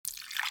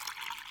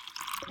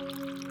We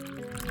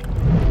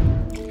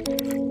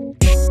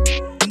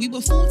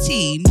were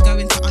 14,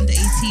 going to under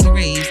 18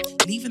 raves,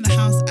 leaving the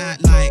house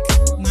at like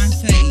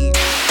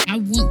 9:30. I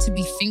want to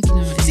be thinking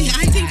about it. See,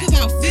 I think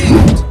about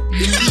food.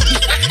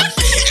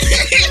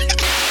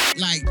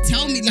 Like,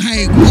 tell me,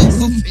 like,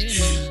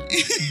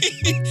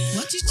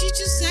 what did you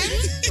just say?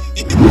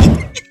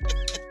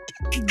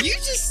 You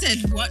just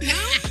said what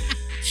now?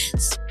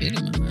 Spit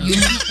in my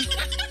mouth.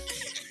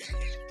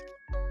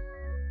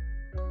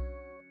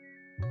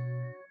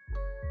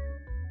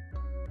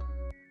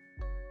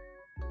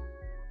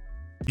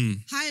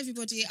 Hi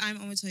everybody, I'm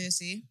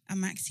Omotoyosi.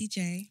 I'm Maxie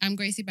J. I'm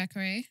Gracie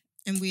Bakare.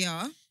 And we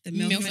are The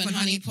MILF and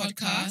Honey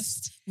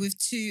podcast. with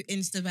two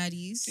Insta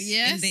baddies.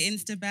 Yes. And the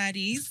Insta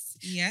baddies.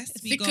 Yes,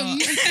 we Thickum.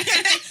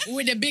 got...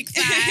 With a big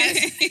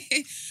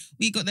thighs.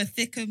 We got the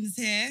thickums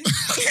here.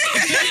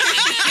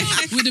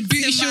 With the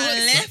booty To my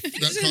shorts. left,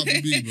 That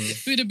can't be me, bro.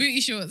 With the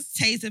booty shorts.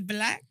 Tazer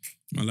Black.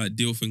 I like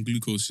Dilf and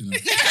glucose, you know.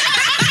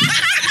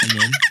 Come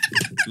on.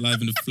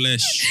 Live in the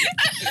flesh.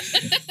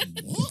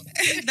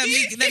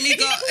 Then we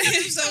got...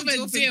 Some a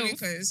deal for deal.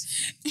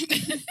 glucose.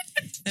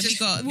 Then we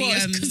got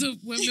What? the... Because of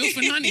we're MILF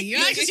and Honey. You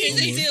No, actually because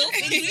say he's a deal.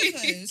 deal for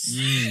glucose.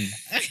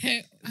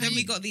 Okay. Then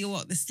we got the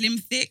what? The slim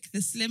thick, the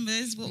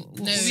slimmers. What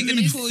No, are we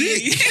gonna call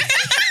you?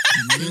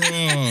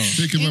 Bro.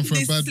 Take him man for a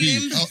This bad beat.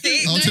 slim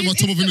thick. I'll take my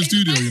top off in the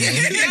studio, you know.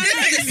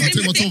 I'll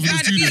take my top off in the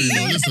Bad studio, you beat.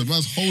 know. Listen,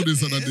 man's holding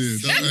something there.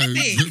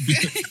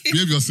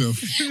 Behave yourself.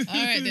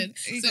 All right then.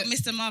 We got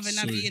Mr. Marvin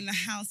Sorry. Abbey in the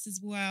house as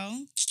well.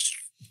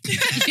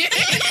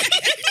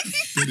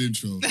 Good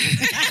intro.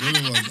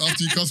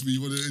 After you cuss me,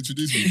 you want to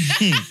introduce me?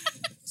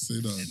 Say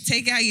that.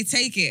 Take it how you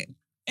take it.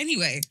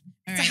 Anyway,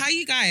 All so right. how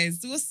you guys?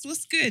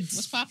 What's good?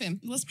 What's popping?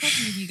 What's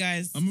popping with you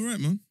guys? I'm alright,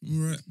 man.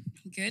 I'm alright.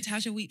 Good.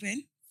 How's your week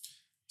been?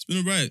 It's been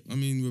alright. I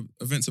mean,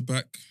 events are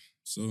back.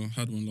 So I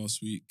had one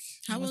last week.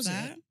 How was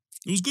that? it?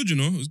 It was good, you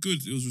know. It was good.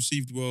 It was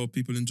received well.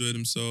 People enjoyed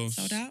themselves.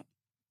 Sold out.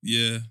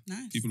 Yeah.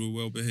 Nice. People were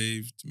well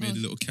behaved. Made a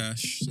little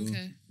cash. So.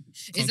 Okay.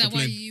 Is Can't that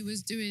why complain. you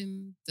was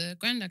doing the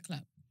Grandad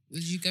Clap?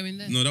 Was you going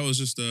there? No, that was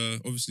just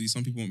obviously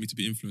some people want me to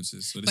be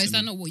influencers. So they But is sent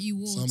that me- not what you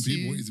wore Some to...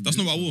 people want you to be. That's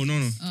not what I wore.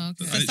 No. Oh,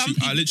 okay. So some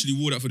I literally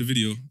wore that for the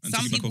video and Some took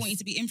it back people off. want you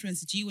to be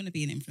influencer. Do you want to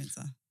be an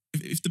influencer?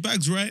 If the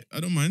bag's right, I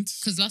don't mind.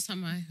 Because last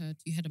time I heard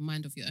you had a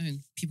mind of your own.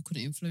 People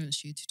couldn't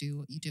influence you to do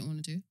what you didn't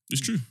want to do.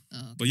 It's true.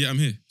 Oh. But yeah, I'm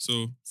here.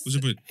 So what's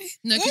your point?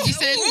 No, because you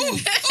said...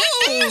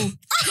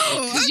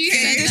 Because you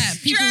said that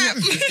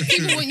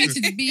people want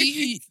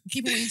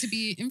you to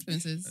be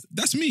influencers.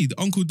 That's me. The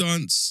uncle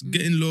dance,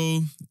 getting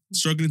low,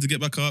 struggling to get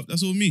back up.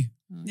 That's all me.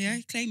 Yeah,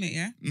 claim it.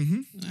 Yeah.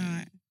 Mm-hmm. All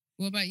right.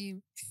 What about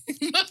you?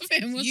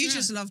 Nothing. What's You that?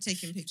 just love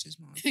taking pictures,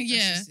 man.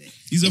 Yeah.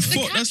 He's a It's the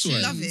fuck. That's caption.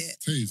 why. Love it.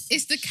 Taste.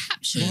 It's the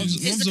caption. Mom's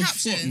It's the a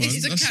caption. fuck, man.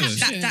 It's the That's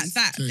caption. it.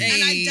 That. Okay.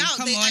 Hey, And I doubt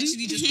come they on.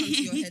 actually just come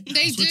to your head.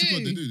 They Swear to God,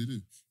 do. they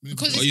do.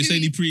 Because Oh, you're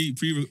saying he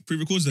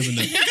pre-records them and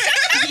that?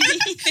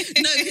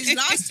 No, because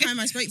last time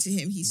I spoke to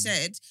him, he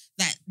said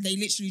that they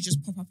literally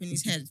just pop up in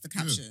his head, the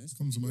captions.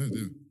 Comes to my head,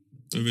 yeah.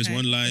 Whether it's Okay.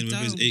 one line, They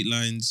whether it's don't. 8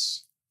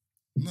 lines.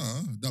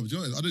 Nah, but you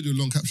know, I don't do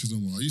long captions no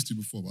more. I used to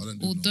before, but I don't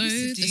do Although long.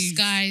 Used to the do-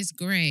 sky's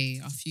grey,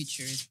 our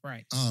future is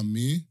bright.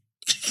 Me?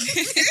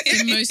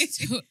 The most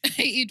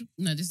hated...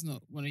 No, this is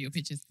not one of your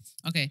pictures.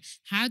 Okay.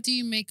 How do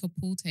you make a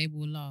pool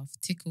table laugh?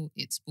 Tickle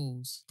its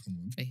balls. Come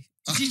on. Faith.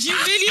 Did you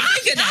really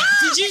think of that?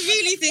 Did you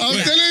really think I'm of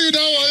that? telling you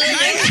that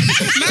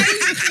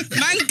one.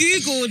 Man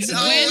Googled.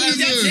 Oh,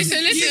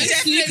 Listen.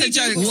 Sneaker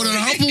joke. What an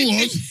apple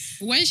was.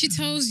 When she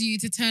tells you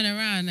to turn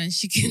around and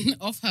she can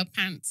off her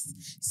pants,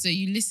 so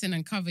you listen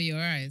and cover your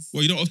eyes.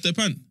 Well, you're not off their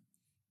pant.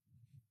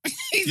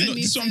 You're not,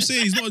 this is what I'm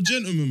saying. He's not a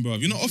gentleman,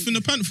 bruv. You're not offing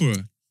the pant for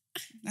her.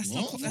 That's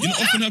What? not. You're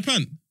not offing her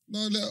pant. No,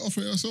 let her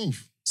offer it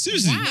herself.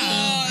 Seriously?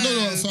 Wow.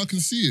 No, so I can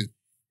see it.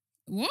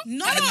 What?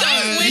 No, Don't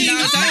don't wink.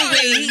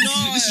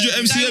 No. This is your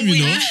MCM, Don't you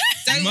know? wink.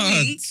 Don't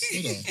Mad. wink.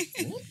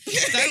 What?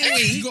 Don't You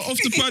wink. got off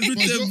the pant with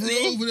Bro, them, you're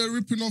bro. over there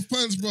ripping off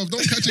pants, bro.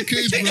 Don't catch a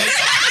case, bro.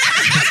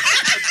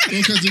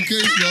 Don't catch a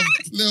case, bro.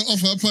 Let her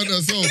off her pant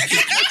herself.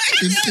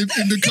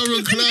 In the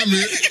current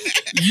climate,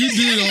 you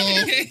do it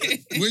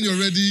all. When you're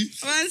ready,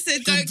 Man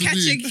said, come don't to catch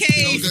me. a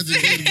case. Don't catch a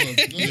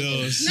case, bro.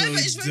 Yo, so No,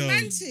 but it's dumb.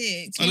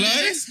 romantic. I like-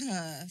 Dress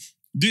her.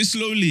 Do it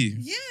slowly.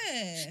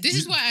 Yeah. This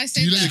is why I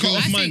say you let that. it cut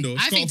off mine, though.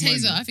 It's I cut think off mine,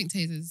 Taser. though. I think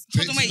Tasers.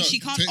 Hold on, wait. She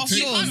can't off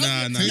yours.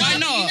 Nah. Why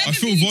not? I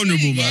feel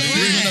vulnerable, man.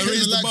 Yeah.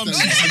 Raise the Taser bum.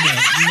 likes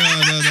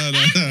that.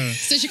 Nah.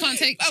 So she can't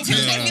take. Okay,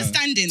 Yeah. what if you're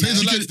standing?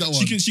 Taser though? likes that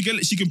one.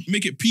 She can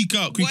make it peek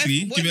out What if-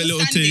 quickly, what give if it a you're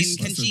little standing? taste,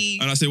 Can she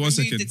and I say 1 remove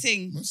second. the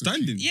thing?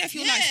 Standing. Yeah, if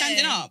you're like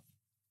standing up.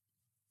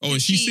 Oh, and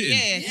she's She- sitting.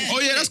 yeah. Oh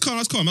yeah, that's calm.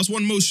 That's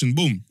one motion.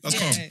 Boom. That's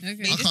calm. Yeah. Okay.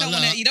 But you just I can't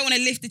lie. you don't want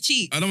to lift the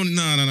cheek. I don't want.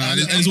 Nah. I-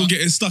 It's all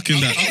getting stuck in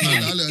that. I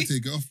Nah. let her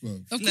take it off, bro.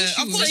 Of No, course,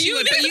 of you course would. you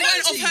would, but you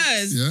weren't off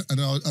hers. Yeah,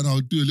 and I'll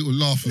do a little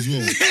laugh as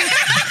well.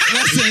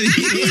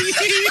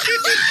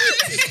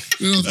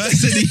 You know, I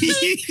said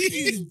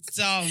He's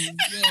dumb.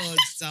 You're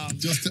dumb.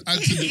 just to add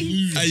to the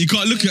mood. you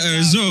can't look at her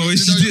as well when You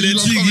she know, did you that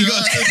lot thing. come You here,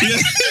 got,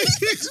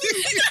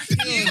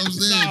 You know what I'm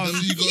saying? That's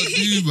what you got to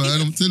do,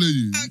 man. I'm telling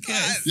you.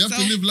 Okay. You have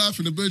to live life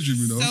in the bedroom,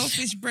 you know.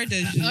 Selfish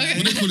brothers. You know? Okay.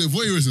 What they call it,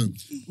 voyeurism.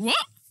 What?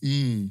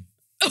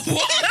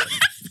 What?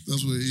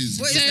 That's what it is.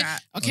 What is that?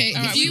 Okay,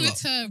 Alright, if you what were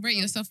to rate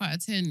yourself out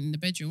of 10 in the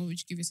bedroom, what would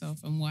you give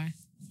yourself and why?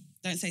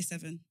 Don't say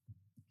 7.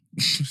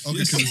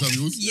 Okay, Kevin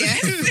Samuels. Yeah. I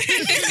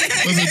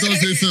said, don't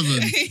say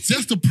 7. See,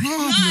 that's the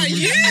problem. Nah, with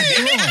you- you,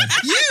 bro.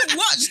 You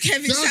watch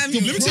Kevin That's the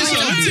Samuels. let me say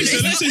problem. something.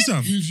 Let me say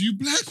something. With you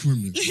black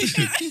women.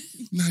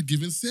 Not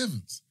giving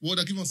 7s. What would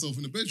I give myself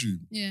in the bedroom?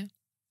 Yeah.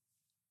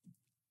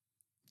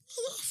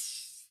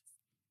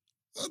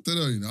 I don't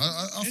know, you know.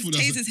 I feel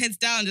that's... Tazer's head's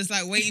down, just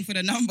like waiting for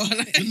the number.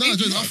 Like, Nah,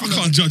 Joyce, I I feel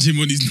can't like... judge him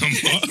on his number.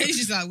 he's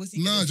just like, what's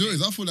he Nah, gonna do?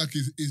 Joyce, I feel like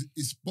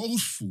it's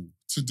boastful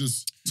to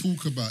just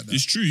talk about that.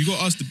 It's true. You got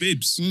to ask the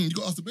babes. You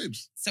got to ask the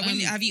babes. So when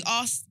have you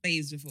asked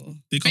babes before?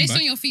 They come Based back.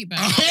 on your feedback.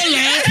 They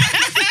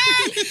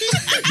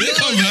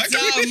come back.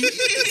 Dumb.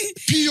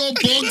 P.O.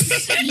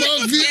 Box,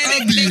 Marvin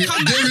Yeah, Abbey, they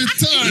come back. they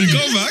return. They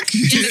come back.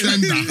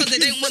 Because they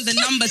don't want the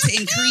number to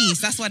increase.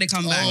 That's why they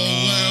come back.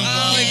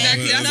 Oh,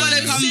 Exactly. That's why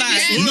they come back.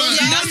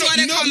 Yeah. That's why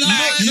they come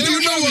back. You know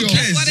what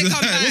That's why they come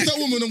What's back. that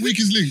woman on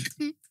Weakest Link?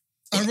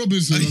 Anne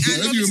Robinson. I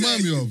said, who do you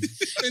remind me of?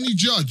 Any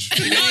judge.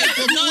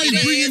 Always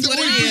it bringing is what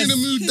it the is.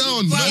 mood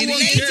down. But No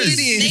one ladies- cares.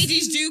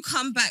 ladies do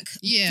come back.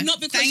 Yeah.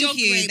 Not because Thank you're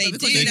you, great, they but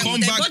because do. they They don't come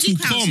want their back body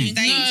to count come. to increase.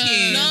 Thank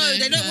you. No,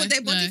 they don't want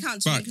their body no. count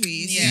to Back.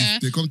 increase.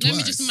 Yeah. They come Let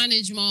me twice. just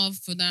manage Marv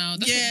for now.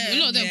 That's Yeah, what, a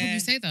lot of them yeah. probably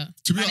say that.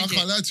 To be honest, I Manage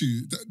can't lie to you.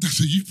 That's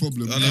a you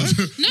problem. I know.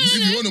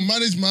 If you want to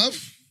manage Mav,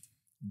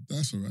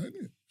 that's all right,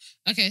 innit?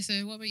 Okay, so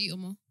what about you,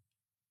 Omar?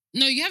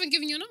 No, you haven't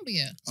given your number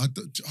yet.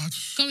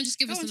 Come and just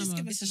give Go us on, the just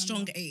number. give It's us a a strong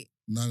number. 8.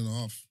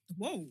 9.5.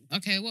 Whoa.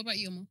 Okay, what about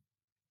you, Omar?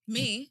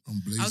 Me, I'm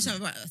blazing. I was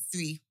talking about a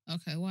 3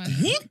 Okay, why?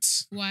 What?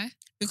 Why?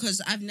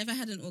 because I've never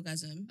had an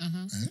orgasm.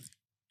 Uh-huh.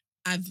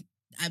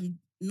 I'm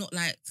not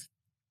like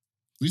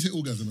When you say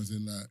orgasm, as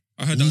in like...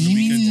 I heard that on the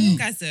weekend.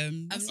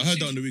 Orgasm. I heard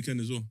that on the weekend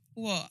as well.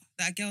 What?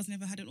 That girl's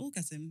never had an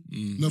orgasm?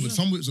 No, but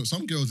some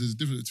girls, there's a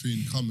difference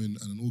between coming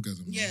and an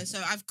orgasm. yeah.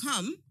 So I've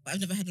come, but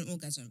I've never had an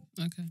orgasm.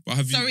 Okay. But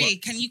have you? Sorry,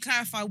 can you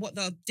clarify what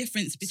the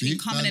difference between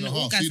coming and an 9.5,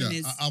 see orgasm that?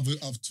 is? I've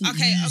taught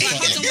Okay, you. okay,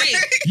 hold on, wait.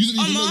 You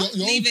didn't even Omar, know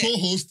your own leave it.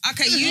 co-host.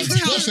 Okay, you As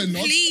tell, boss and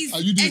not, please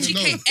and you didn't even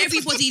educate know.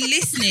 everybody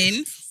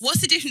listening. What's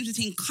the difference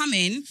between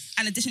coming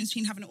and the difference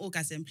between having an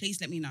orgasm?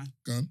 Please let me know.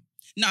 Go on.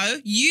 No,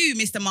 you,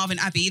 Mr. Marvin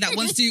Abbey, that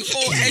wants to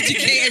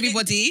educate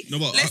everybody. No,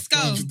 but Let's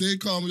go. Stay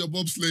calm with your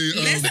bobsleigh.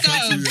 Let's go.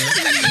 factory,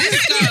 yeah?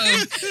 Let's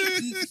go.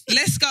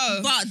 Let's go.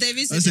 But there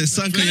is. I a said difference.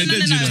 sank No, on no, your no, no,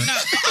 dead, no, you no. know.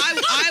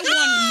 But I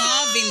want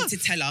Marvin to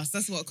tell us.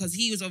 That's what, because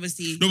he was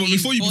obviously. No, but being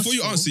before you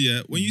boastful. answer,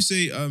 yeah, when you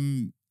say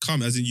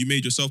come, as in you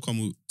made yourself come,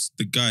 or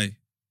the guy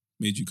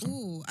made you come,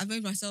 Ooh, I've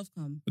made myself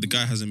come. but the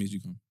guy hasn't made you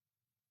come.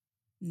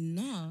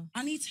 No.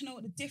 I need to know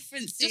what the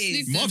difference Just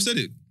is. leave Marv said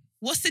it.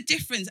 What's the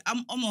difference?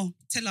 Omo,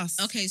 tell us.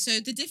 Okay, so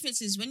the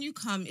difference is when you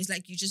come, it's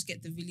like you just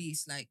get the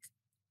release. Like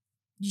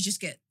you just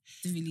get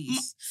the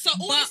release. So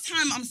all But- this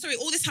time, I'm sorry,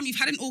 all this time you've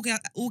had an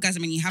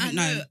orgasm and you haven't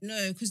known.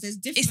 No, because there's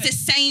different. It's the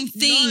same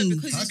thing. No,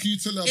 because How can you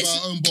tell her about it's-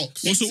 our own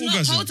box? What's the it's not-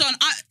 orgasm? Hold on.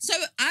 So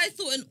I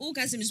thought an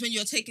orgasm is when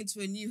you're taken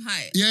to a new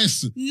height.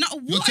 Yes. No,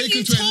 You're what are taken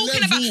you to a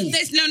talking about? level.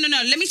 There's no.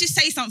 Let me just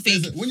say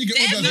something. When you get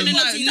There's orgasm,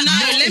 everybody no,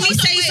 that- let me hold on,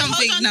 say wait,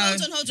 something, Hold on, no.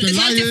 hold on. the There's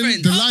no lion,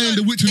 difference. the Hold lion, on.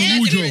 the witch, and the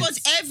wardrobe.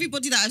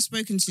 Everybody that I've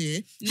spoken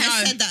to No.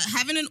 has said that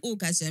having an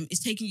orgasm is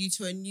taking you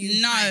to a new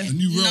height. A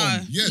new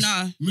realm. No, Yes.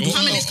 no. Because-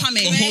 Coming is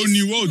coming. A whole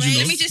new world, you know.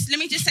 Let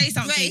me just say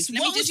something. Grace, Let me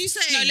what just, would you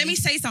say? No, let me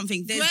say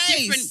something. There's Grace.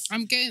 different.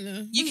 I'm getting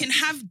there. You can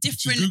have Googling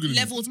different it.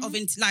 levels of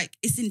like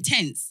it's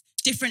intense.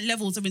 Different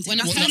levels of When a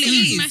intensity. That's person all it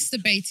is is.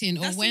 masturbating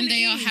or That's when all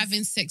they it are is.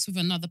 having sex with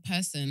another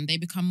person, they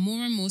become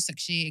more and more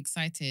sexually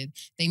excited.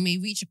 They may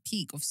reach a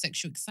peak of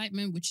sexual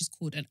excitement, which is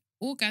called an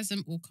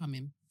orgasm or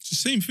coming. It's the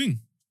same thing.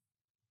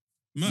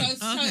 So, Man.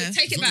 so Okay.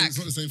 take It's it not- back. It's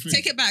not the same thing.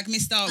 Take it back,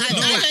 Mr. I Whack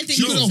don't think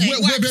No, it's no, the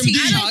same. WebMD.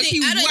 teacher. I don't think-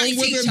 You I don't whack think-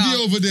 WebMD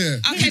teacher. over there.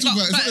 Okay, What you talking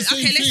about? It's not the same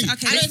okay, thing.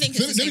 let's. I don't think it's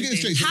the Let me same get it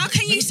straight. thing. How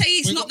can you say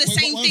it's Wait, not the wait,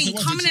 same one thing? sec,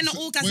 one Coming sec. and an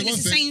orgasm Wait, is one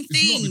the sec. same It's not,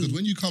 thing. because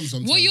when you come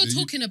sometimes... What you're you-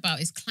 talking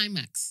about is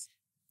climax.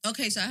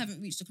 Okay, so I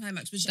haven't reached the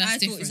climax, which That's I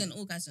thought is different. an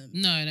orgasm.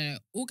 No.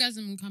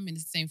 Orgasm and coming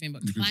is the same thing,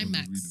 but You could probably read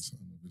climax.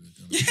 something over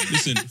there.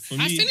 Listen, for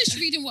me. I finished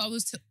reading what I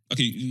was.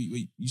 Okay,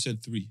 you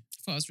said 3.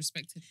 Thought I was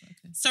respected. But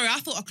okay. Sorry,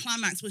 I thought a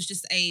climax was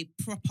just a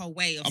proper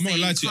way of I'm not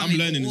saying gonna lie to you. I'm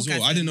coming or learning as well. I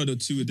orgasm. didn't know the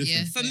two were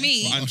different. For Yeah.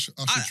 me, I should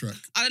track.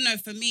 I don't know.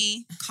 For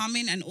me,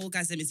 coming and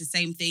orgasm is the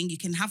same thing. You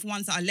can have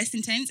ones that are less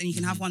intense and you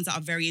can have ones that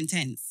are very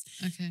intense.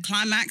 Okay.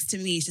 Climax to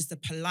me is just a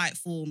polite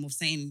form of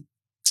saying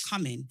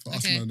coming. For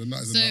us, Okay. man, the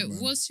night is a So night, man.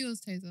 what's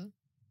yours, Tazer?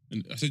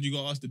 And I said you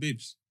gotta ask the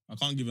babes. I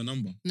can't give a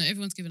number No,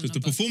 everyone's giving a because the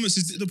number. performance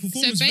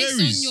So varies.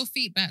 based on your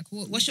feedback,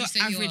 what What's would you your say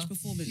average are-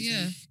 performance?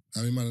 Yeah. then?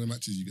 How many man of the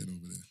matches you getting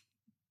over there?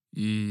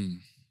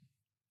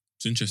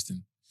 It's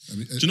interesting. I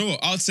mean, Do you know what?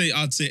 I'd say 8.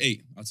 I'd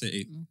say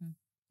 8. Okay. give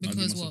Because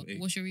myself what? 8.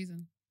 What's your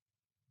reason?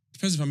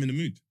 Depends if I'm in the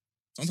mood.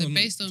 So I'm not-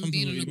 based on sometimes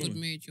being I'm in a really good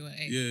bothered. mood, you're at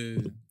 8.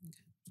 Yeah.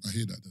 I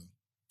hear that though.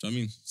 Do you know what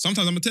I mean?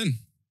 Sometimes I'm a 10.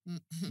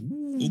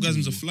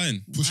 Orgasms are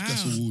flying. Push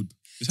gas Wow. award.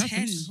 This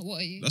happens.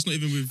 What are you? That's not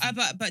even with.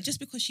 But just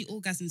because she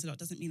orgasms a lot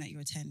doesn't mean that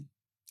you're a 10.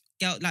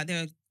 Girl, like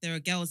there are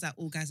girls that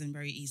orgasm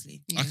very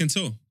easily. I can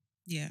tell.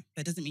 Yeah,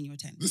 but it doesn't mean you're a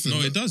 10. Listen,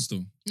 No, it does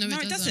though. No,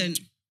 it doesn't.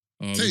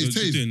 Oh, Taze,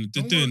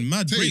 they're doing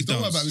mad Taze,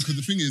 don't worry about breakdowns. it because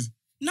the thing is,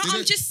 No, they I'm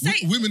don't- just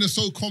saying. women are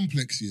so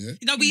complex, yeah.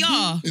 No, we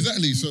are.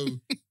 Exactly. So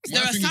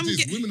There my are thing some is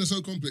this: ge- women are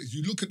so complex.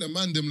 You look at the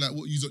man, them like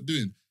what you're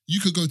doing. You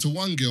could go to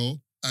one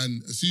girl,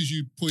 and as soon as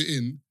you put it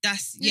in,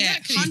 That's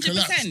Exactly.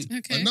 100%.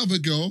 Okay. another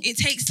girl. It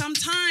takes some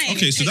time.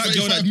 Okay, It so takes that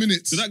girl 35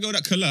 minutes. So that girl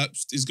that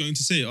collapsed is going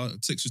to say,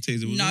 sex with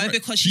Taser was no, alright.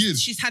 because She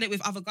is. she's had it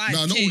with other guys.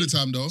 No, not too. all the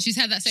time though. She's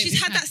had that same.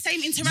 She's had that impact.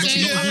 same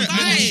interaction No, with no, other no, no,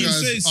 guys. She'll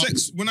guys say are-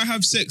 sex, when I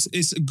have sex,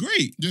 it's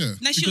great. Yeah.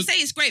 No, she'll because-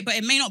 say it's great, but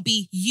it may not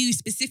be you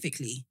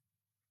specifically.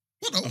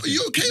 What? Are Okay.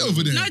 you okay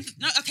over there? No,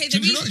 okay. Do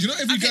The you know, reason, you know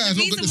every okay, guy has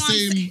not got reason the why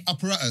I'm same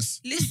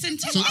apparatus. Listen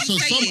to So, what I'm so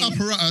saying. some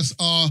apparatus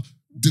are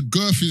the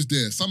girth is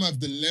there. Some have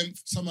the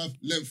length. Some have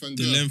length and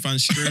The girth. length and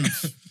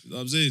strength. You know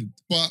what I'm saying?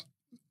 But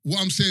what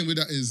I'm saying with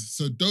that is,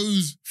 so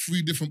those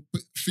three different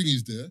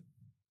thingies there.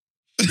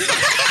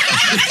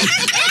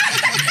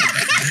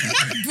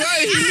 Bro,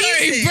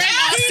 sorry, Brent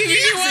asked him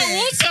if you want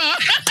water.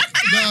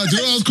 Nah, do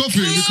you know I was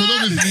coughing? Because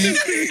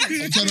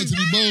obviously, I'm trying not to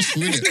be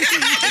boastful,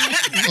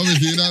 innit?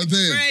 Obviously, you know what I'm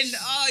saying? Brent,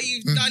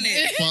 you've done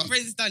it. But-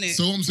 Brent's done it.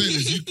 So what I'm saying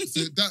is,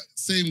 so that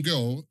same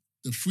girl,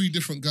 the three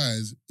different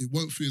guys, it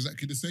won't feel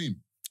exactly the same.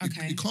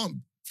 Okay. It can't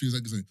feel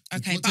exactly the same.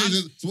 Okay, What but I'm-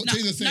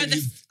 Taser's saying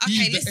is,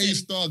 he's the listen.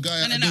 A-star guy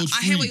No, out no, of no. those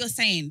I hear what three. you're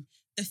saying.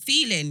 The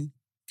feeling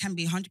can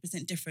be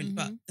 100% different,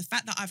 but Mhm. the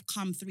fact that I've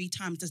come 3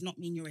 times does not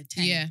mean you're a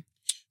 10. Yeah.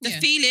 The Yeah.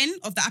 feeling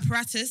of the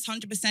apparatus,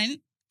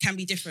 100%, can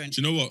be different.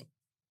 Do you know what?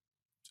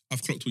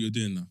 I've clocked what you're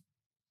doing now.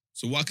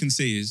 So what I can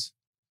say is,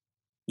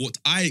 what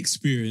I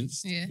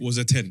experienced Yeah. was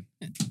a 10.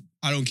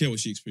 I don't care what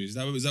she experienced.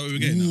 Is that what we're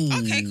getting now?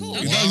 Ooh, Okay, cool.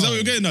 Is that what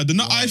we're getting now? The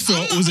nut I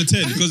felt was a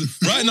 10. Because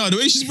right now, the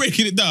way she's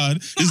breaking it down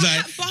is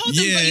like, But hold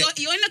on, yeah, but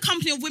you're in the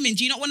company of women.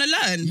 Do you not want to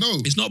learn?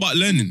 No. it's not about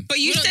learning. But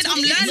you We're not said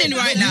I'm talking- learning no,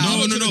 right no, now.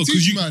 No, trying to because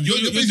teach, man. you're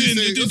You're doing, basically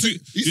you're saying-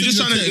 just he's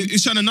trying saying to,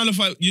 it's trying to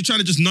nullify, you're trying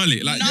to just null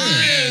it. Like, No,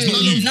 yeah, it's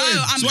not no, you. no,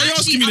 So why are you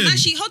asking me I'm then?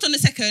 actually, hold on a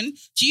second.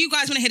 Do you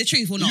guys want to hear the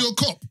truth or Are not? you a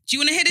cop? Do you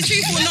want to hear the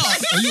truth or not?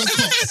 Are you a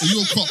cop? Are you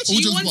a cop? Do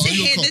you want to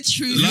hear the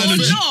truth Line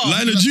or of, not?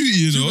 line of duty,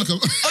 you know?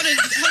 Hold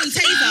on,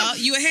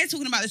 Taser, you were here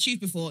talking about the truth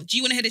before. Do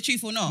you want to hear the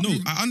truth or not? No,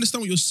 I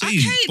understand what you're saying,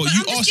 Okay, but but you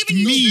I'm just asked giving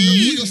you me.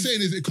 the What you're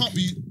saying is it can't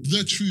be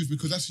the truth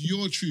because that's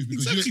your truth.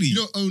 Because Exactly. you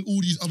don't own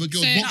all these other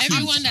girls' So boxes.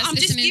 everyone that's I'm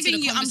just listening to giving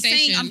the you.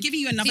 conversation, I'm giving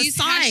you another please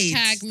side. hashtag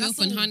That's MILF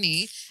and all.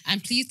 Honey,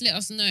 and please let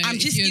us know I'm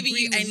if just you giving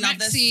agree you with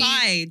another Maxi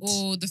side.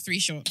 or the 3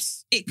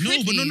 shots. It could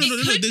No, but be. no, It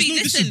could there's be. no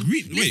Listen,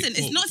 disagreement. Wait, listen,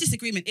 it's what? not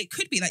disagreement. It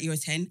could be that you're a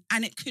 10,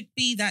 and it could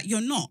be that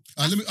you're not.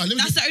 Let me That's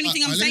just- the only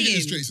thing I'm let me get this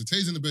saying. straight. So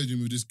Tay's in the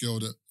bedroom with this girl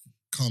that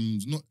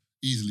comes not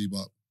easily,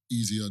 but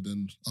easier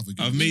than other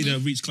girls. I've made her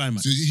reach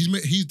climax. So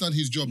he's done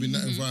his job in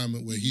that Mhm.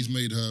 environment where he's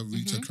made her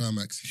reach her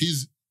climax.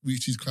 He's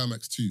reached his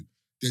climax too.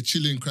 They're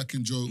chilling,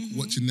 cracking joke, Mhm.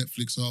 watching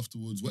Netflix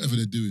afterwards, whatever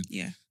they're doing.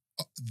 Yeah.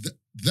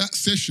 That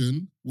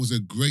session was a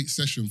great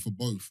session for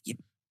both. Yep.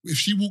 If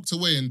she walked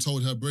away and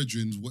told her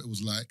brethren what it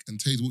was like, and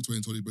Taze walked away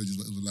and told his brethren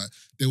what it was like,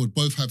 they would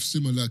both have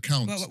similar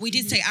accounts. Well, we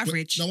did say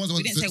average. No,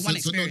 we didn't say one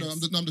experience.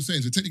 No, I'm just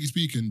saying. So technically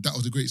speaking, that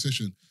was a great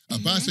session. A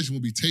bad session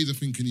would be Taser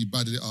thinking he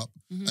batted it up,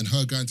 and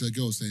her going to a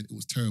girl saying it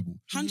was terrible.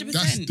 100%.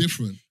 That's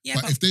different. Yeah,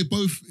 but but if they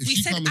both, if We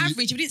she said come and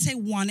average. We didn't say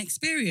one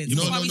experience. No,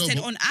 That's why no, we no, said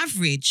but- on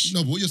average.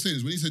 no, but what you're saying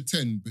is when he said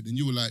 10, but then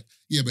you were like,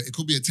 yeah, but it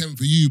could be a 10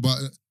 for you, but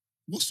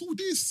what's all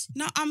this?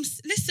 No,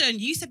 listen,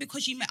 you said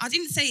because you make, I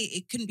didn't say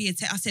it couldn't be a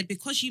 10. I said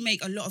because you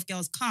make a lot of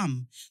girls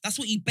come. That's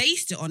what you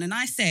based it on. And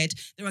I said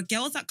there are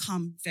girls that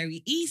come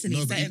very easily.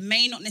 No, so but it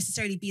may not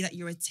necessarily be that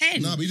you're a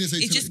 10. No, but he didn't say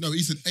It 10. just- No,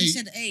 he said 8. He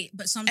said 8,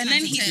 but sometimes and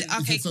then it's he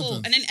 10. okay, He said cool.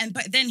 sometimes.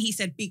 But then he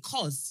said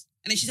because.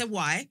 And then she said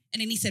why?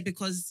 And then he said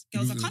because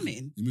girls are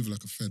coming. You move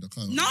like a Fed. I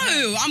can't. No,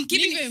 I'm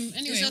giving Leave you. him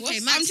anyway. It's okay,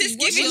 what's- I'm just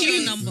what's giving your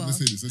you- number. Let's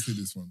hear this one. Let's hear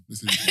this one.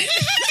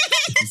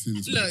 Let's hear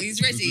this one. Look,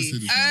 he's ready. Let's hear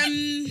this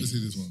one. Let's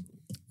hear this one.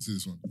 Let's hear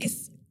this one.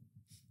 It's,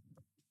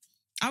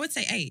 I would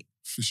say 8.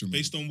 Fisherman.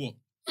 Based on what?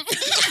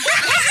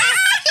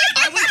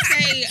 I would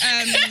say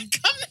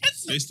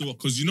Based on what?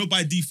 Because you know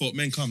by default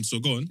men come, so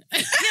go on.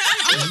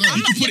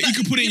 I'm You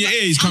could put it in your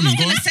ear, he's I'm coming, not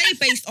go on. gonna say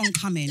based on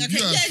coming. Okay,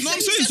 Yeah. yeah, No, I'm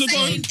you saying, just so go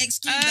on. saying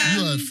exclude Um, that.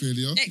 You are a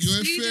failure. You're a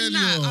Excluding failure.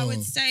 that, I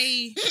would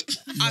say You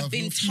I've have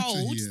been no future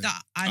told here.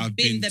 that I've I've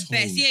been been the best.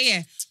 told.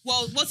 Yeah.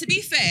 Well, to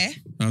be fair,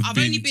 I've I've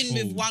only been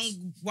been with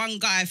told. one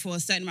guy for a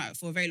certain amount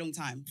for a very long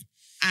time,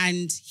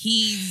 and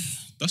he's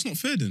That's not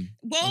fair then.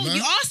 well. Hello?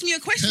 You asked me a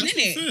question, That's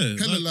innit? Fair.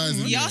 Penalising.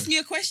 You Yeah. asked me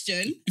a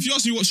question. If you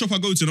ask me what shop I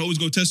go to and I always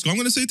go Tesco, I'm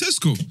going to say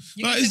Tesco.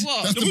 You gonna say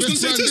what? That's I'm always the going to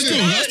say best Tesco.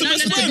 brand, That's the No,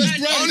 best no, brand. no,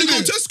 no, I only no, go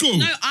no. Tesco.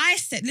 No, I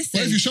said. Listen.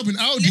 But if you're shopping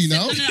Audi Listen,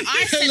 now, no,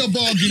 I hella said-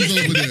 bargains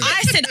over there.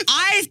 I said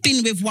I've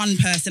been with one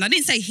person. I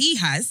didn't say he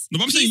has. No,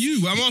 but I'm saying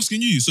He's- you. I'm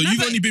asking you. So No, you've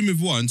but- only been with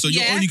one, so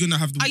you're Yeah. only going to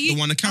have the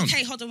one account.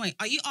 Okay, hold on, wait.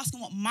 Are you asking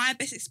what my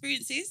best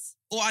experience is?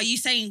 Or are you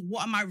saying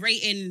what am I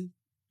rating?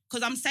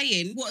 Because I'm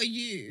saying, What are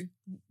you?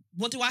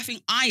 what do I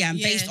think I am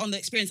Yeah. based on the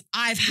experience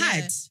I've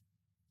had?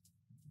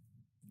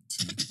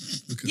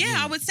 Look at Yeah,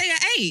 Roman. I would say an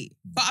 8.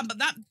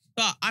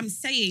 But I'm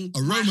saying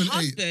A my Roman 8.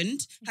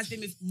 husband has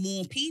been with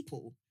more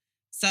people.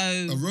 So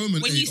A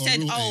Roman when 8 you or said,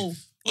 real oh. 8.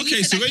 When Okay,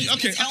 you said so that when- he's gonna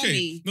okay, tell okay.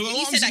 me. No, When but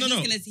you what said I'm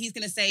that saying- he's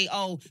gonna say,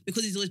 oh,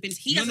 because he's always been.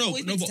 He hasn't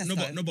always been to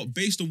Tesco. But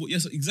based on what,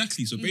 yes,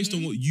 exactly. So based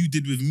on what you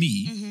did with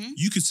me, Mhm.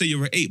 you could say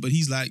you're an 8, but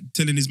he's like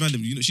telling his man,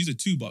 you know, she's a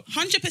 2, but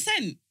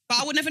 100%. But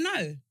I would never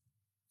know.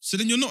 so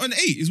then you're not an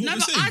 8, is what No, we're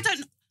but saying. I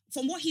don't.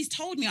 From what he's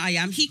told me, I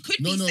am. He could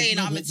be saying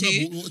I'm a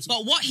 2,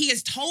 but what he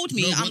has told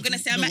me, I'm gonna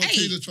say I'm an What 8.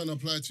 Taylor's trying to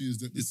apply to you is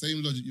that the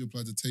same logic you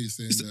apply to Tay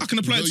saying It's- that I can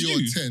apply it although to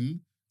you're you. a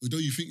 10, although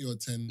you think you're a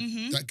 10,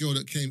 Mhm. that girl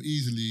that came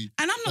easily.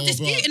 And I'm not Oh,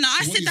 disputing but- that.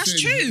 I so what said you're that's saying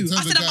is, in true. I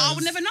terms said of I guys-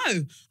 would never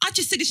know. I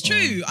just said it's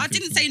true. I okay,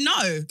 didn't cool. say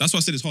no. That's why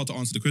I said it's hard to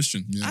answer the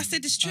question. Yeah. I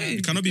said it's true.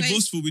 We cannot be Grace-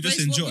 boastful, we just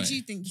Grace, enjoy. What would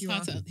you think It's you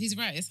hard are? to, he's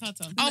right. It's hard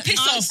to. Oh, piss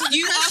off. Answer the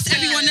You asked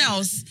question. everyone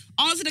else.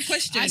 Answer the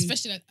question. I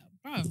specialize.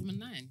 Bro, I'm a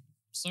 9.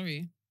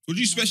 Sorry, What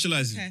do you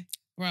specialize in? Okay.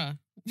 bro.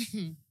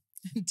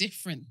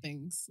 Different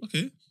things.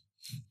 Okay.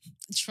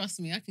 Trust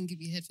me, I can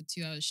give you head for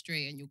 2 hours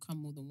straight, and you'll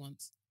come more than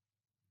once,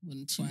 more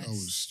than 2 twice.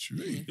 hours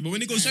straight. Yeah, but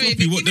when it goes Sorry,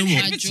 sloppy, but what then giving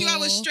what? head for 2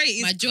 hours straight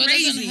is my jaw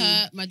crazy. doesn't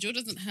hurt. My jaw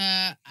doesn't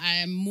hurt. I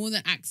am more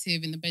than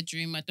active in the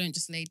bedroom. I don't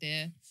just lay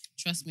there.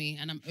 Trust me,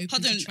 and I'm open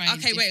Hold to on. trying.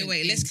 Okay, wait.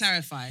 different Let's things.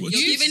 clarify. What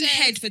You're you giving said-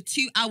 head for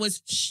 2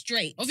 hours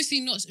straight.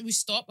 Obviously, not. We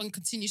stop and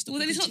continue. Stop. Well,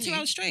 then and it's not 2 continue.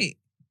 hours straight.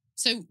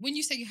 So when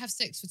you say you have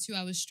sex for 2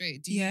 hours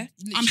straight, do you? Yeah.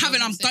 literally I'm have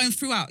going sex?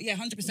 throughout. Yeah,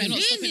 You're 100%. not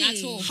stopping at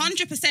Really? all.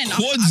 100%.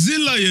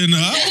 Quadzilla, you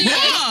know?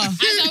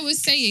 As I was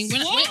saying,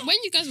 when What? when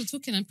you guys were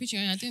talking and preaching,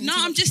 I didn't. No,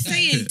 I'm interrupt just you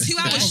guys. saying 2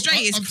 hours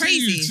straight is I'm telling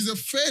you, crazy. she's a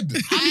fed.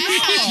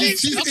 I'm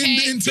She's in okay.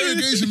 the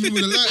interrogation room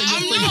with a light in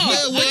I'm your face. not.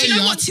 Where But were do you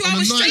know ya what 2 on the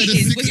hours night straight of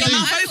the is? With your 16th?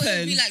 mouth I thought it would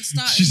open. be like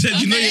starting. She said,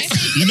 you know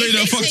you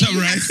done fucked up,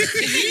 right?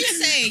 If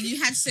you say you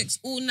had sex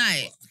all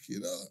night,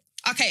 You know?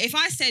 Okay, if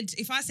I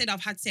said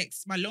I've had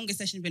sex, my longest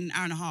session has been an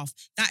hour and a half.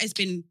 That has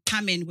been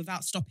pamming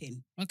without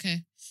stopping.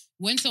 Okay.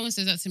 When someone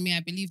says that to me,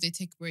 I believe they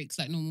take breaks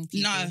like normal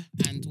people. No.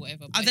 And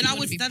whatever. Then if you I wanna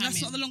would. be That's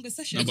pamming- not the longest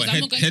session. No, but I'm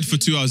not going head to for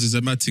be- 2 hours is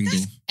a mad thing,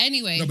 though.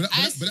 Anyway, No, but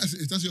as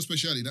if that's your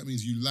speciality, that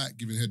means you like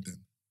giving head then.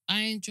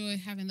 I enjoy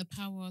having the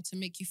power to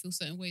make you feel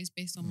certain ways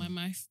based on my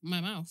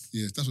mouth.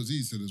 Yes, that's what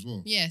Z said as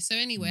well. Yeah. So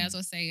anyway, as I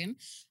was saying,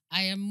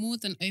 I am more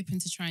than open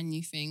to trying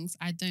new things.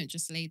 I don't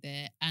just lay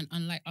there. And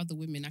unlike other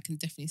women, I can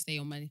definitely stay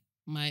on my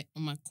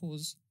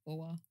cause for a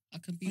while. I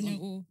can be on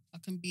all. I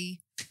can be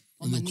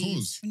on my your knees.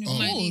 cause? On your On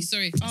my cause? knees.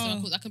 Sorry. That's what I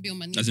call it. I can be on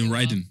my knees. As in for a while.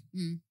 riding.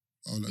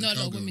 Oh, like No, a lot of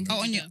cowgirl. women can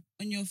Oh, do on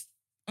that. your.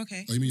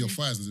 Okay. Oh, you mean your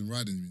thighs as in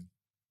riding, you mean?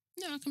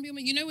 No, I can be on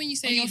my. You know when you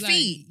say On your like,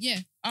 feet? Yeah.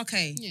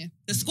 Okay. Yeah.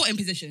 The squatting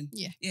position.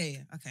 Yeah.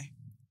 Yeah. Okay.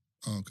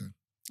 Oh, okay.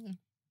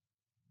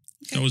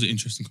 That was an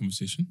interesting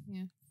conversation.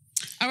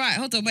 All right.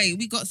 Hold on. Wait.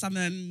 We got some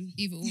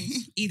Either or.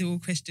 either or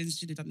questions.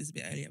 Should have done this a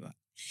bit earlier, but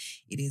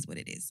it is what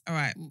it is. All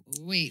right.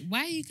 Wait,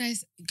 why are you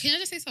guys? Can I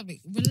just say something?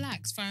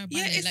 Relax, Farah.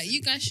 Yeah, it's- like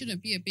you guys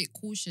shouldn't be a bit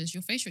cautious.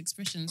 Your facial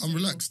expressions. I'm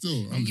relaxed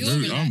still. I'm You're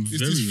very relaxed.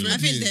 It's relaxed. this I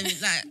Fred think here.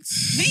 they're like,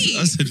 Me.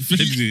 I said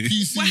Freddy.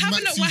 PC We're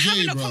having Maxi a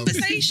J, bruv.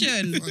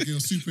 conversation. Fucking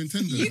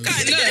superintendent. You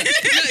guys look.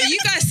 You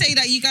guys say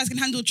that you guys can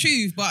handle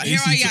truth, but here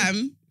I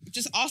am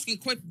just asking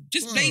Wow.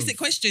 basic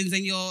questions,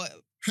 and you're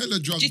Hella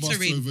drug bust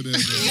Jittery. over there, bro.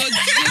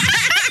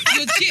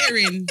 you're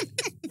jittering.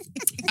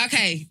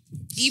 Okay.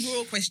 Either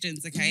or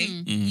questions. Okay.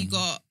 Mhm. You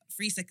got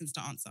 3 seconds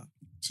to answer.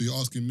 So you're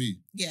asking me?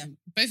 yeah.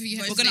 Both of you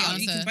have We're to gonna.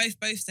 say You answer. can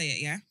both say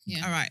it. Yeah.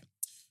 Yeah. All right.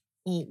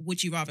 Or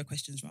would you rather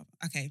questions rather?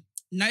 Okay.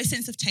 No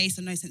sense of taste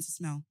or no sense of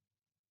smell.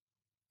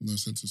 No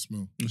sense of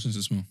smell. No sense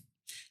of smell.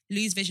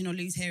 Lose vision or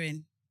lose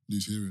hearing.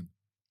 Lose hearing.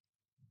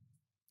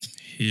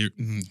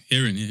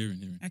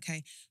 Hearing.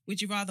 Okay.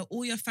 Would you rather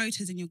all your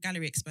photos in your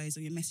gallery exposed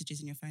or your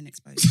messages in your phone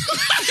exposed?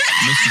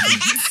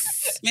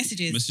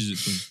 Messages.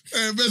 Messages.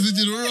 Hey,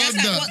 messages around That's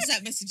like that.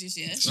 WhatsApp messages,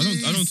 yeah.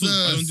 I don't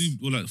do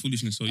all that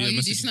foolishness. So Oh, yeah, you do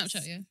messages.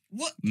 Snapchat, yeah?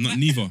 What?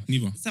 Neither.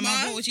 So,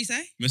 Mark, what would you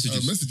say?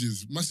 Messages.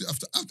 Messages.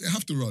 They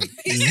have to run. So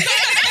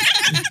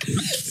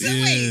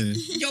Yeah. wait,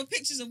 your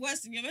pictures are worse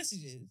than your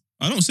messages.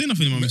 I don't say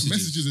nothing in my messages.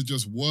 Messages are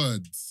just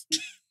words.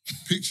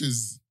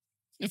 Pictures.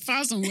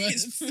 1,000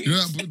 words. You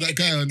know that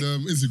guy on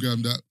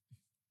Instagram that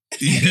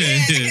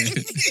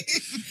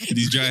Yeah.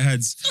 These dry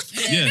heads.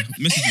 Yeah,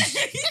 messages.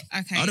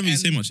 Okay. I don't really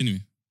say much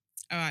anyway.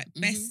 All right.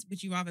 Best.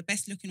 Would you rather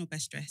best looking or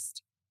best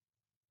dressed?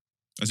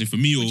 As in for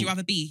me or Would you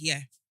rather be?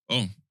 Yeah.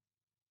 oh.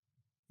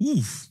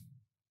 Oof.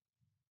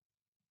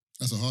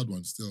 that's a hard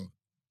one still.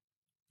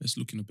 Best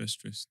looking or best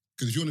dressed.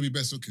 Because if you want to be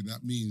best looking,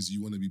 that means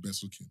you want to be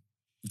best looking.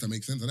 If that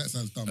makes sense, and that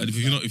sounds dumb. And if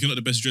you're not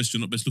the best dressed,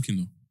 you're not best looking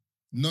though.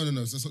 No.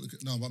 That's not,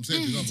 no, but I'm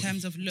saying, for In example,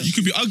 terms of look. You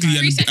could be ugly 3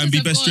 and seconds be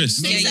have best gone.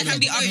 dressed. No, Yeah, no, you no, can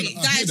be no, ugly. I hear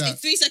Guys, that. in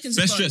 3 seconds.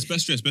 Best gone. dressed,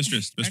 best dressed, best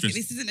dressed, best Okay,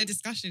 dressed. this isn't a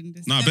discussion.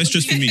 Nah, best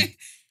dressed for me.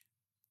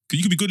 Cause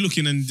you could be good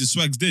looking and the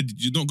swag's dead.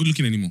 You're not good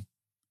looking anymore.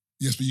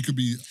 Yes, but you could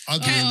be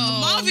ugly.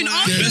 Marvin, my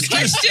answer the Best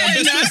dressed.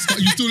 question. But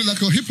you still look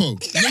like a hippo. No,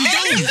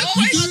 you don't.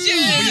 question.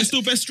 But you're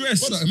still best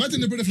dressed. Hold on,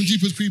 imagine the brother from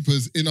Jeepers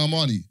Creepers in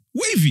Armani.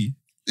 Wavy.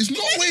 It's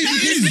not way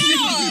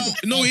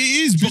because No, it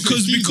is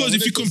because Caesar, if you when they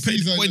put compare,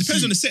 Caesar in well, it the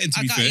depends on the suit. setting. To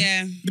A be guy, fair,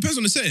 yeah. depends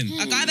on the setting.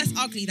 A guy that's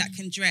ugly that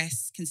can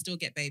dress can still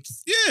get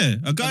babes. Yeah,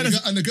 a guy that's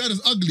and the guy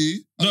that's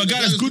ugly. no, a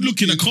guy that's good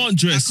looking. I can't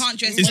dress. I can't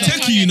dress. It's No,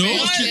 techie, you know.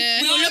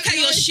 We'll look at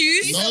your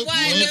shoes. No,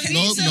 why? no, The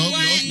no, reason no,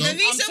 why? no, The no.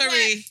 reason I'm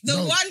sorry. why? The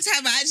No. one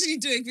time I actually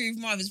do agree with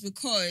Marv is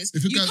because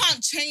If a you guy-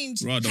 can't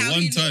change Right, the how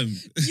one he time.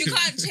 You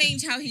can't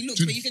change how he looks,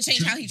 Do- but you can change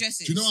do- how he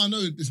dresses. Do you know how I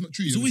know it's not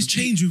true? It's yeah? always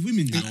change with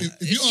women. You know?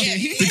 If you ask, Yeah.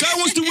 The guy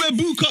wants to wear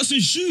boot cuts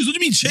and shoes. What do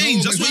you mean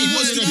change? That's what he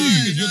wants to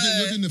do.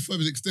 You're doing the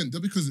furthest extent.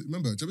 Just because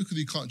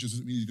he can't dress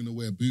doesn't mean he's going to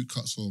wear boot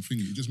cuts or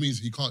thingy. It just means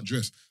he can't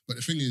dress. But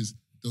the thing is,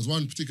 there was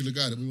one particular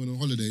guy that we went on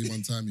holiday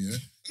one time, yeah?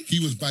 He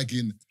was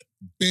bagging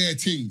bare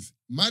things.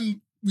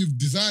 Man with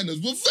designers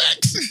were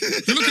vexed.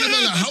 They're looking at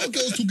him like, how are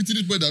girls talking to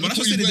this brother? But that's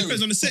what I said. It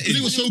depends on the setting.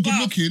 He was so good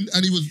looking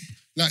and he was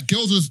like, they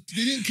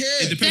didn't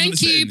care. It depends on the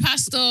Thank you, setting.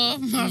 Pastor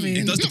Marvin.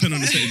 It does depend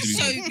on the setting. To be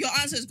So fair. your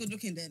answer is good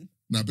looking then.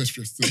 Nah, best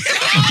dressed still.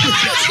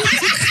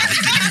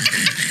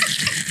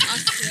 I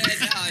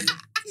swear down.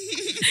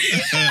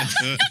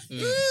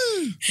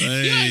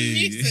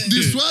 Hey.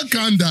 This one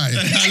can't die.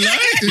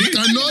 He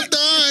cannot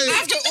die.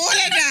 After all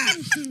of that.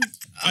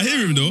 I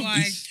hear him though. Oh my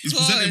He's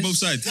presenting both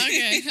sides.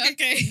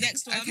 Okay.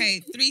 Next one.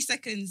 Okay, 3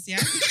 seconds, yeah?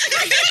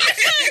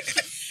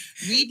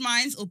 Read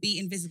minds or be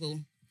invisible?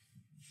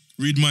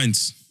 Read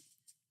minds.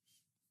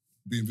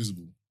 Be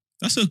invisible.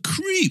 That's a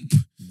creep.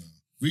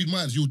 Read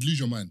minds, you'll lose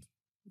your mind.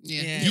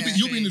 Yeah.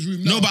 You'll be in this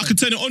room now. No, but I could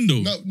turn it on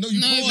though. No,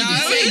 you No, can't. no,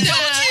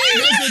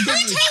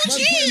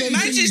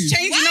 Man just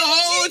changing the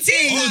whole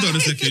thing. Hold on a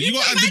second. You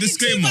got to add the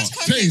disclaimer.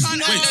 Change.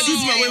 Wait,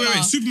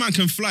 Superman. Superman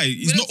can fly.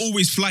 He's not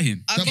always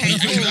flying. Okay, He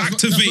can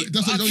activate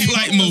That's what his only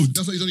flight power- mode.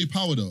 That's what his only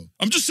power though.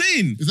 I'm just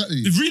saying.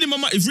 Exactly. If reading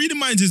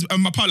minds is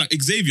my power, like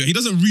Xavier, he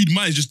doesn't read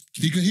minds. Just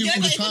He can hear it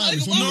all the time.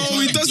 It's all the no,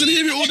 time. he doesn't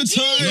hear it all the No,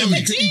 time.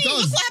 he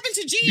does. Look what happened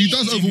to Jean. He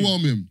does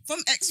overwhelm him. From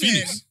X-Men.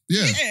 Phoenix.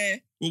 Yeah. Yeah.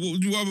 What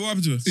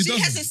happened to her? He She does.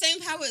 has the same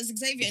power as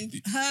Xavier and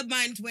her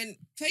mind went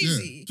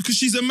crazy. Because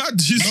she's a mad.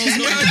 She's No,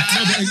 mad.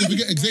 but if we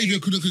get Xavier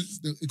couldn't.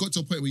 It got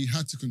to a point where he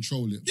had to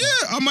control it. But-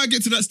 Yeah, I might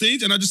get to that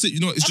stage and I just say, you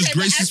know, it's just Okay,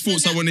 but Grace's as for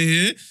thoughts I now- want to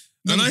hear.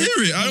 No, And I but-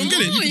 hear it. I don't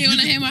get it. Oh, you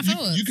want to hear my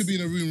thoughts? You could be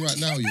in a room right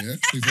now, yeah,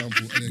 for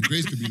example, and then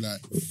Grace could be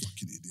like,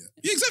 fucking idiot.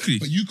 Yeah, exactly.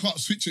 But you can't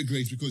switch at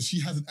Grace because she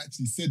hasn't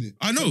actually said it.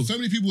 I know. So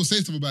many people will say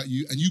stuff about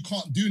you and you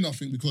can't do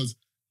nothing because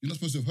you're not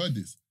supposed to have heard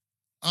this.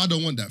 I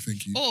don't want that,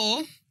 thank you.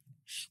 Or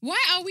Why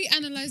are we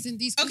analysing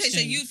these Okay,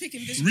 questions? so you pick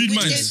invisible, Read which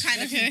minds. is kind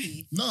of Okay.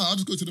 creepy. No, I'll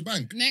just go to the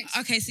bank Next.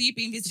 okay, so you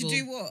be To invisible.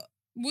 do what?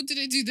 What did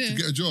they do there? to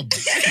get a job.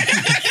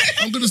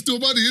 I'm going to steal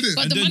money, innit?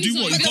 But And the then money's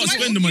do what? not You can't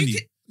invisible. spend the money.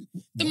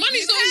 The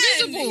money's not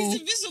He's invisible.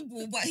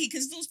 invisible, but he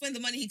can still spend the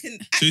money. He can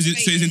So he's in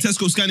activate it.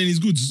 Tesco scanning his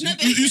goods. No,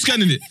 but- Who's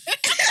scanning it?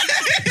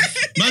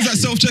 Man's at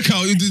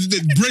self-checkout.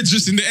 The bread's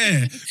just in the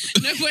air.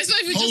 No, but it's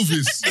not even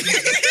just...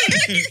 Hovis.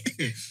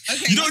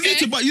 Okay, You don't need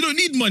to buy. You don't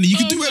need money. You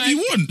can Oh do whatever my you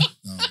want.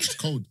 No, it's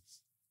cold.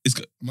 It's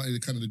I might need a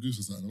Canada Goose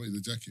or something. I might need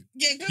a jacket.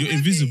 Yeah, go You're with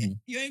invisible. it.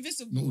 You're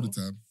invisible. Not all the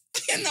time.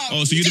 No,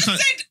 Oh, so you you're the just kind.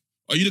 said-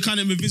 Are you the kind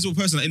of invisible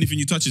person that anything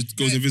you touch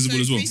goes Right, invisible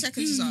so as well? 3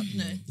 seconds is up.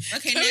 No.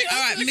 Okay, all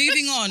right,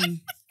 moving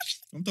on.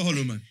 I'm the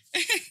hollow man.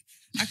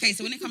 Okay,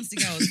 so when it comes to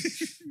girls,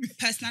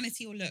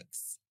 personality or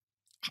looks?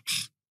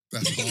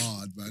 That's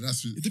hard, man.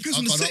 It depends I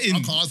on the can't- setting. I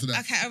can't answer that.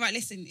 Okay, all right,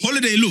 listen.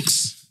 Holiday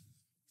looks.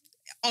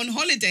 On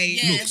holiday,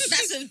 Yeah, Looks.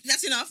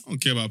 that's enough. I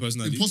don't care about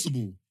personality.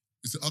 Impossible.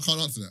 I can't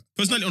answer that.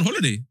 Personality on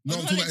holiday. No, On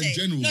I'm talking about in holiday.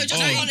 general. No, just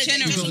Oh. on in holiday.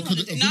 general. Just on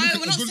holiday. No, Good-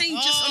 we're not good- saying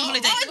just on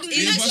holiday. Oh, In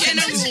yeah, but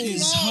general.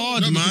 It's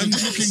hard, No, but man.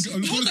 good looking- good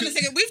Hold on a looking-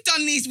 second. We've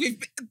done these with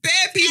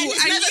bare people, And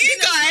it's and never you been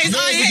a- guys No,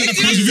 are but here the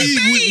Because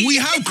doing we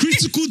have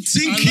critical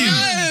thinking.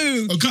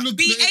 No. A good look-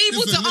 Be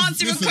able to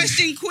answer a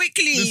question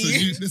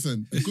quickly.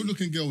 Listen, a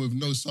good-looking girl with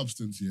no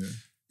substance here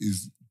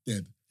is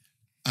dead.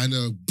 And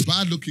a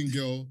bad-looking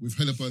girl with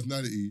hella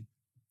personality,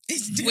 Which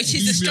is the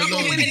Leave me struggle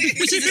alone.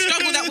 which is the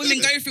struggle that women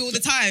go through all the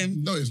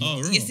time. no, it's not.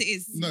 Oh, right. Yes, it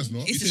is. No, it's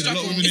not. It's a said a lot of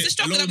struggle. women- It's a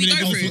struggle a lot that of we women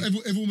go Oh, through. so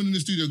every woman in the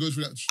studio goes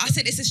through that. I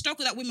said it's a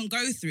struggle that women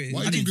go through. Why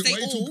I are you didn't say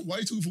talking- all. why are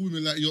you talking for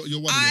women like you're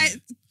one of I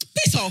them?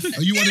 piss off.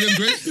 Are you one of them,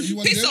 Grace? Are you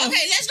one Piss of them? off.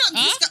 Okay, let's not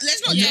Huh? discuss,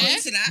 let's Are not you- go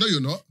into that. No,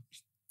 you're not.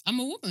 I'm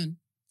a woman.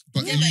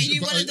 But Yeah, are but you,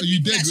 you but one of the are you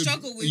people dead that with?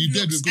 struggle with Are you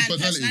dead looks with good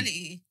and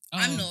personality?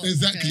 I'm not.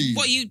 Exactly.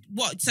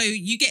 What? So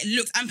you get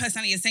looks and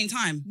personality at the same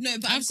time? No,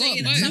 but I've I'm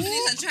saying got if both. somebody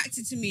is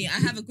attracted to me, I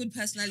have a good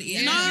personality.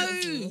 and No.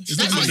 I'm beautiful. Is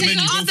that I'm what the saying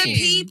men you go other for?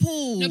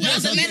 people. No, but Yeah,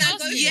 That's the that's men I what-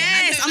 go for.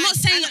 Yes, I'm not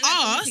saying I don't like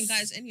us. good-looking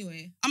guys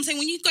anyway. I'm saying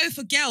when you go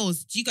for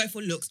girls, do you go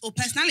for looks or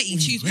personality?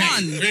 Choose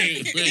one.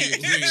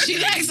 She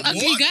likes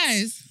ugly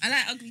guys. I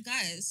like ugly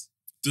guys.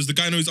 Does the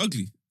guy know he's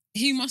ugly?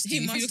 He must. He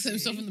If must he looks at be.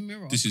 himself in the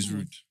mirror. This is Come on.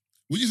 rude.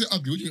 Would you say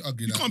ugly? What do you mean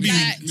ugly? You like? can't be-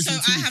 Like, Missing so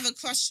I teeth. have a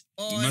crush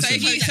on.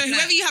 Imagine. So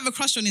whoever you have a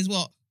crush on is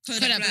what?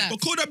 Kodak Black.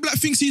 But Kodak Black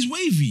thinks he's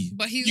wavy.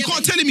 But he's You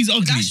can't tell him he's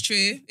ugly. That's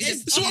true.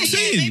 That's what I'm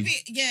saying. Maybe,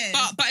 yeah.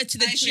 But to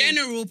the I agree.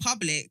 general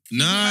public,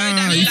 Nah,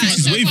 Kodak he Black- thinks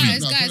he's So wavy.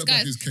 guys, No, guys, Kodak Black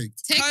guys. is cake.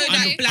 Take Kodak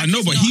away. Black I know,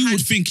 is but not he would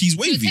as- think he's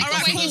wavy. Take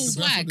Alright, away cool. his That's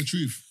not swag. the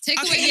truth. Take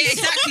Okay, away. yeah,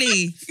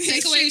 exactly. Take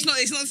It's away- true, it's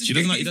not the He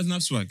truth. doesn't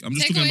have swag. I'm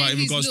just Take talking away about in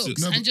his regards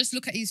looks to. No, and just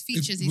look at his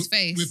features, If- his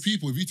face. With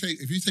people, if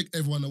you take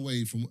everyone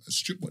away from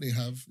strip what they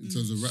have in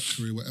terms of rap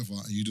career, whatever,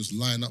 and you just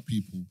line up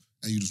people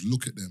and you just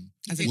look at them,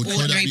 I think would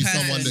Kodak ordinary be person.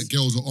 someone that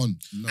girls are on?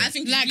 No, I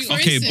think Like, you for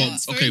Okay,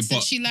 instance, but- for okay, instance,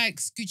 but- she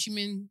likes Gucci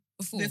Mane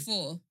before.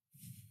 before.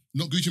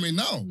 not Gucci Mane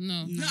now.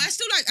 No. No,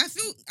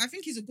 I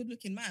think he's a good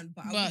looking man,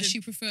 but I But wouldn't- she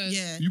prefers.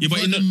 yeah. You Yeah, but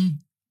prefer in the- them-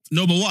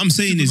 No, but what I'm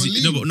saying is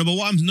Super no, lean. but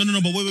what I'm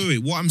but wait.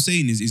 What I'm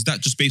saying is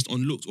that just based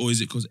on looks or is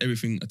it because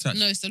everything attached?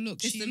 No, it's the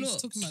look. It's the She's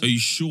looks. talking about. Are you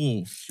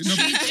sure? No,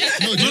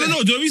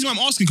 No. The reason why I'm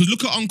asking because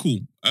look at Uncle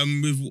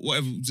with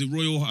whatever the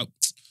Royal.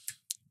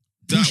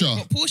 Pusha.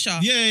 What, Portia?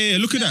 Yeah.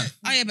 Look at that.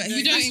 Oh yeah, but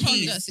We don't that's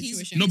include hot. that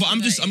situation. No, but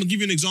I'm gonna give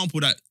you an example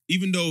that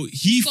even though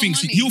he got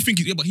thinks money. he'll think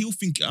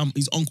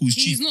his uncle's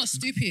He's cheap. not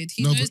stupid.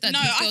 He No, knows but- that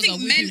No, these I girls think are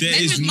with men him. There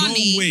with is no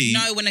money way.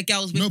 know when a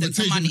girl's with No, them but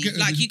for Taze, money. you forget-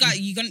 Like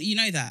you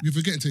know that. You're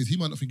forgetting Taze. He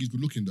might not think he's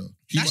good looking though.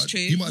 That's true.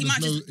 He might just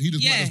know. He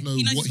just might just know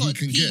he knows what he's he got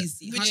can get. peas.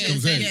 Which Which is-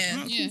 Convey. yeah.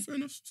 Alright, cool, Yeah. fair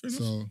enough.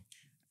 So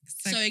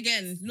So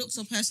again, looks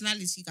or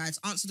personality, guys.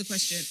 Answer the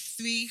question.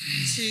 3,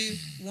 2,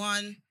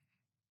 1.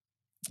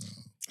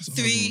 That's a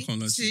hard one, I 3,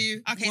 can't lie to you.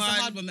 2, Okay, it's a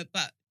hard one,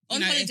 but on you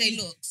know, holiday if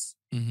you- looks.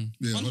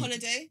 yeah, On hol-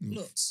 holiday Mm.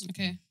 looks.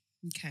 Okay.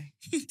 Okay.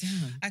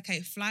 Damn.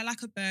 Okay, fly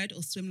like a bird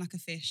or swim like a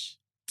fish.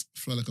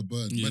 fly like a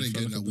bird. Yeah, Man ain't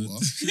fly getting like that a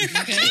water.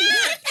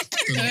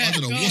 Okay. I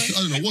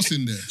don't know what's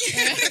in there.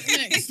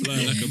 Next.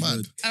 Fly like a Mad.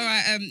 bird. All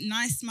right,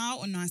 nice smile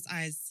or nice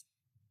eyes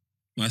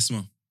Nice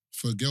smile.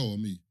 For a girl or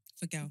me.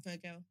 for girl. For a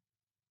girl.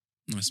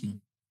 Nice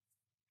smile.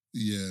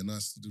 Yeah,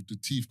 nice. The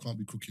teeth can't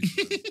be crooked.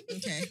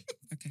 Okay.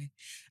 Okay.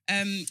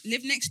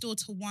 Live next door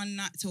to a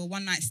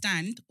one night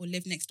stand or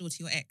live next door to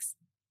your ex.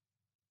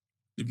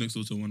 Live next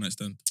door to a one night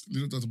stand. You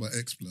don't talk about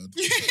ex blood.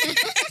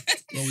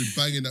 While we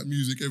banging that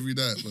music every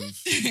night, man.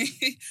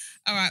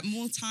 All right,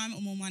 more time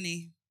or more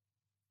money?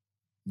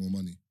 More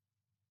money.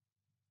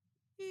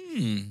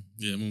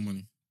 Yeah, more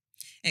money.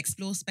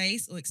 Explore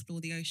space or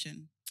explore the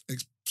ocean?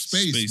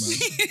 Space,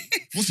 man.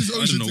 What's this I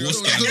don't ocean know thing?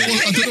 what's I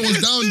don't know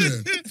what's down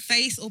there.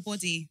 Face or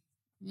body?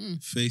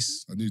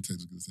 Face. I knew Ted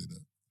was going to say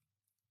that.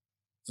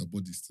 Her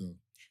body still.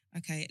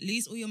 Okay,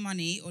 lose all your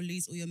money or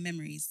lose all your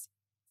memories?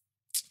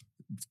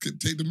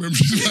 Take the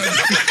memories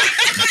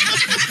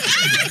back.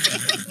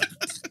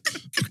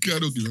 Okay, I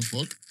don't give a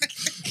fuck.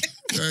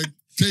 Okay,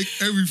 take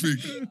everything.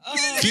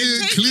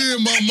 Clear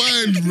my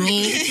mind, bro.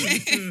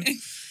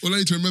 All I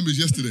need to remember is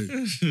yesterday.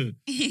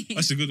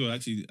 That's a good one,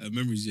 actually.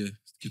 Memories, yeah.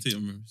 You take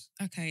your memories.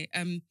 Okay,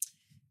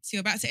 so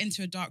you're about to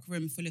enter a dark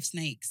room full of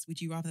snakes.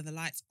 Would you rather the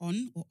lights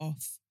on or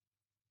off?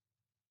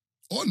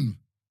 On.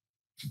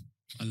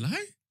 A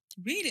lie?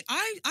 Really?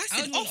 I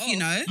said would off, off. you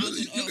know?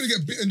 You're going to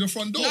get bit in the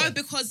front door. No,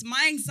 because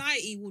my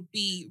anxiety would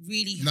be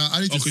really... Nah, I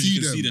need Oh, to because see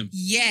you can them. see them.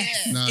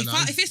 Yes. Nah,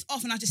 If it's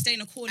off and I just stay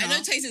in a corner... I know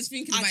Tazer's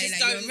thinking I about it just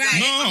like don't you're like- right.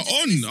 No, I'm just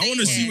on. gonna I want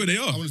to stay see here. where they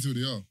I are. want to see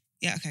where they are.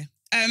 Yeah, okay.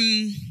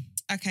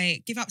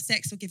 Okay, give up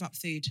sex or give up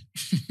food?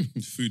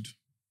 Food.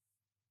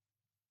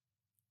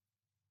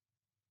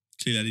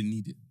 Clearly, I didn't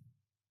need it.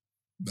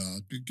 Nah,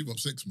 give up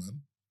sex, man.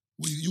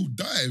 Well, you'll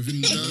dive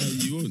in.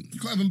 You won't. You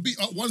can't even beat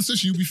up one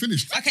session. You'll be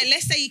finished. Okay,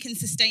 let's say you can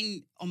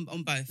sustain on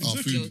both. Oh,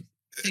 food. Your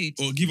food.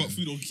 Or give up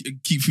food or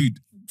keep food.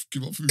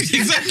 Give up food.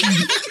 Exactly.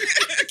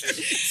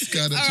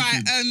 Sky that All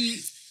right.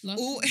 chicken.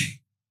 All,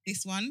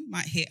 this one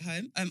might hit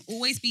home.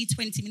 Always be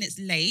 20 minutes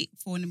late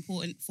for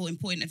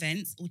important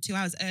events, or 2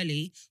 hours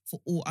early for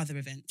all other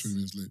events. 20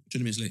 minutes late.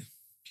 20 minutes late.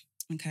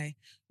 Okay.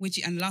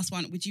 And the last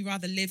one, would you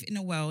rather live in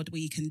a world where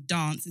you can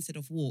dance instead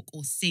of walk,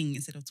 or sing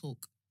instead of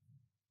talk?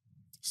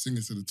 Sing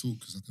instead of talk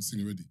because I can sing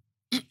already.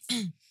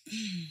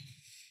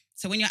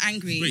 So when you're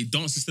angry, Wait,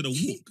 dance instead of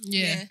walk.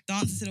 Yeah.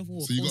 dance instead of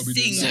walk, So you or gotta be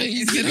sing doing that.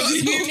 instead of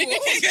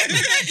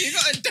You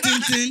talk. got to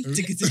dance.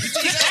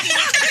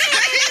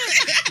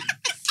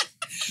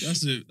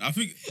 That's it. I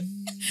think.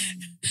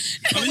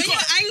 But when you're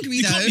angry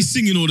You though, can't be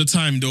singing all the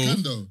time, though.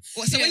 Can though.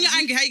 so when you're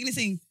angry, how are you gonna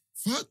sing?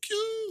 Fuck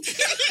you.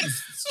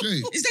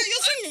 Straight. Is that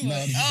your singing Nah,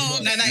 voice? this is Oh,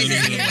 not. no, that is No, a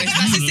no, singer no. voice.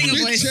 That's a singer No, no,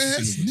 no. voice. Bitch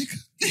ass nigga.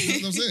 That's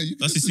what I'm saying.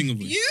 That's his singer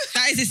voice. You?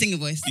 That is a singer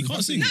voice. You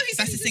can't sing. No, he's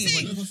That's a singer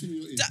voice. Never sing in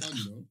your ear, Da- down,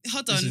 you know.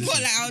 Hold on. Listen.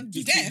 What, like I'll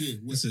be deaf? Yeah,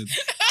 Listen,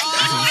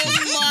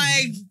 Oh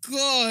my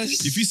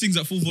gosh. if he sings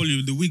at full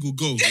volume, the wig will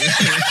go.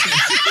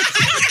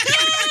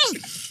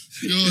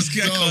 Yo, This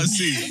guy dumb. can't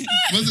sing.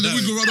 Wasn't the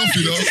wiggle run off,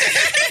 you know?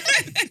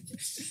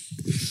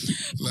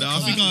 Like, Nah, I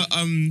think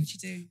What you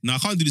do? I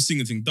can't do the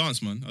singing thing.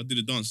 Dance, man. I'll do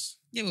the dance.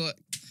 Yeah, but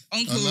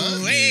Uncle,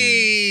 like it.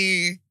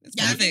 hey. That's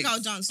Yeah, I think perfect. I'll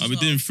dance. I'll as be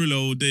well. doing Thriller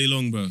all day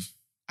long, bruv.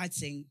 I'd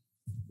sing.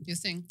 You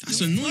sing. That's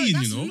Bro, annoying,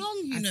 that's you know.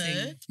 long, you I know.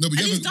 think. No, but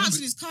And you he's haven't.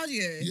 dancing his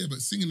cardio. Yeah, but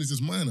singing is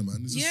just minor,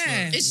 man. It's just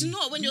Yeah. like, It's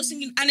not when you're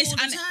singing And it's all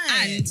the and,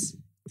 time. and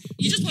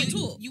You just won't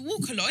talk. You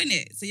walk a lot in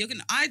it, so you're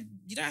gonna.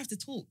 You don't have to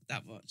talk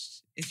that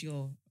much if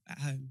you're at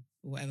home.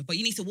 or whatever. But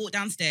you need to walk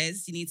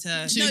downstairs. You need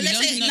to Should No, we let's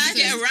don't say know live, the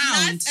get thing?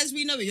 around. live as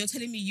we know it. You're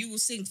telling me you will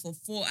sing for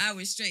 4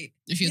 hours straight.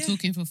 If you're Yeah.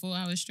 talking for 4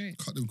 hours straight.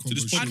 Cut them So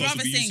this combos. I'd podcast rather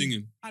will be you sing.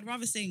 singing. I'd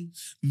rather sing.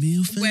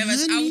 MILF and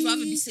Whereas I would rather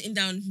honey. be sitting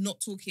down, not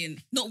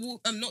talking,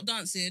 not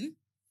dancing,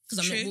 because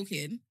I'm True. not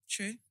walking.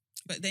 True.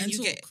 But then And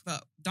you get, talk.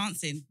 but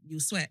dancing, you'll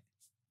sweat.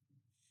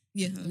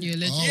 Yeah. You're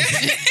legit.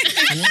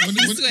 Oh, so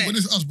when, Swear. when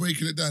it's us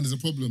breaking it down, there's a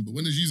problem. But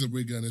when it's you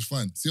breaking it down, it's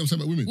fine. See what I'm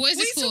saying about women? What is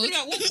What are it you called? talking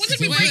about? What did So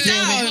we I'm break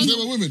saying down?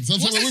 about women. So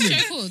I'm What's saying about the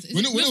women. show called? Is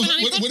When it it- when Milf it- and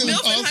Honey when it- Podcast?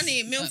 Milf and us-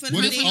 honey, Milf and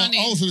When Milf it's and honey.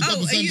 also the Oh,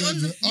 double are you on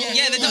standard. the-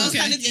 Yeah, the double Okay.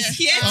 standard is Yeah.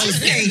 here Oh, to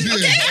okay.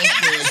 stay.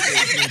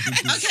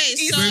 Okay,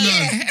 so Say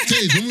now,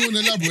 Tage, when we want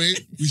to elaborate,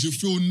 we should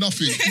feel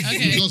nothing.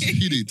 Okay. We just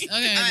hit it. Okay. all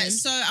right, then.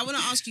 so I want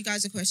to ask you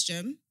guys a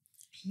question.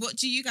 What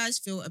do you guys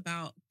feel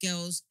about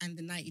girls and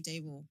the 90-day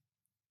rule?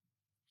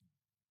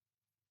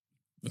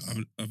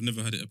 I've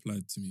never had it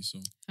applied to me, so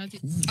How do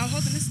Oh,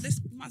 hold on. Let's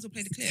might as well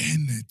play the clip.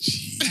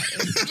 Energy.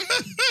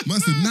 Man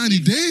said 90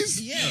 days?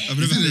 Yeah. I've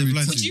never had it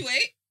applied to Would me. you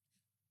wait?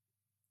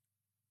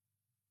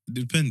 It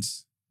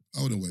depends.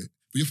 I wouldn't wait.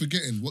 But you're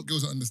forgetting, what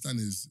girls don't understand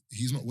is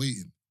he's not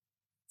waiting.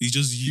 He's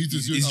just doing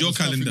it's your other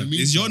stuff in calendar. the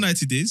It's your meantime.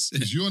 90 days.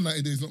 It's your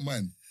 90 days, not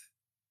mine.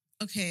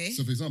 Okay.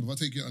 So, for example, if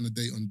I take you on a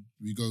date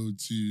we go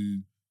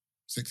to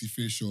Sexy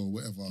Fish or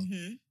whatever,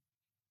 Mhm.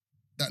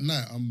 that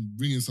night I'm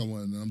ringing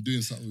someone and I'm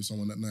doing something with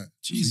someone that night.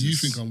 Jesus. You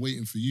think I'm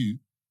waiting for you,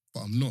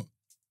 but I'm not.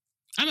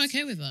 I'm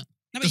okay with that.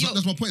 No, but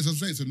That's my point. So I'm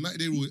saying, so the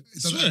 90-day rule, it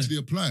doesn't Swear. actually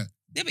apply.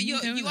 yeah, but I'm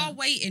okay with you are that.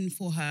 waiting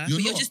for her. You're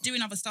but you're not. just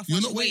doing other stuff You're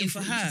while not you're waiting waiting for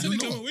for- her. you're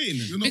You're not. not waiting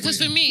then. You're not Because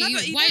for waiting. me, No,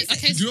 but you why? don't say-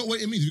 Okay. Do you know what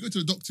waiting means? If you go to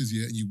the doctor's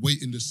and you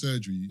wait in the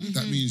surgery,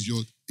 that Mhm. means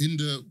you're in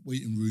the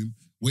waiting room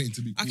waiting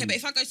to be called. Okay, but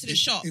if I go to the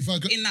shop if I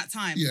go, in that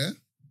time, yeah,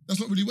 that's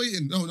not really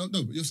waiting. No.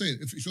 But you're saying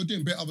if you're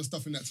doing better other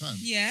stuff in that time.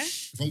 yeah.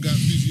 If I'm going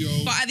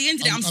physio, But at the end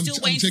of the day, I'm still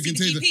waiting to see taking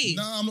the Taser. GP.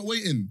 No, I'm not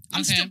waiting.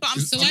 I'm Okay. still, but I'm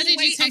So still why did you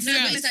waiting. take I'm her No,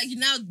 still out? but it's like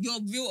now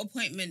your real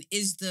appointment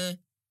is the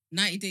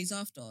 90 days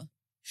after.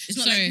 It's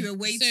not like you were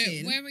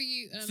waiting So where were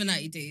you for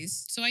 90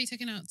 days. So why are you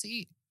taking her out to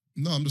eat?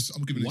 No, I'm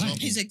giving an Why?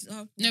 example.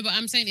 His No, but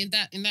I'm saying in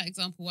that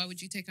example, why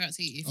would you take her out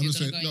to eat if I'm you're just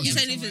gonna saying- go no, and You're eat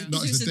saying if somewhere it's-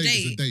 else? No, it's it's a a date.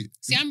 It's a date. date.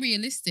 See, I'm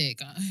realistic.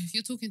 If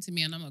you're talking to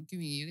me and I'm not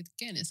giving you, you're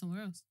getting it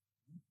somewhere else.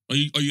 Are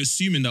you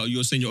assuming that, or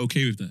you're saying you're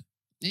okay with that?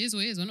 It is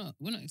what it is. We're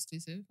not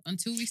exclusive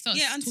until we start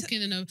Yeah,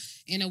 talking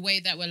in a way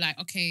that we're like,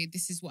 okay,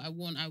 this is what I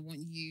want. I want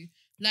you.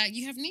 Like,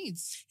 you have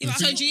needs. Yeah, but I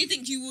So think- do you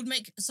think you would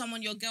make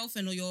someone your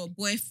girlfriend or your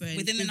boyfriend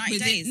Within the 90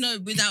 days? No,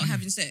 without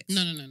having sex.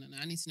 No.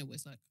 I need to know what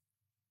it's like.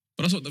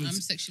 But that's what. I'm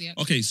sexually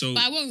active. Okay, so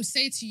But I won't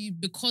say to you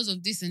because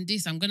of this and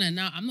this. I'm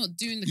not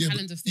doing the Yeah, but-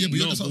 calendar yeah, thing. but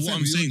no. that's But what what I'm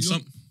I'm saying, saying,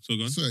 you're- so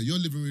go on. Sorry, you're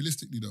living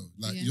realistically though.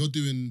 Like Yeah. you're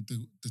doing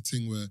the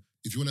thing where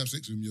if you want to have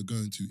sex with him, you're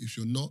going to. If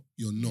you're not,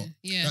 you're not.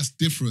 Yeah. That's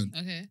different.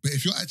 Okay. But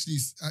if you're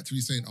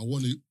actually saying, I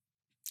want to,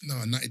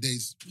 no, 90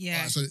 days. Yeah.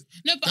 Alright, so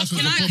No, but That's of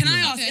what course- the Can I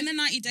problem. ask, Okay. in the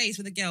 90 days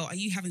with a girl, are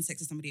you having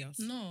sex with somebody else?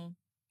 No.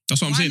 That's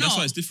what I'm Why saying. That's not?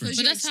 why it's different.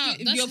 But that's how-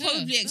 that's you're her.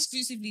 probably That's-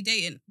 exclusively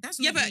dating. That's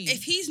Yeah, not but me.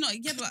 if he's not,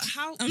 yeah, but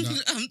how? I'm, Nah.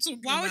 I'm talking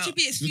Why would about- you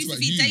be about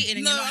exclusively you. dating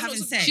and No, you're not I'm not having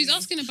talking- sex? She's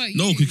asking about you.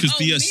 No, because Oh,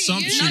 the me,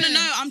 assumption. No,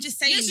 Yeah. I'm just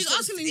saying. Yeah, she's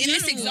asking in this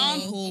general.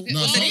 example, Okay.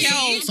 no, with the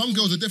girl. some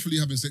girls are definitely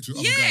having sex with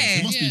other Yeah. guys.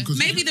 It must be Yeah. because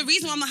Maybe the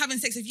reason why I'm not having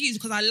sex with you is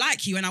because I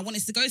like you and I want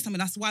us to go somewhere.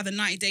 That's why the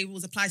 90-day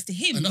rules applies to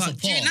him. and that's a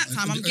But part. during that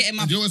time, I'm getting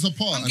my. And you're as a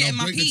part, I'm and getting I'll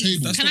my break the piece.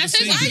 table That's Can what I the say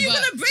same Why are something you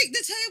about- going to break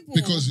the table?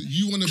 because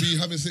you want to be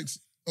having sex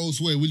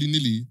elsewhere willy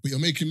nilly, but you're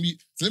making me.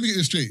 So let me get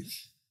this straight.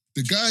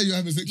 The guy you're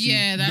having sex with,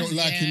 Yeah, you that's don't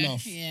like yeah,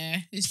 enough.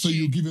 Yeah, it's So true.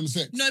 you give him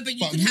sex. No, but you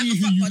But can have me a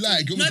who fuck you buddy.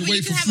 like, you No, want but to wait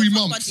you for can have 3 a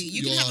fuck months. buddy.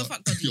 You can have a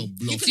fuck buddy. You're You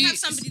bluffing. can have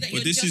somebody that But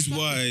you're this just is fucking.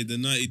 why the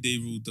 90-day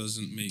rule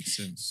doesn't make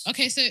sense.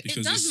 Okay, so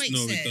Because does make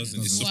no, it sense.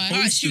 doesn't. It's Why? supposed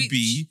Alright, to should we-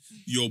 be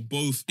you're both I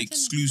don't know if I can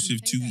exclusive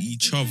say to that. It's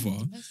each the other.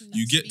 person that's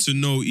You get to speaking.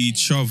 know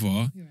each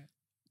other You're right.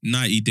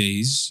 90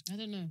 days, I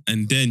don't know.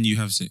 and then you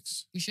have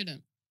sex. We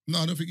shouldn't. No,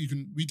 I don't think you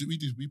can. We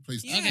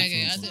place. Yeah,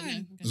 Okay, I that's don't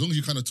fine. know. As long as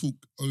you kind of talk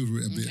over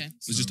it a bit. Okay.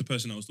 It's just the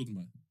person I was talking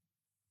about.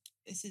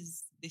 This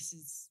is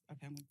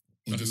okay.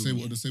 Or just say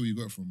what you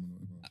got it from. Or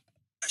whatever.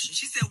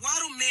 She said, why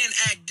do men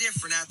act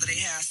different after they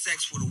have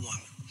sex with a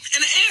woman? And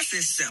the answer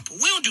is simple.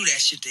 We don't do that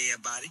shit to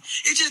everybody.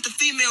 It's just the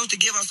females to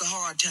give us a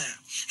hard time.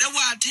 That's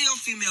why I tell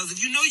females, if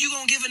you know you're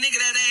going to give a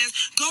nigga that ass,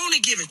 go on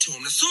and give it to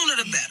him. The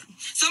sooner the better.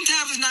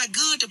 Sometimes it's not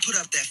good to put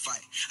up that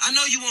fight. I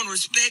know you want to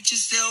respect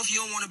yourself.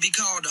 You don't want to be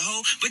called a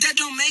hoe, but that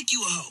don't make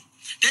you a hoe.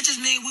 That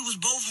just means we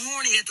was both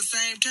horny at the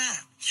same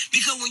time.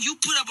 Because when you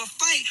put up a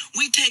fight,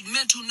 we take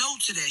mental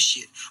notes of that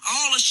shit.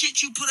 All the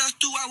shit you put us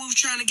through while we was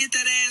trying to get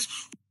that ass,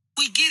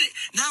 we get it.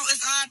 Now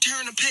it's our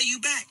turn to pay you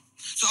back.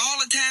 So all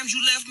the times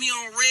you left me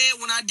on red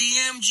when I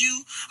DM'd you,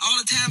 all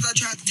the times I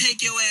tried to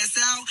take your ass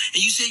out, and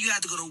you said you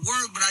had to go to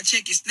work, but I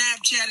check your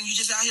Snapchat and you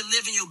just out here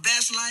living your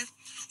best life.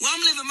 Well,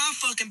 I'm living my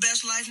fucking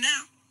best life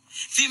now.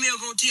 Female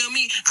gonna tell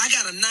me I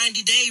got a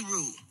 90-day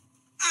rule.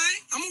 All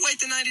right, I'm gonna wait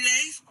the 90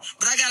 days,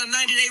 but I got a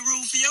 90-day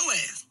rule for your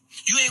ass.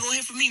 You ain't gonna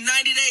hear from me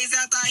 90 days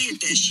after I hit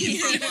that shit.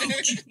 Fuck wrong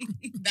with you?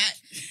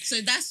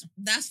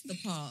 That's the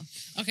part.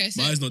 Okay,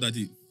 so Mine's not that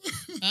deep.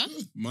 huh?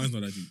 Mine's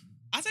not that deep.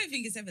 I don't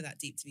think it's ever that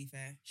deep, to be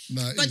fair.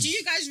 Nah, it But is. do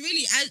you guys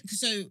really?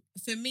 So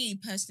for me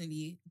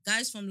personally,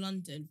 guys from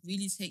London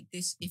really take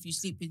this. If you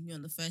sleep with me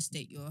on the first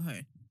date, you're a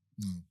hoe.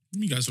 No.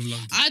 You guys from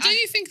London. Don't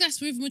you think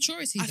that's with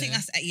maturity? I think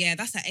that's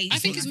an age. I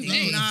think thing, it's with No,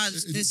 age. Nah,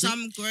 it's- there's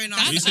some grown up.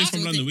 Where you say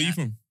from London? Where you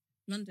from?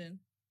 London.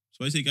 So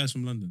why you say guys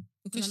from London?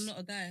 Because I'm not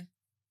a guy.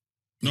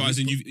 No, as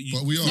in you.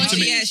 But we are. Well, Oh,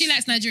 yeah, she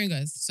likes Nigerian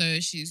guys, so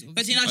she's.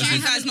 But you know, I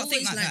Nigerian think- guys not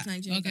think like that.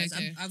 Nigerian Okay, guys.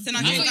 okay. I've So I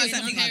Nigerian thought guys you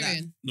don't were think like that.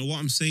 Hungarian. No, what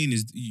I'm saying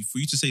is, for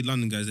you to say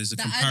London guys, there's a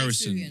That I've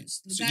comparison.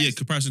 experienced. The So, guys- yeah,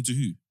 comparison to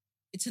who?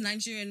 It's a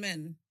Nigerian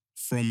men.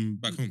 From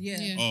back home.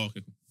 Yeah. Yeah. Oh,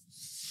 okay. Cool.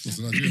 What's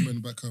the Nigerian men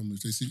back home?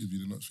 If they sleep with you,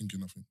 they're not thinking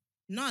nothing.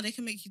 No, they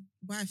can make you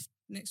wife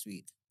next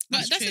week.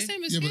 But that's the true.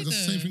 same as Yeah, here, but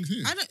that's the same though. thing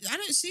here. I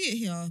don't see it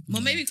here.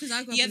 Well, maybe because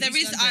I grew up Yeah, in there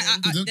East is.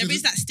 London. There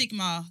is that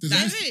stigma. There's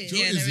That, a There is. do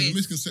you know what it yeah, there There's a is.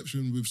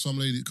 misconception with some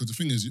ladies, because the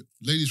thing is,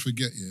 ladies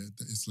forget,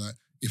 that it's like,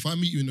 if I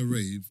meet you in a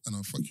rave and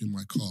I'll fuck you in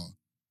my car,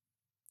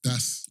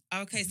 that's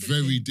Okay, so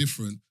very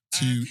different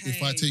to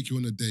if I Okay. take you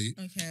on a date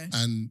Okay.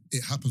 and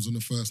it happens on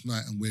the first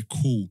night and we're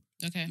cool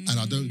Okay. and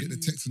I don't get the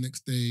text the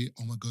next day,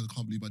 oh my God, I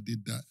can't believe I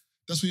did that.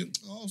 That's when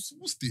so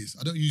what's this?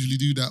 I don't usually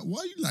do that. Why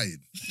are you lying?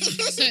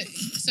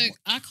 So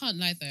I can't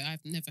lie though.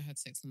 I've never had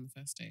sex on the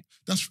first date.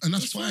 That's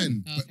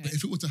fine. Oh, But okay.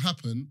 if it were to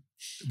happen,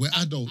 we're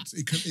adults.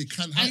 It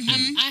can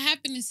happen. I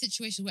have been in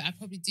situations where I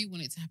probably do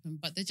want it to happen,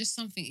 but there's just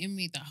something in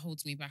me that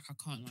holds me back. I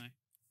can't lie.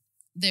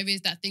 There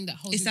is that thing that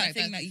holds It's me that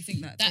back. thing that you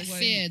think that that they won't-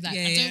 fear, like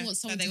yeah, I don't yeah, want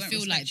someone that to they won't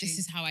feel like respect this you.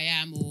 is how I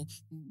am, or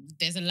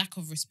there's a lack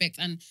of respect.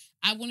 And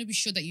I want to be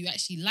sure that you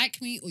actually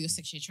like me or you're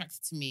sexually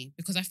attracted to me,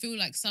 because I feel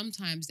like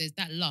sometimes there's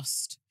that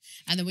lust,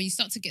 and then when you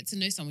start to get to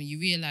know someone, you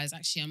realize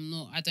actually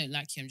I don't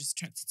like you, I'm just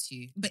attracted to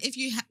you. But if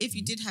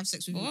you did have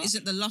sex with him, What?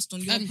 isn't the lust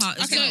on your part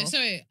as Okay, well?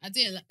 sorry, I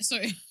didn't.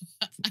 Sorry,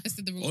 I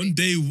said the wrong On thing.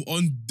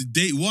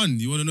 date one,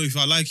 you want to know if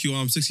I like you or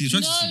I'm sexually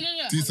attracted to you?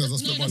 No. Details,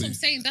 that's No, not that's what money. I'm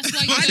saying. That's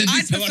why you I'd don't.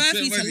 I'd prefer prefer for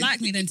you to money.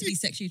 like me than to be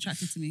sexually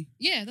attracted to me.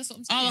 Yeah, that's what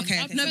I'm saying. Oh, okay,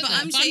 I okay. No, prefer but that.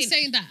 I'm I'm saying-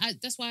 saying that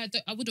that's why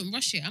I wouldn't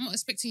rush it. I'm not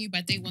expecting you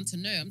by day one to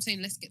know. I'm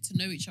saying let's get to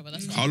know each other.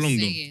 That's what How I'm long,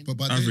 though? saying. But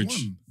by Average. day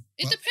one,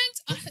 It but-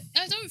 depends.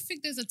 I don't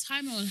think there's a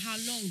timer on how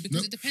long,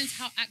 because No. it depends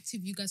how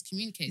active you guys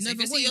communicate. No, So if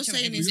but what seeing you're each other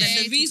saying every is that day, the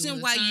talking reason all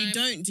the why you time-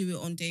 don't do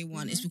it on day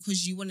one is Mhm.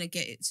 because you want to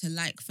get it to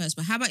like first.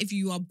 But how about if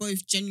you are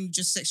both genuinely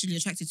just sexually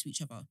attracted to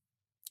each other?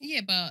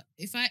 Yeah, but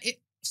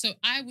so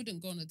I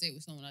wouldn't go on a date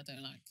with someone I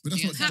don't like. But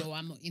that's Yeah, not- or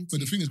I'm not into. but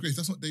the thing is, Grace,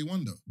 that's not day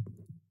one though.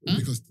 Huh?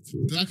 Because just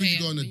because Okay, you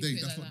go on a yeah, you date, put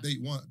it that's like not that.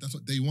 date one. That's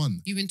not day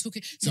one. You've been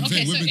talking. So I'm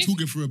saying we've been if-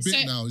 talking for a bit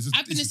so now. It's just,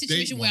 I've been in a it's date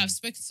situation where one. I've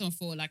spoken to someone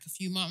for like a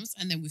few months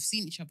and then we've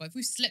seen each other. If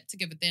we've slept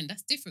together, then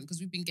that's different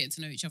because we've been getting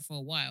to know each other for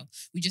a while.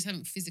 We just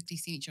haven't physically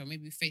seen each other.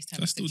 Maybe we FaceTime.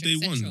 That's still etc., day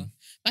one, etc. though.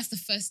 That's the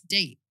first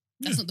date.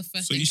 That's not the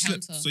first So you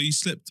encounter. slept. So you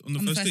slept on the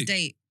On the first first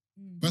date. date.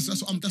 That's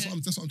what I'm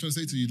trying to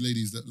say to you,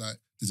 ladies. That like,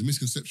 there's a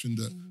misconception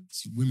that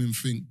women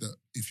think that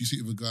if you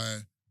sleep with a guy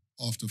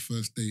after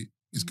first date,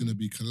 it's gonna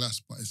be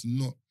collapse, but it's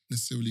not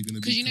necessarily gonna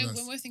be. Because you know, collapse.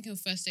 when we're thinking of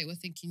first date, we're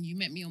thinking you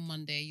met me on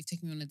Monday, you've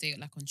taken me on a date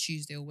like on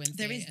Tuesday or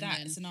Wednesday. There is and that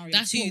then scenario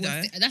that's too, what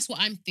though. that's what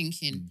I'm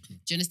thinking. Okay.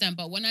 Do you understand?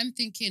 But when I'm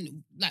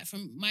thinking, like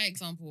from my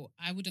example,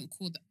 I wouldn't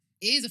call that.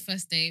 It is a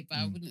first date, but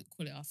I wouldn't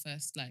call it our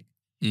first like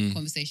Mm.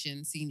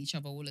 conversation, seeing each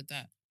other, all of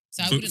that.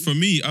 So I For, wouldn't for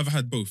me, I've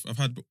had both. I've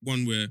had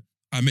one where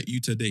I met you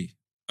today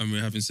and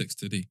we're having sex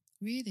today.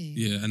 really.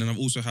 Yeah, and then I've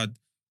also had.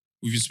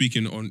 We've been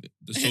speaking on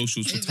the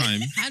socials for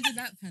time. How did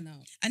that pan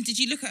out? And did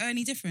you look at her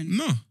any different?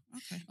 No,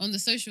 Okay. On the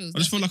socials. I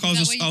just felt like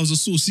I was a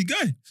saucy guy.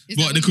 Is that But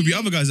where there could be you-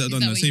 other guys that have is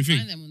done that where same you thing.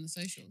 find them on the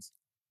socials.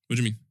 What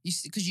do you mean?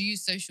 Because you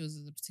use socials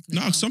as a particular.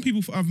 No, some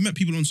example. people. I've met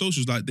people on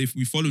socials like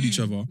we followed each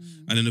other,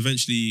 Mm. and then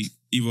eventually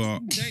either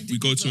we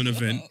go to an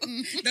event.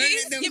 Don't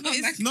let them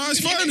come back. No, it's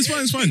fine.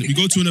 It's fine. We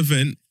go to an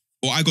event,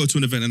 or I go to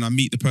an event and I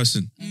meet the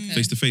person Okay.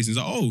 face to face, and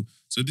it's like, oh,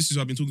 so this is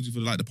who I've been talking to for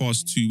like the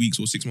past 2 weeks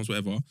or 6 months,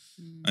 whatever.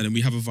 Mm. And then we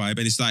have a vibe,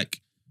 and it's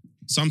like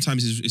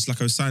sometimes it's like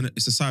a sign.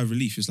 It's a sigh of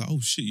relief. It's like, oh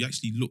shit, you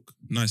actually look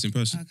nice in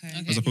person, Okay.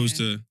 Okay. as opposed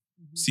Yeah. to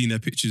seeing their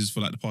pictures for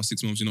like the past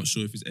 6 months. You're not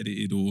sure if it's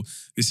edited or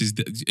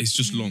it's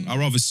just long. I'd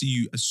rather see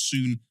you as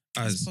soon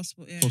As as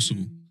possible. Yeah.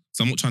 possible.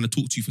 So I'm not trying to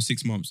talk to you for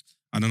 6 months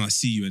and then I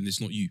see you and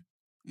it's not you.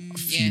 I'm Yeah,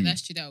 fuming.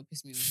 that's true. That would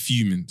piss me off.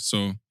 Fuming.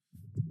 So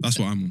that's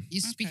what I'm on.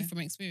 You're speaking Okay. from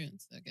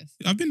experience, I guess.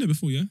 I've been there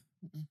before, yeah.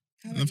 How And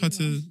about I've had you,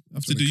 to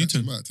Marv? do Trying to catch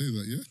U-turn. him out, tell you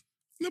that,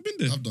 yeah. I've been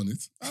there. I've done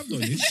it. I've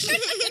done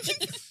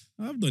it.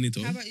 I've done it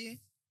all. How about you?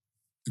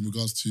 In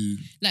regards to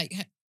Like,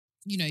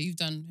 you've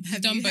done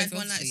Have done you both. had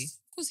one obviously. that's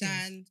Of course, he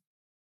has. stand?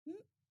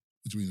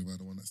 what do you mean about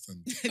the one that's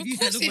done? Have Of you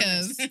course had he one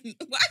has. that's-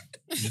 What?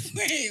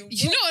 Wait,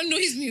 You know what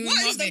annoys me with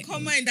what is the Marvin?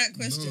 comma in that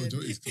question? No,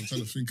 Joey, I'm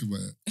trying to think about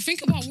it.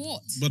 Think about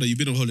what? Brother, you've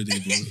been on holiday,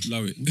 bro.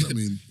 Allow it. What does that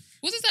mean?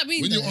 What does that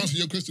mean? When though? you answer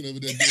your question over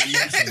there, doing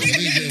lots, I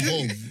didn't get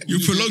involved. You're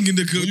prolonging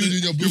the when you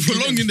did your Bill you're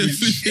prolonging the Clinton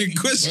speech. flipping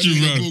question, When you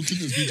did your bro. Bill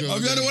Clinton speech over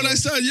Have you had there, the one bro. I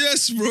said?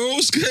 Yes, bro.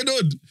 What's going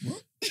on?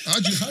 What?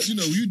 How'd you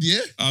know? Were you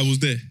there? I was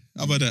there.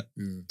 How about that?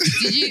 Yeah.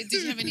 Did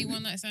you have any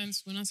one night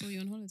stands when I saw you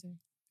on holiday?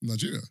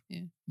 Nigeria?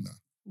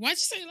 Why'd you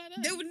say it like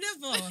that? They would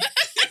never.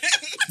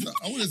 No,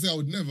 I wouldn't say I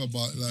would never,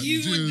 but like You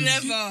would Nigerians-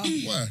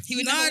 never. Why? He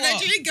would No, never what?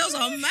 Nigerian girls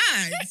are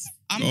mad.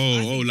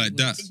 Like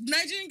that.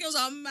 Nigerian girls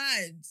are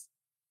mad.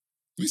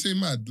 When you say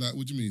mad, like,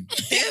 what do you mean?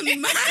 They're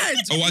mad.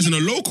 Oh, as in a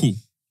local?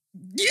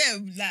 Yeah,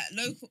 like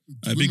local.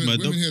 Big mad women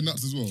dog. here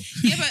nuts as well.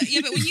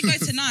 Yeah, but when you go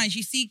to Nice,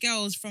 you see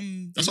girls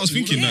from. That's what I was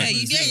thinking. Yeah, Like.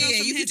 you see girls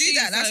from you here could do too,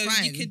 that. That's so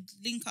fine. You could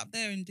link up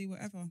there and do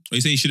whatever. Are you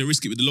saying you shouldn't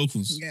risk it with the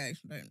locals? Yeah,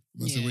 don't.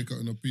 Man say wake up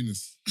in a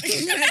penis.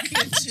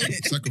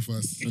 Legit.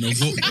 Sacrifice. And a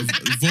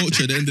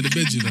vulture at the end of the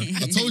bed, you know.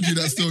 I told you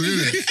that story,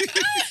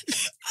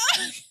 innit?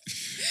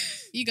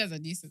 You guys are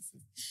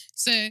nuisances.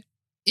 So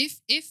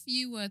if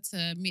you were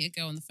to meet a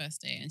girl on the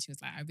first day and she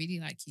was like, I really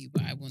like you,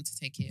 but I want to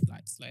take it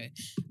like slow.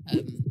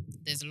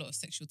 There's a lot of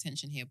sexual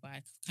tension here, but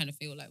I kind of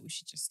feel like we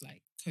should just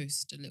like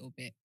coast a little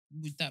bit.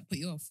 Would that put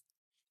you off?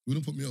 It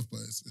wouldn't put me off, but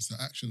it's the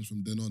actions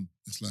from then on.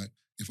 It's like,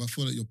 if I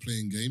feel that you're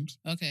playing games,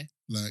 Okay.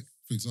 like,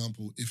 for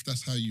example, if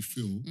that's how you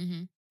feel,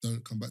 Mm-hmm.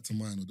 don't come back to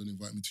mine or don't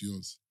invite me to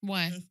yours.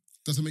 Why?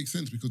 Doesn't make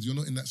sense because you're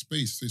not in that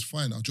space. So it's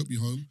fine. I'll drop you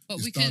home. But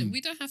it's we done.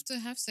 we don't have to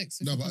have sex.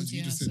 No, but come as to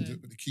you your just house,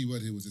 said, so the key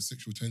word here was a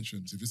sexual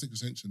tension. So if it's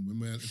sexual tension,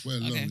 if we're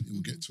alone, Okay. it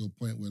will get to a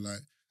point where like,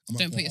 I might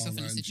don't put put yourself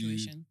in a around you.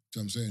 situation. Do you know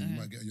what I'm saying? Okay. You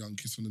might get a young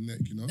kiss on the neck,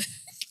 you know?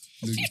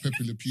 The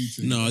Pepe Le Pew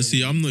thing. No,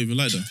 see, I'm not even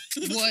like that.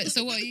 What?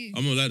 So what are you?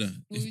 I'm not like that.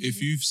 What would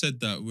If you you've said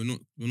that, we're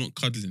not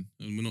cuddling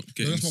and we're not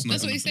getting that's my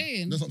That's snuggled what up. he's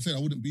saying. That's what I'm saying. I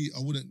wouldn't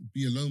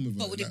be alone with her.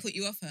 But would it Like, put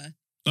you off her?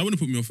 That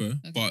wouldn't put me off her,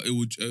 Okay. but it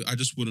would. I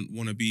just wouldn't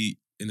want to be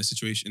in a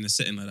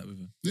setting like that with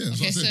her. yeah, that's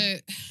Okay, what I'm saying.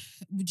 so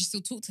would you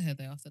still talk to her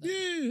though after that?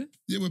 Yeah.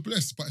 Yeah, we're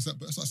blessed, but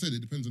that's what I said. It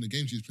depends on the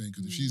game she's playing.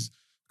 Because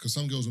because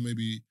some girls will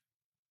maybe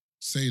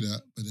say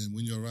that, but then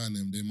when you're around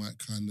them, they might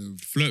kind of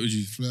Flirt with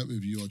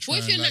you. or try What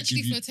if and you're like,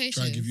 naturally try and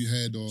flirtatious? give you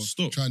head or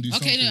Stop. try and do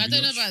Okay, something. no, I don't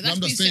you know about that. I'm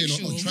That's just saying,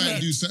 being or try sexual.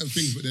 and do certain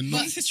things, but then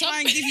not. To try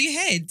and give you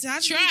head. How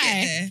do you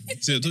get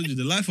there? See, I told you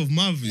the life of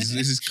Mav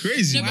is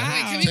crazy. No, but man.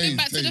 wait, can we get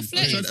back to the Taze,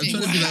 flirting I'm thing?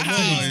 trying to be like, Wow.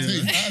 wow.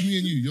 Taze, out of me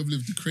and you've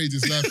lived the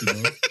craziest life, you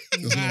know.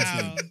 That's what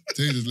I'm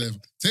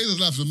saying. Tazer's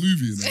life's a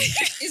movie, you know.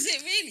 Is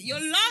it really?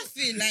 You're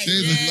laughing like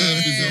Tazer's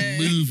life is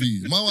a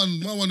movie.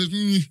 My one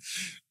is.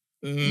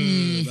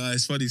 Nah,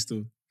 it's funny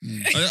still.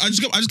 I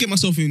just get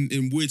myself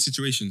in weird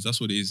situations.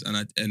 That's what it is,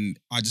 and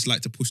I just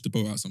like to push the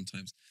boat out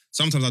sometimes.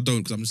 Sometimes I don't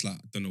because I'm just like,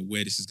 I don't know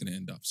where this is gonna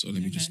end up. So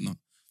let me just not.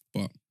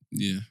 But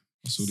yeah,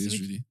 that's all it is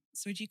really.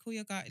 So would you call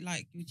your guy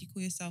would you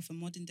call yourself a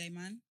modern day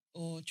man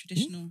or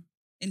traditional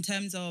in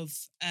terms of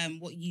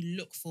what you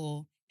look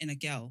for in a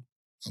girl?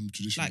 I'm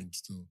traditional Like-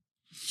 still.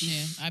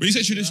 Yeah. When you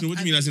say traditional, what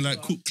do you mean? As in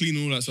like cook, clean,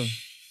 and all that stuff?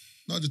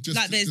 No, just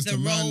Like there's just the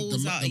man,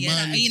 roles, the yeah,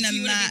 man, like, you in want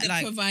and to that, be the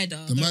like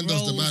provider. the man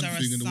does the roles man are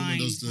thing and the woman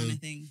does assigned the. kind of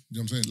thing. You know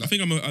what I'm saying? I Like,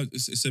 think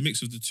it's a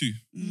mix of the two.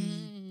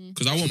 Mm.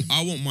 Because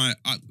I want my,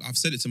 I've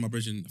said it to my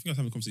brethren, I think I was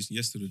having a conversation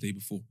yesterday or the day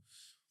before.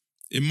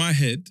 In my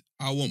head,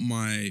 I want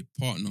my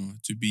partner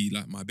to be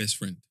like my best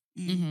friend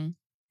Mm-hmm.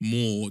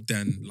 more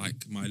than like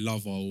my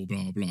lover or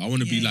blah, blah. I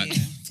want to be Yeah, like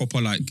yeah. proper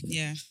like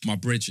Yeah. my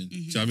brethren. Do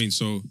you know what I mean?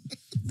 So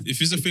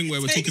if it's a thing where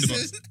we're talking about...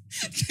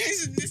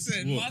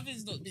 Listen, What?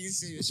 Marvin's not being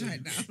serious right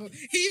now.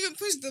 He even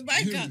pushed the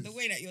mic out the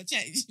way that you're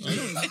changing. I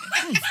know.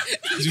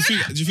 Do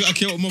you think I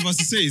care what Mom has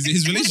to say? Is it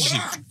his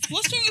relationship?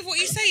 What's wrong with what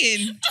you're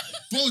saying?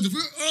 bro,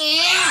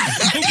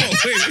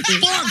 Wait.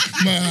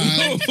 fuck, man.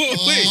 No,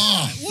 wait.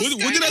 Ah.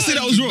 What did I say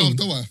that was wrong?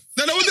 Don't worry.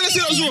 No, what did I say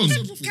that was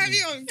wrong? Carry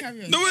on.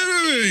 No,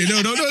 wait.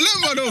 No,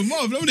 let me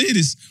Marv, let me hear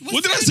this.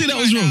 What did I say that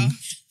was wrong?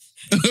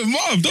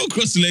 Marv, don't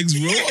cross legs,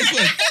 bro.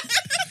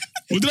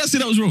 What did I say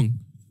that was wrong?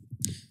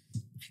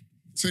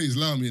 Taze,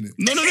 allow me in it.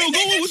 No, go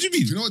on. What do you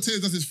mean? Do you know what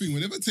Taze does his thing?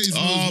 Whenever Taze Oh,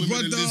 knows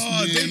women brother,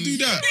 are listening, don't do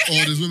that.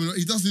 or there's women,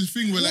 he does his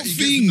thing where like What he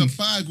gets in the thing?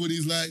 bag when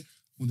he's like,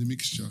 on the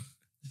mixture.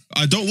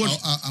 I don't want...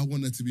 I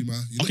want her to be my.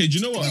 Okay, do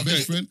you know what? My Okay,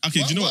 best friend.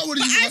 okay, do you know what? Why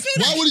would you? I feel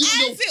Why would you?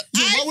 I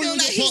feel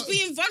like he's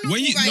being vulnerable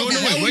When you- right no, now.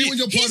 wait, Why would you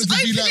want your partner He's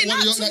to be like opening one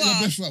of your, up like to your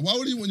her. best friend? Why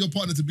would you want your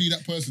partner to be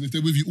that person if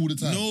they're with you all the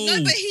time? No, No,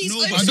 but he's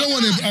opening I don't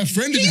want a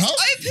friend in He's the house.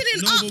 opening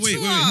No, up but wait,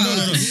 to wait, her.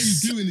 no. What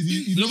he's doing is he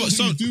No, knows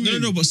but what he's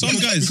doing. no, but some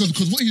guys...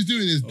 Because what he's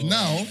doing is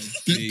now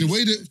the Jeez.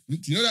 way that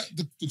you know that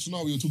the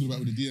scenario you're talking about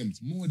with the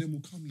DMs, more of them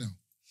will come now.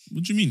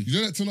 What do you mean? You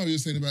know that scenario you're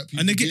saying about people.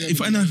 And they get...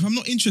 DMing If I'm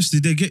not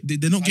interested,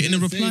 they're not getting a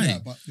reply.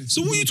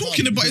 So what are you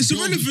talking about? It's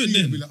irrelevant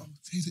then. Be like, oh,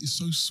 Taser is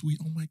so sweet.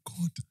 Oh my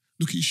god,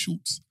 look at his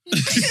shorts.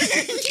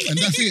 And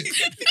that's it.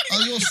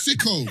 Oh, you're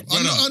sicko.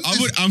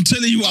 I'm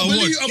telling you what I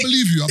want. I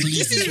believe you. I believe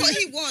This you. is what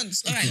he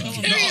wants. All right, go on.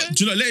 No,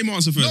 do you know, let him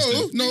answer first.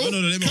 then. No, let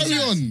him carry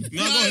answer. on.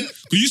 No, go on.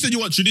 Because you said you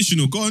want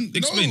traditional. Go on, No,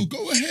 explain.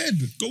 go ahead.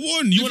 Go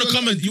on. You want to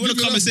come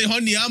and say,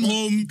 honey, I'm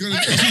home.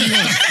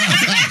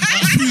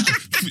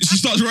 She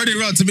starts running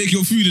around to make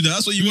your food and that.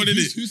 That's what you wanted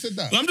it. Who said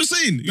that? I'm just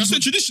saying. You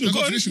said traditional. Go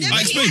on. traditional. No,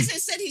 I but he explain.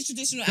 hasn't said he's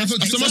traditional. That's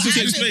what So traditional- I'm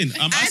asking That's to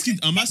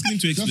explain. I'm asking him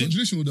to That's not explain.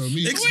 traditional though.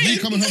 Me Explain.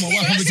 coming home, my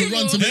wife having to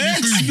run to make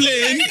me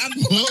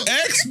food.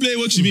 Explain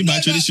what you mean by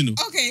traditional.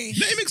 Okay.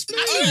 Let him explain.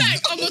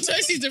 I'm not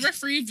he's the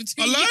referee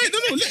between. I like.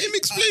 No, let him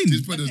explain.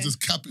 His brother's just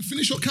capping.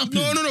 Finish your capping.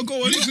 No,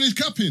 go on. You didn't finish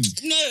capping.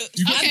 No.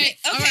 Okay,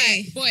 all Okay.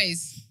 right,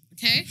 boys.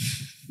 Okay,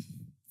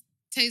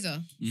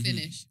 Taser,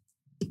 finish.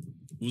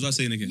 What was I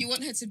saying again? You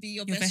want her to be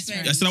your Your best best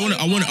friend. friend. I said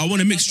I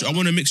want a mixture. I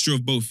want a mixture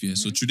of both. Yeah.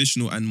 So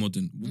traditional and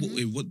modern.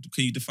 What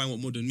can you define what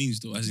modern means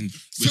though? As in So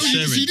we're you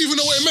sharing. didn't even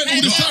know what it meant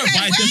all the time.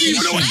 By You didn't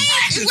even know what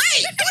definition.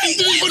 You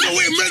didn't even know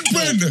what it meant,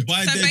 friend.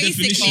 By So their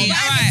basically,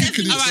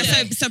 definition. all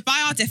right. So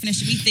by our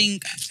definition, we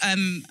think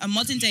a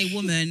modern day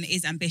woman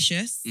is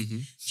ambitious.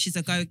 She's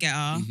a go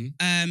getter.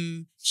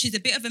 She's a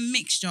bit of a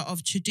mixture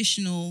of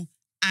traditional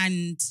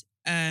and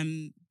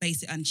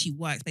basic, and she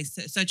works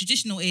basic. So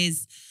traditional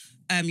is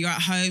you're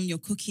at home, you're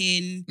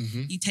cooking,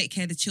 you take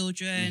care of the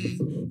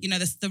children. You know,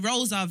 the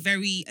roles are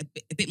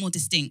a bit more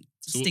distinct.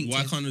 So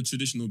why can't a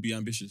traditional be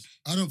ambitious?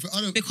 I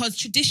don't. Because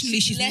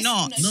traditionally she's less-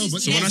 not. no,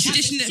 but So when I said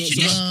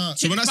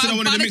so when I said I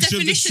wanted a mixture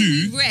of the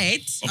two. we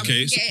read,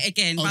 Okay, get it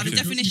again. By the You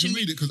definition, can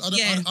read it because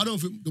I don't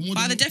think the modern.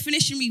 by the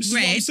definition we This is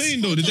what I'm read.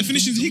 saying though. The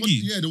definition's higgy.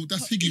 Yeah,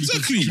 that's higgy. because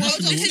Exactly. Hold on,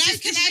 traditional-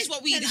 This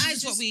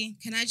is what we.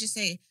 Can I just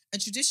say, a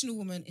traditional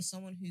woman is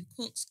someone who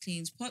cooks,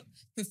 cleans,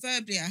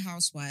 preferably a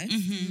housewife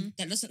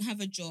that doesn't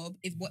have a job.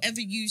 If whatever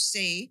you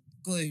say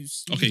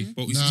goes. Okay,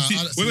 but Nah,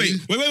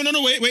 wait.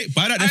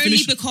 By that Only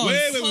definition, because-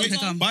 wait. Okay,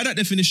 come. By that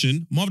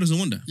definition, Marv doesn't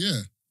want that.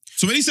 Yeah.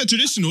 So when he said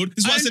traditional, this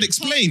is why I said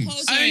explain.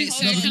 Hold Sorry, on. so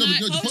can I-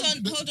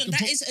 Hold on.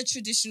 That is a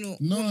traditional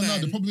No.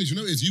 woman. The problem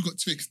is, you got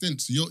two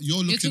extents. You're You're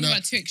looking talking at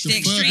about two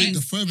extremes.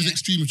 the furthest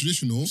extreme of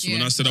traditional. So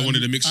when I said I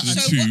wanted a mix of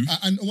the So two,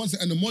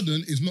 And the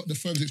modern is not the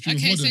furthest extreme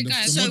Okay, of so modern.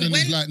 guys, The so modern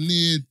is when- like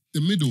near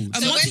the middle. A So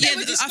modern- when they yeah,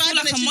 were I feel describing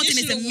like a modern is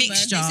a traditional woman,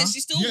 mixture. They said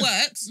she still Yeah.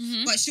 works,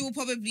 but she will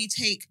probably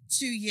take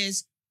 2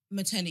 years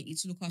maternity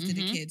to look after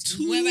the kids.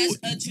 2 Whereas years,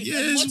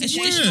 A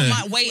traditional Yeah.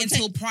 might wait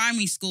until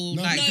primary school.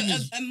 No, Like, the thing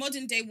is- a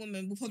modern day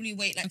woman will probably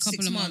wait like A couple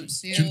 6 of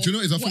months. months, yeah. Do you know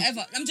what it is?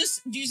 Whatever. I'm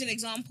just using an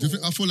example.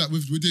 I feel like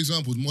with the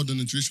examples, modern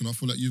and traditional, I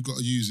feel like you've got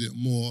to use it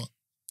more.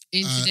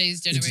 in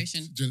today's into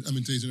generation.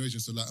 Today's generation.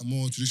 So like a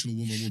more traditional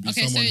woman will be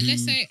Okay, so someone who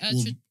let's say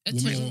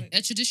will more.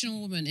 a traditional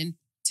woman in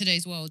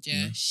today's world,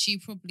 Yeah. she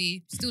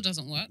probably still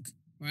doesn't work,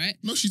 right?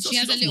 No, she She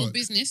has a does little work.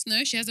 business.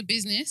 No, she has a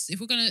business. If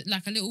we're gonna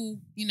like a little,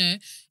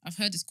 I've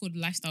heard it's called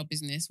lifestyle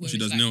business. Where she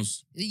it's does like,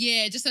 nails.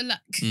 Yeah, just a like.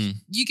 Mm.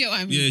 You get what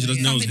I mean? Yeah, she does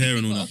right? nails, hair,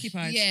 and all that.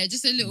 occupied. Yeah,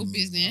 just a little No,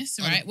 business,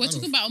 I right? don't- We're I don't-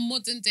 talking about a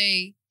modern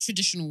day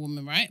traditional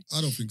woman, right?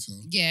 I don't think so.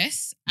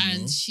 Yes,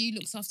 and No. she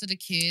looks after the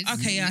kids.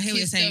 Okay, yeah, I The hear what you're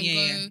kids saying, don't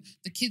yeah, go,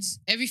 the kids,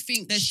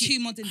 everything. There's two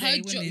modern her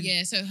day job, women.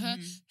 yeah. So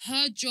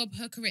her job,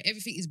 her career,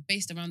 everything is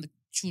based around the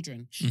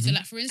children. Mhm. So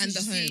like for instance,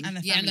 And the you see- home. And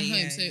the yeah, and the family,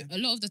 home. yeah, So yeah. a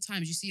lot of the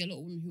times you see a lot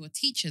of women who are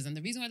teachers, and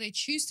the reason why they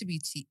choose to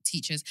be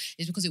teachers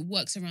is because it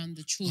works around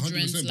the 100%,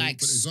 children's like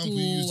but the example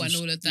you used school and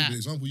all of that. The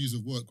example you used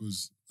of work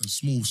was a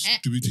small. Eh,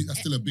 That's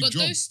still a big but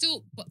job. those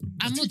still, but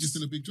A I'm not. teacher's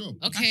still a big job.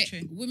 Okay, That's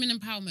true. women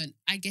empowerment,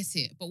 I get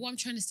it. But what I'm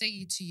trying to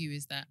say to you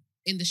is that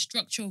in the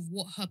structure of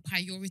what her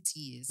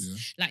priority is, Yeah.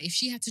 like if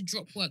she had to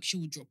drop work, she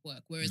would drop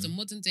work. Whereas a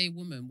modern day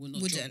woman will not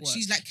drop Wouldn't. work.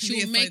 She's like She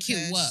will make it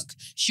career-focused. work.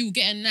 She will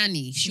get a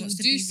nanny. She will wants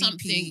to do be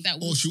something VP. that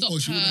will Or she stop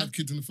wouldn't her. have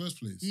kids in the first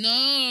place. No,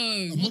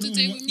 A modern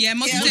day woman- women. Yeah,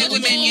 modern Yeah, day modern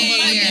women. woman, Yeah,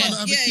 yeah, yeah.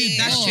 Have a kid.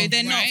 That's Oh, true.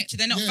 They're right. not.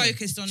 They're not Yeah.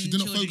 focused on They're not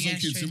children. focused on Yeah,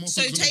 kids, true. they're more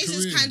So focused on their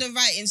Tazer's career. kind of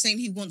right in saying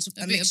he wants a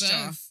bit of mixture.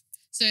 both.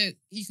 So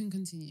you can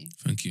continue.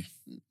 Thank you.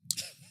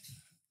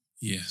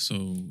 Yeah,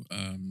 so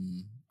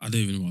I don't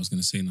even know what I was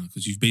gonna say now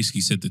because you've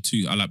basically said the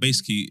two.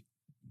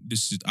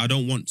 I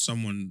don't want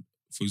someone,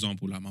 for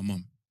example, like my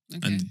mum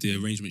Okay. and the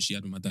arrangement she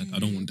had with my dad. I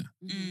don't want that.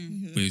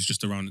 Mm. Where it's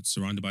just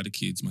surrounded by the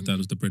kids. My dad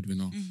was the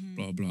breadwinner. Mhm.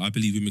 Blah blah. I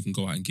believe women can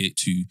go out and get it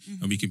too,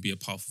 and we can be a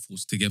powerful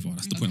force together.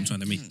 That's the point I'm Okay. trying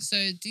to make.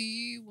 So do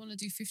you want to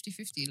do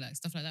 50-50, like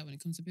stuff like that when it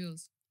comes to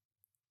bills?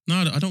 No,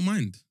 I don't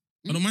mind.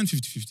 I don't mind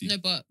 50-50. No,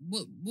 but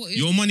what is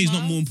Your money is not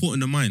Marv? more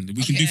important than mine.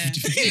 We can do Okay.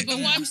 50-50. Yeah, but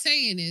what I'm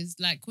saying is,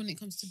 like, when it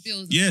comes to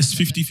bills. and Yes,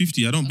 stuff like that,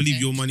 50-50. I don't believe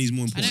Okay. your money is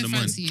more I important don't than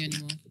mine. fancy you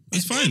anymore.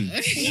 It's fine.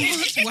 Wow.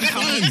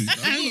 Fine.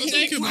 I'm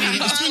joking, man.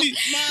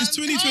 It's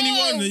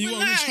 2021 and you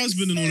want a rich relax.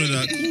 husband and all of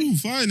that. Cool,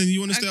 fine. And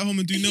you want to stay at home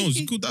and do nails.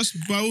 Cool. That's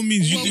by all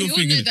means, you Well, do we your all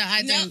thing. know innit? that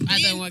I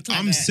don't work like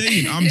I'm that.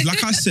 saying,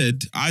 like I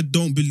said, I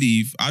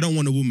don't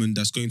want a woman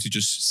that's going to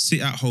just sit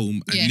at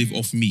home and Yeah. live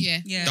off me.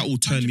 Yeah. Yeah, That will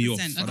turn me off.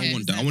 100%. I don't Okay.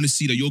 want that. I want to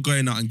see that you're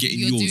going out and getting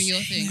You're yours. doing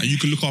your thing. And you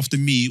can look after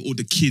me or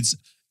the kids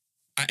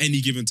at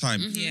any given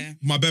time. Yeah.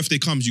 My birthday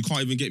comes, you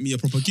can't even get me a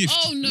proper gift.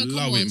 Oh no, come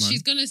Allow on. it, man.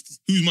 She's gonna.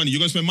 Whose money? You're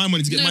going to spend my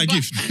money to get No, my but-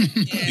 gift.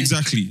 Yeah.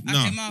 Exactly. Okay,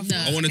 Nah. Marv. No.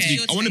 I want it to Okay.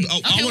 be. I want to.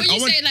 Okay, when you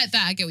say it like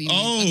that, I get what you mean.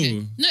 Oh.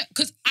 Okay. No,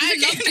 because I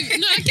love.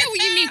 No, I get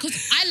what you mean because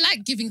I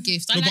like giving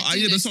gifts. I No, like but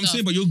doing that's what I'm stuff.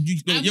 saying. But I but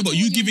would you want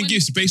your giving money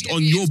gifts to based be a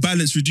on your gift.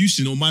 balance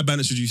reducing or my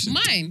balance reducing.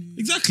 Mine.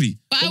 Exactly.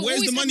 But I But where's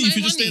always the have money my if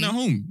you're just staying at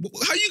money. home?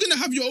 How are you gonna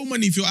have your own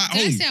money if you're at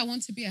Did I home? say I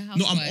want to be a housewife?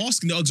 No, I'm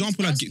asking the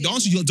example. I'm The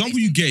asking. example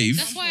you gave.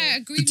 That's why I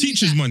agree The with you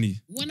teacher's that money.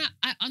 When I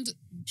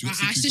She got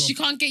I 60 said she off.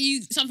 can't get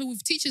you something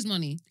with teacher's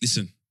money.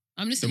 Listen,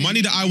 I'm the listening.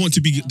 money that I want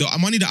to be, the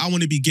money that I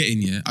want to be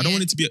getting. Yeah, I don't Yeah.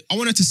 want it to be. I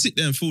want her to sit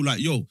there and feel like,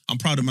 yo, I'm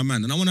proud of my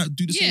man, and I want to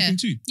do the same Yeah. thing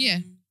too. Yeah.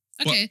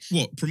 Okay. But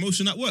what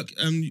promotion at work?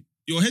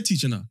 You're a head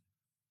teacher now,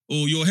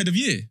 or you're head of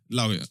year.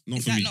 Allow it. Not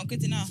Is for that me. not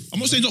good enough? I'm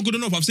not saying it's not good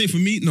enough. I'm saying for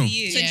me, no. For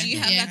you? So Yeah, do you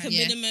have yeah, like a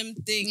yeah. minimum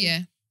thing?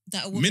 Yeah.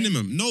 That a woman.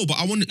 Minimum. No, but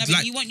I want No, it but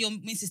like you want your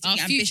missus to Our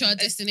be future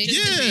ambitious. destination.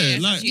 Yeah,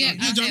 like, yeah. you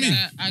know what I mean?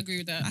 I agree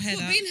with that. I heard But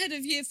that. being head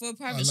of year for a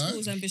private I like. school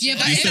is ambitious. Yeah,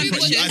 but you said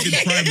everybody- you added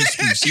primary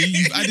school. See,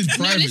 you've added No,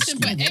 primary listen,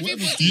 school. but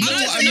everybody. You know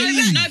what I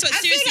mean? No, but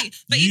seriously,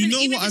 but You even, know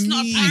even what if it's I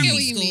not a mean. I get primary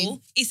what you mean.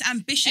 school, it's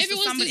ambitious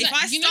Everyone's for somebody. If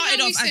desi- I you know started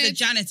how off we as a said-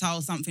 janitor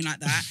or something like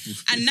that,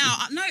 and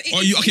now, no, it,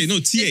 Oh, you okay? No,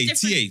 it's TA,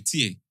 different.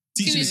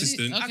 teaching Can you-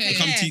 assistant, okay.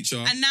 become Yeah. teacher,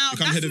 And now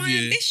become that's head of my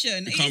year,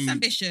 ambition. It become is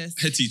ambitious.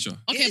 head teacher.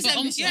 Okay, It but is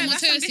on yeah,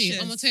 that's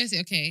ambitious. Maternity,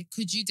 okay,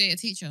 could you date a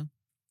teacher?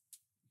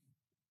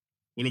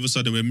 All of a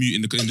sudden, we're mute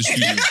in the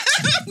studio.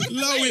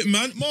 Allow it,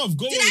 man. Marv,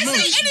 go on. Did I Marv.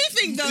 say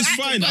anything though? It's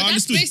fine. But I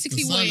that's understood.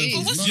 basically what it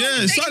Silence is. was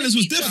Yeah, silence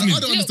was I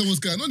definitely. don't understand what's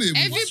going on here.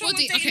 What's wrong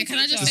with Everybody, dating okay, can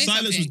I just teacher? say The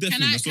silence was something?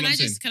 deafening, that's what I'm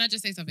saying. Can I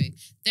just say something?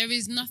 There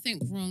is nothing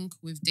wrong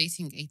with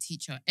dating a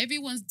teacher.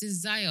 Everyone's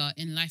desire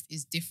in life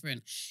is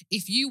different.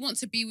 If you want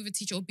to be with a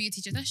teacher or be a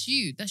teacher, that's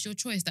you. That's your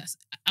choice.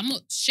 I'm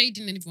not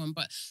shading anyone,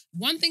 but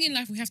one thing in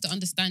life we have to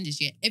understand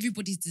is,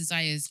 everybody's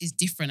desires is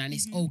different and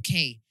it's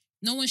okay.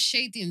 No one's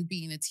shading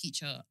being a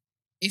teacher.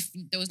 If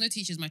there was no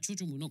teachers, my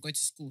children will not go to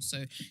school.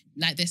 So,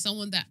 like, there's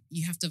someone that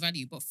you have to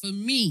value. But for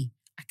me,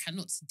 I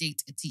cannot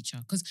date a teacher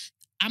because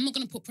I'm not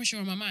going to put pressure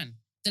on my man.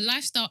 The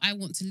lifestyle I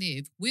want to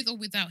live, with or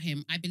without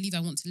him, I believe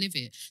I want to live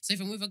it. So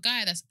if I'm with a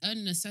guy that's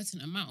earning a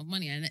certain amount of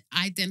money and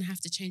I then have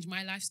to change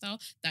my lifestyle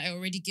that I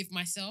already give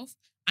myself,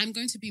 I'm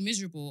going to be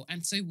miserable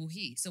and so will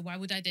he. So why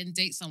would I then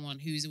date someone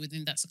who's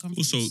within that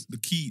circumference? Also, the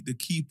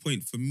key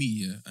point for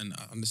me, and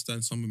I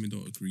understand some women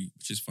don't agree,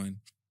 which is fine.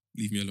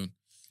 Leave me alone.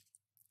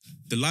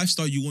 The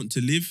lifestyle you want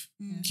to live,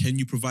 can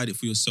you provide it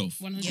for yourself?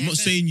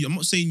 100%. I'm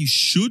not saying you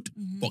should,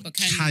 but But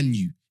can can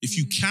you? If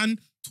you can,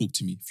 talk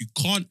to me. If you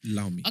can't,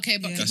 allow me. Okay,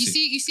 but Yeah. That's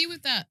you see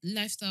with that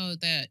lifestyle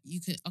that you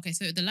could, okay,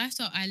 so the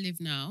lifestyle I live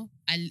now,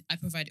 I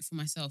provide it for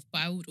myself,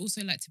 but I would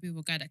also like to be with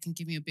a guy that can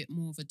give me a bit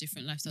more of a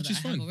different lifestyle Which that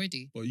is I have fine.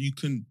 already. But you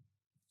can.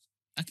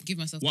 I can give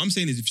myself. What I'm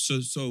saying is,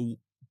 so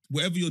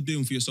whatever you're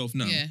doing for yourself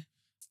now, Yeah.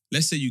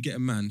 let's say you get a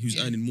man who's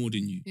Yeah. earning more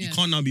than you. You Yeah.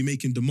 can't now be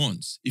making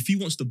demands. If he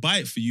wants to buy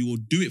it for you or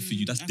do it for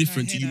you, that's okay,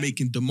 different I to hear you that.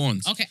 making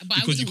demands. Okay, but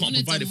Because you I can't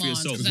wouldn't provide it for demand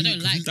yourself. because I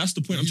don't like. That's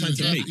the point I'm trying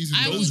to make.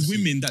 I Those was-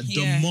 women that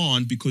Yeah.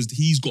 demand because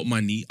he's got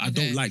money, I Okay.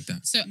 don't like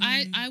that. So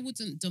I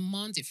wouldn't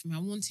demand it from him.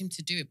 I want him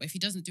to do it, but if he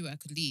doesn't do it, I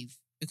could leave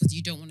because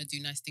you don't want to do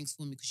nice things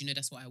for me because you know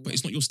that's what I want. But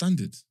it's not your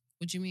standard.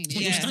 What do you mean? not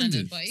It's your not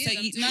standard. But it So is,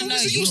 I'm you- doing no, it. no,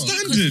 It's not your you-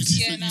 standard.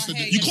 Yeah, no, said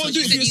hey, that- You can't do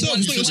it for yourself,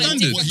 it's not your standard.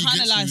 Different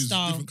kind of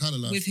lifestyle Different kind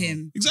of lifestyle. with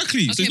him.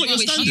 Exactly. So Okay, it's not your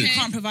but standard. You okay.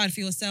 can't provide for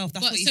yourself.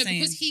 That's But what so you're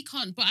saying. because he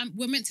can't, but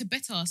we're meant to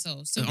better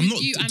ourselves. So I'm with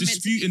not you, I'm meant to be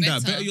disputing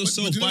that. Better better.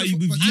 yourself But by you know,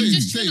 with but you. I'm Jay,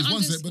 just trying to Jay,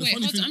 one sec, understand. but the Wait,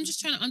 funny hold on, thing- I'm just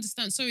trying to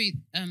understand. Sorry,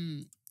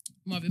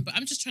 Marvin, but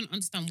I'm just trying to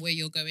understand where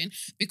you're going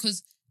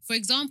because, for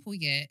example,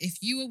 if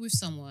you were with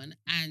someone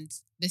and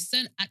there's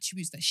certain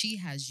attributes that she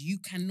has, you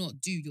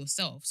cannot do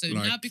yourself. So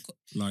Like- now, because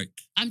Like,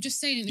 I'm just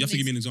saying, you have to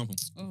give me an example.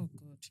 Oh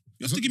God.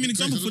 You have to give me an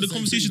example for the Same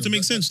conversation thing, to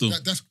make though. sense, though.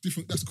 That's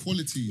different. That's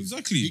quality.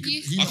 Exactly.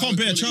 He I might can't have bear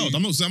a quality, child.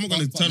 I'm not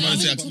going to but- turn around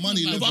and but say. money-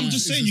 money No, No, but I'm level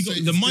just is saying,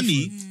 the the same,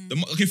 money.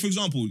 different. Okay, for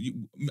example,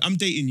 I'm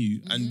dating you,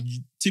 Mm-hmm.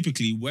 and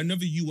typically,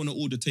 whenever you want to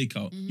order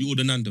takeout, you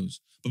order Nando's.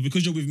 But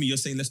because you're with me, you're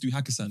saying, let's do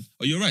Hakkasan.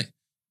 Oh, you're right.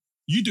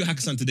 You do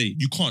Hakkasan today.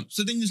 You can't.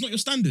 So then it's not your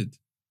standard.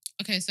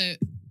 Okay, so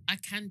I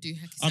can do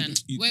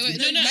Hakkasan. Wait,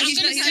 no, No, I'm he's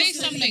going to not- say he's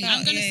talking something. about-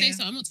 I'm going to yeah, say yeah.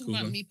 something. I'm not talking Cool,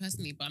 about go. me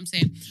personally, but I'm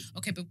saying,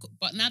 okay,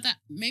 but now that,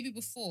 maybe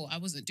before I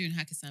wasn't doing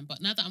Hakkasan,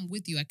 but now that I'm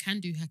with you, I can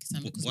do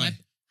Hakkasan because Why?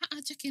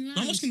 checking No,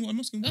 I'm asking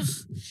why. Ugh.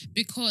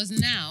 Because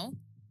now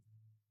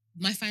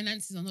my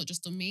finances are not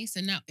just on me.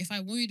 So now if I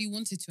really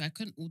wanted to, I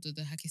couldn't order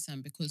the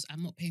Hakkasan because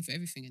I'm not paying for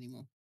everything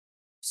anymore.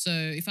 So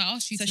if I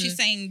asked you So to... she's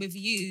saying with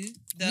you,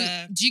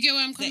 do you get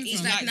where I'm coming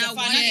it's from? like now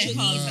the financial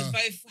one- piece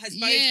Yeah. has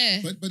both.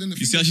 Yeah. But then the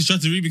You see how she's trying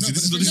to remix No, it. but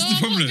This is the this thing- is the No,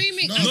 I'm problem. not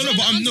remixing. No, I'm No, trying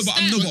but to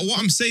understand. but what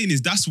I'm saying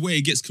is that's where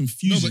it gets No,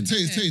 confusing. but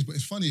Taze, Okay. but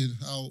it's funny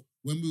how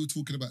when we were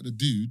talking about the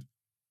dude,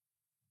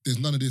 there's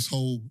none of this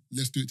whole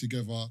let's do it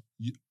together.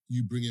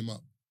 You bring him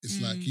up. It's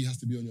like he has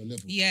to be on your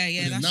level. Yeah, But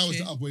yeah, then that's now true. it's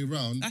the other way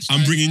around. That's I'm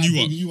true. bringing you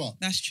up. Bringing you up.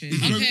 That's true. It's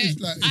very, Okay, it's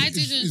like, I it's,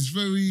 didn't- It's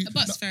very.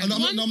 But it's fair. and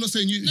I'm not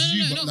saying you. No, it's no,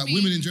 you, no, but not like me.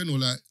 women in general,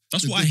 like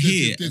That's there's- what I there's-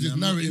 hear. There's this and I'm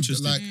not narrative that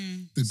interested. like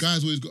Mm. the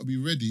guy's always got to be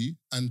ready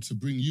and to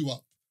bring you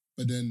up,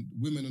 but then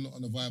women are not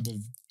on the vibe of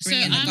So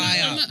Bringing the guy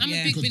up, I'm a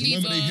yeah. big because the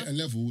moment they hit believer... a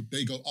level,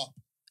 they go up.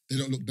 They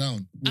don't look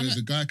down. Whereas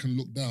a guy can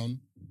look down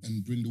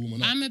and bring the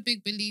woman up. I'm a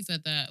big believer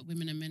that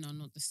women and men are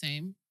not the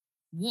same.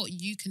 What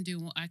you can do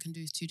and what I can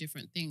do is two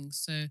different things.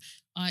 So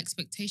our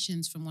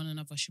expectations from one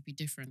another should be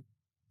different.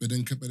 But then,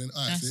 all right,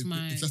 That's so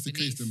my if that's the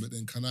case, belief. then but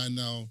then can I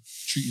now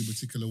treat you a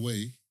particular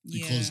way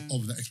because Yeah.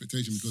 of that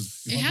expectation?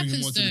 Because if It I'm bringing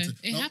happens more to though.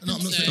 the It I'm happens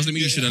not though. saying Doesn't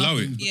mean you should allow it.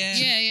 happens, but- Yeah.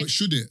 Yeah. But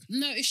should it?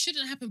 No, it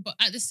shouldn't happen. But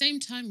at the same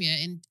time,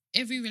 in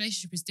every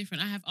relationship is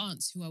different. I have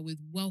aunts who are with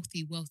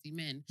wealthy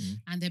men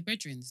and they're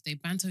brethren. They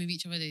banter with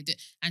each other.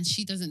 And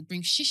she doesn't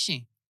bring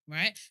shishi,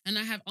 right? And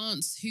I have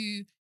aunts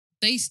who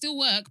they still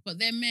work, but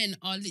their men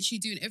are literally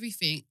doing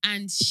everything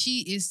and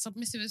she is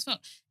submissive as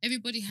fuck.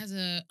 Everybody has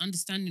a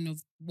understanding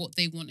of what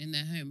they want in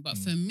their home. But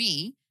for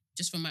me,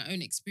 just from my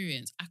own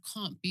experience, I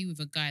can't be with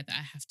a guy that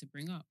I have to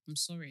bring up. I'm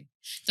sorry.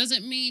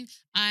 Doesn't mean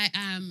I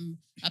am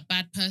a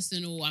bad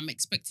person or I'm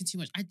expecting too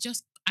much. I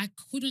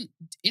couldn't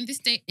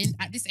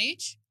at this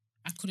age.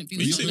 I couldn't be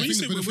with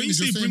When you someone.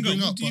 say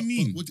bring up, what do you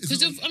mean?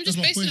 Because I'm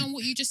just basing it on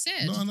what you just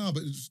said. But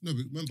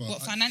remember.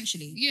 What,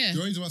 financially? Yeah. The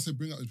only reason why I said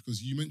bring up is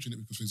because you mentioned it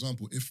because, for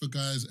example, if a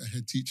guy's a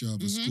head teacher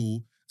of a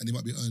school and he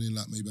might be earning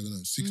like maybe, I don't know,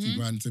 60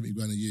 grand, 70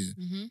 grand a year,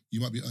 you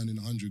might be earning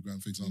 100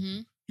 grand, for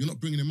example. You're not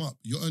bringing him up.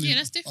 You're earning... Yeah,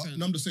 that's different.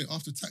 No, I'm just saying,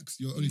 after tax,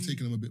 you're only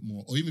taking him a bit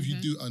more. Or even if you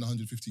do earn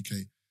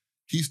 150k,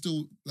 he's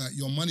still, like,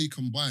 your money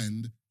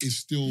combined is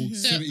still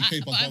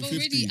 70k plus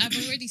 150.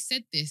 I've already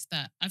said this,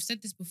 that I've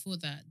said this before,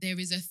 that there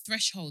is a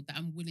threshold that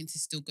I'm willing to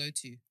still go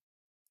to,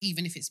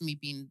 even if it's me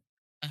being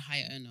a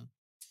higher earner.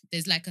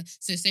 There's like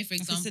so say for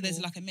example, so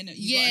there's like a minute.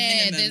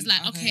 There's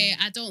like okay,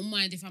 I don't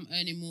mind if I'm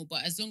earning more,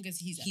 but as long as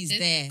he's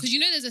there, because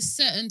there's a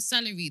certain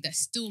salary that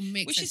still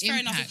makes which an is fair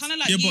impact. enough. It's kind of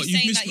like you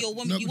saying that your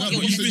woman, you want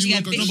your woman to be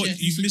ambitious. No, but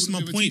you've missed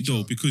my point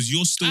though, because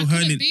you're still I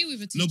earning. be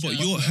with a teacher. No, but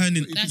you're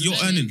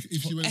earning.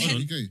 If you went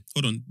 100k.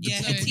 Hold on. Yeah.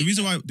 The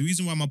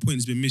reason why my point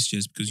has been missed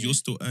is because you're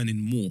still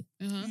earning more.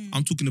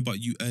 I'm talking about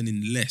you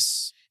earning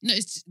less. No,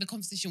 it's the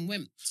conversation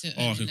went to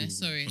okay, cool.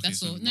 sorry, Okay,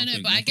 that's so all. my No,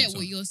 point- but my I get point's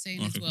what out. you're saying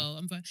Okay, as well.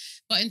 I'm fine.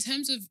 But in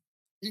terms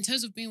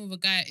of being with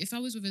a guy, if I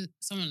was with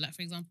someone like,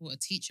 for example, a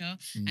teacher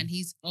and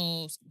he's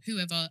or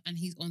whoever and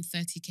he's on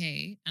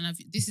 30k, and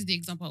this is the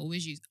example I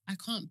always use, I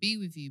can't be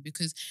with you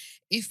because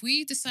if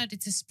we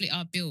decided to split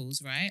our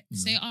bills, right?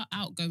 Say our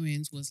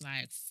outgoings was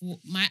like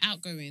my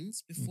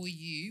outgoings before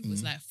you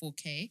was like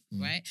 4k,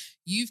 right?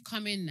 You've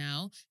come in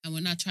now and we're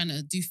now trying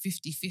to do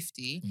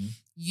 50-50.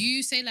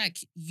 You say like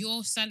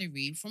your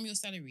salary, from your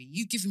salary,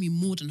 you giving me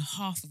more than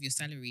half of your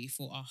salary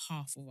for our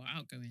half of our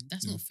outgoing.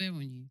 That's not fair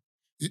on you.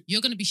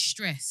 You're going to be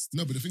stressed.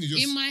 No, but the thing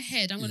is, in my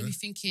head, I'm going to be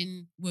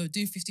thinking, we're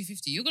doing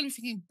 50-50. You're going to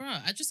be thinking, bro,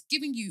 I just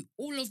given you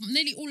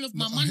nearly all of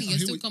my money. You're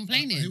still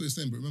complaining. I hear what you're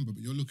saying, but remember,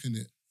 you're looking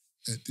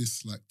at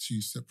this like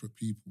two separate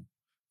people.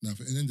 Now,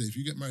 for the end of the day, if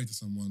you get married to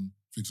someone,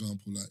 for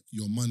example, like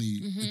your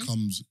money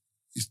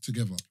is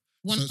together.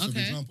 So for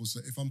example,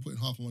 if I'm putting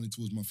half my money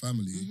towards my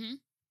family,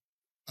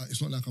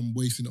 it's not like I'm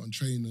wasting it on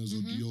trainers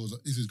or Dior's.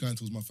 This is going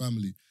towards my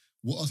family.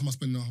 What else am I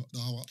spending the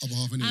other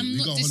half anyway? I'm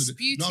not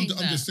disputing I'm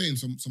just saying.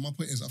 So my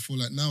point is, I feel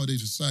like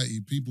nowadays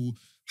society, people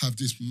have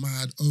this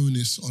mad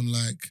onus on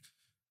like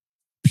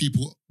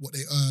people what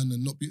they earn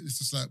and not be. It's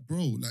just like,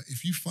 bro, like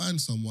if you find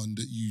someone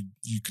that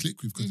you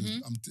click with, because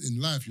in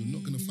life you're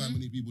not gonna find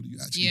many people that you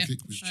actually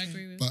click with. I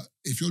agree with. But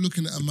if you're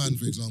looking at a man,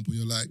 for example,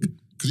 you're like,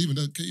 because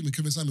even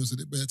Kevin Samuel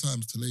said it bare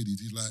times to ladies.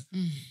 He's like,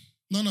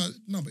 no.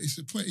 But it's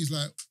the point. He's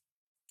like,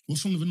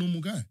 what's wrong with a normal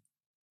guy?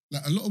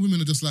 Like, a lot of women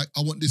are just like,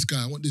 I want this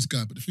guy.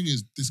 But the thing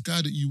is, this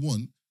guy that you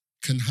want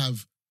can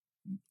have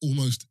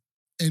almost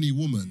any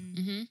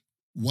woman.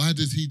 Why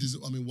does he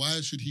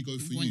why should he go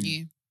for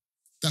you?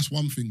 That's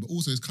one thing. But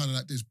also, it's kind of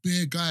like there's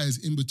bare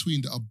guys in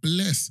between that are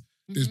blessed.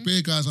 There's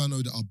bare guys I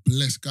know that are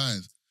blessed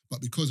guys.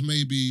 But because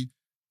maybe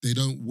they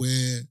don't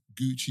wear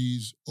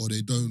Gucci's or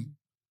they don't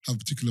have a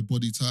particular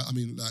body type,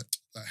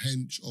 like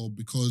hench, or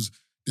because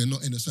they're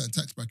not in a certain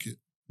tax bracket,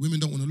 women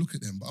don't want to look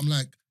at them. But I'm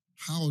like,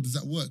 how does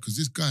that work? Because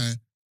this guy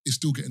is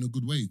still getting a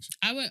good wage.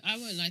 I won't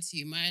lie to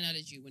you. My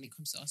analogy when it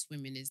comes to us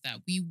women is that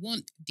we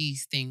want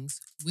these things.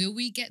 Will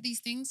we get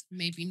these things?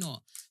 Maybe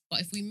not.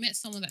 But if we met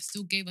someone that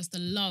still gave us the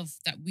love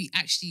that we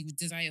actually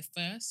desire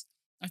first,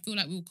 I feel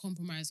like we'll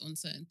compromise on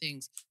certain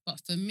things.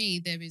 But for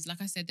me, there is,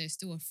 like I said, there's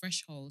still a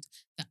threshold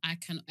that I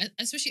can,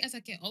 especially as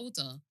I get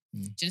older. Do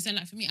you understand?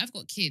 Like for me, I've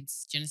got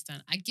kids. Do you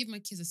understand? I give my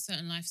kids a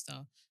certain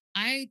lifestyle.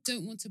 I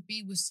don't want to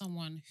be with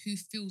someone who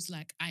feels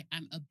like I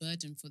am a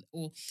burden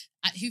or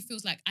who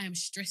feels like I am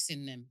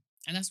stressing them.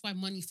 And that's why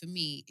money for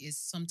me is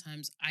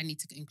sometimes I need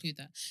to include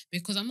that,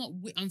 because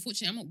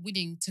unfortunately, I'm not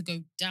willing to go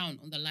down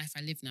on the life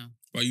I live now.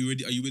 But are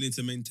you willing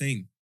to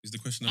maintain? Is the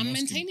question I'm asking.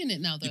 maintaining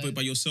it now though. Yeah, but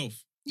by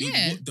yourself.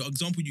 Yeah. The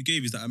example you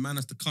gave is that a man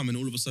has to come and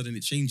all of a sudden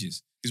it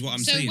changes. Is what I'm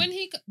saying. So when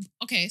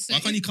why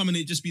can't he come and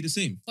it just be the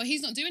same? But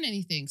he's not doing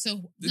anything.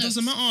 So it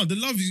doesn't matter. The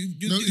love,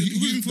 you're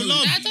moving for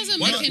love. That doesn't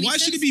make any Why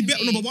should it be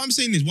better? No, but what I'm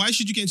saying is, why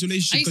should you get into a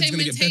relationship because it's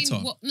going to get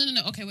better?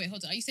 No. Okay, wait,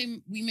 hold on. Are you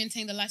saying we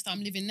maintain the lifestyle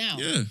I'm living now?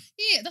 Yeah.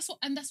 Yeah, that's what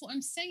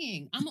I'm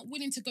saying. I'm not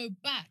willing to go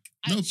back.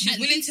 She's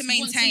willing to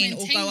maintain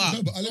or go up.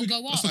 No, but let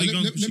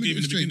me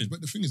get straight. But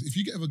the thing is, if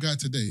you get with a guy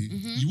today,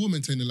 you will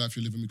maintain the life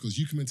you're living because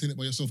you can maintain it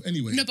by yourself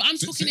anyway. No, but I'm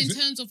talking in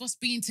terms of us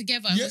being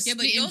together. Yes. Yeah,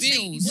 but you're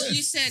saying what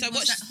you said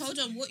was that, hold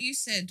on, what you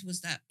said was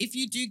that if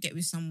you do get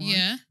with someone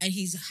and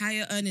he's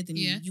higher earner than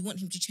you want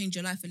him to change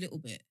your life a little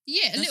bit.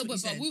 Yeah, a little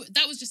bit, but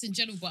that was just in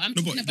general. But I'm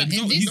talking about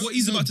in this. What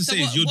he's about to say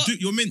is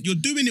you're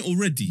doing it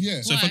already.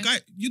 Yeah. So if a guy,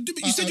 you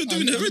said you're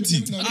doing it already.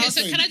 Okay,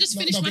 so can I just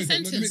finish my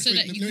sentence so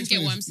that you can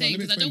get what I'm saying?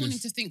 Because I don't want him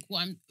to think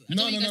what I'm.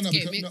 No, I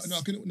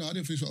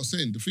didn't finish what I was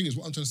saying. The thing is,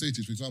 what I'm trying to say to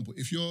you, for example,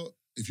 if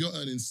you're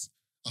earning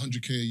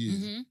 100k a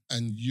year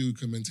and you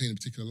can maintain a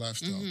particular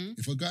lifestyle,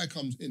 if a guy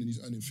comes in and he's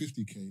earning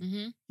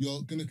 50k,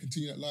 you're going to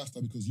continue that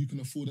lifestyle because you can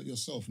afford it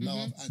yourself. Now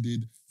I've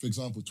added, for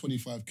example,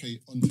 25k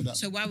onto that.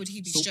 So why would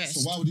he be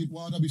stressed? So why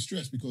would I be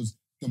stressed? Because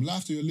the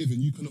lifestyle you're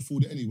living, you can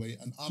afford it anyway,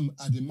 and I'm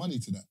adding money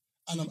to that.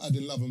 And I'm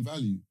adding love and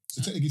value.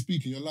 So technically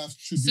speaking, your life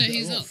should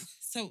be better off.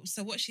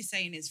 So what she's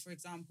saying is, for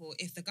example,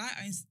 if the guy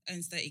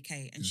owns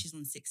 30k and she's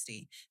on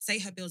 60, say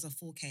her bills are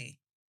 4k,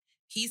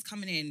 he's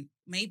coming in,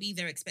 maybe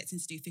they're expecting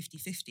to do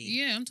 50-50.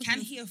 Yeah, I'm talking.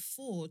 Can he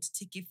afford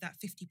to give that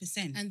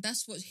 50%? And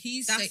that's what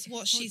he's That's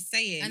what she's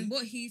saying. And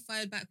what he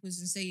fired back was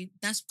and saying,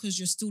 that's because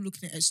you're still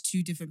looking at it as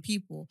two different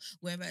people.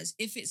 Whereas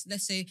if it's,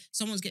 let's say,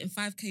 someone's getting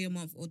 5k a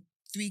month or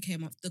 3k a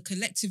month, the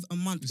collective a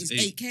month is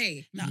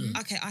 8k. No,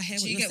 okay, I hear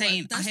what you're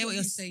saying. I hear what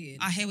you're saying.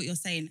 I hear what you're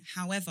saying.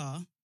 However,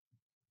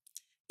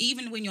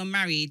 even when you're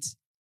married,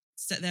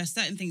 so there are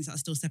certain things that are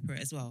still separate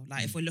as well.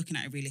 Like if we're looking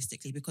at it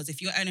realistically, because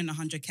if you're earning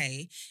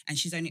 100k and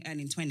she's only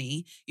earning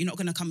 20, you're not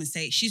going to come and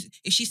say,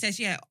 if she says,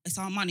 yeah, it's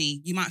our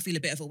money, you might feel a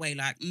bit of a way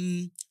like,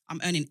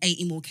 I'm earning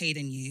 80 more k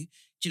than you.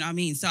 Do you know what I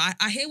mean? So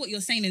I hear what you're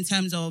saying in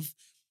terms of,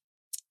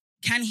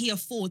 can he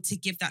afford to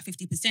give that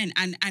 50%?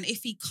 And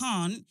if he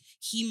can't,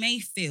 he may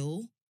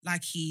feel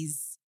like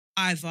he's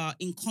either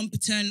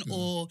incompetent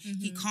or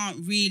he can't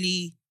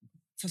really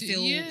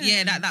fulfill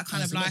that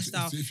kind of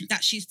lifestyle.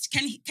 That she's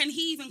can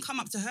he even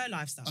come up to her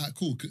lifestyle? Alright,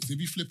 cool. Because if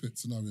you flip it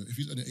scenario, if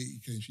he's earning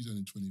 80k and she's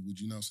earning 20, would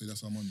you now say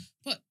that's our money?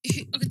 But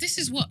okay, this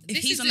is what if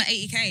he's on the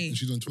 80k and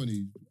she's on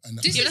 20, and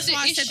that's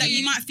why I said that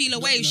you might feel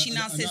away if she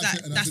now says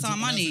that's our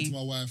money. I said to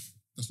my wife,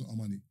 that's not our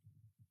money.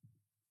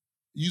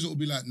 User will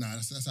be like, nah,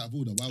 that's out of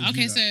order. Why would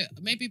okay, you do that?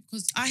 so maybe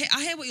because I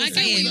hear what you're I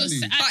saying, get what you're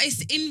saying. but it's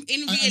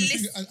in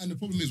realistic. And the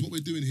problem is, what we're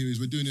doing here is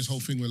we're doing this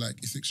whole thing where like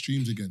it's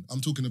extremes again.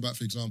 I'm talking about,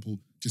 for example,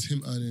 just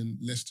him earning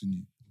less than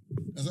you.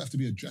 It doesn't have to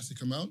be a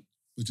drastic amount,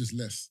 but just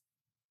less.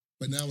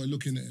 But now we're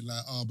looking at it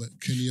like, but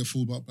can he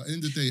afford? But at the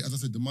end of the day, as I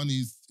said, the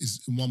money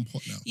is in one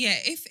pot now. Yeah,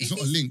 it's not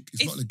a link.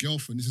 It's not a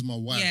girlfriend. This is my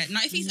wife. Yeah, now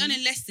if he's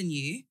earning less than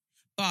you,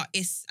 but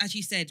it's, as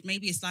you said,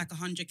 maybe it's like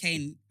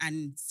 100k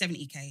and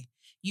 70k.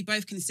 You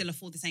both can still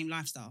afford the same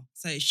lifestyle,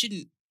 so it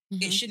shouldn't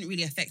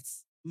really affect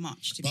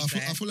much. To be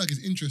fair, I feel like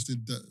it's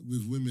interesting that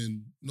with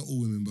women, not all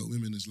women, but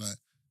women, is like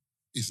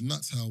it's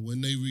nuts how when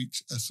they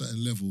reach a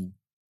certain level,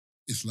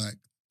 it's like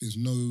there's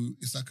no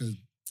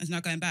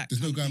going back.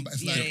 There's no going back.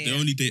 It's like they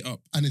only date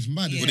up, and it's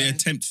mad. Or they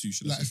attempt to.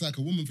 Like it's like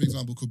a woman, for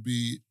example, could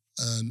be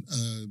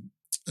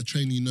a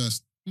trainee nurse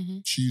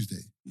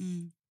Tuesday.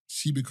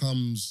 She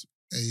becomes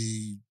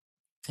a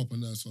proper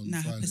nurse on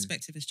Friday. Her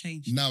perspective has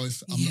changed. Now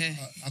it's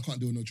I can't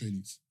deal with no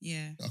trainees.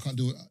 Yeah, I can't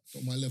do it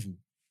at my level.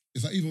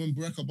 It's like even when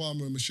Barack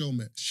Obama and Michelle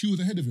met, she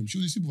was ahead of him. She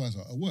was a supervisor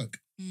at work.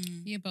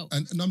 Yeah, but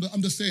and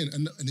I'm just saying,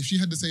 and if she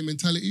had the same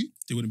mentality,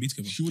 they wouldn't be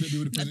together. She wouldn't be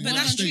with the president.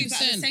 But that's true. States.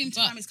 But at the same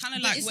time, it's kind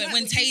of like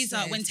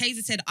when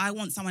Tazer said, "I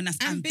want someone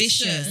that's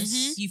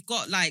ambitious." You've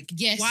got like,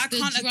 why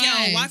can't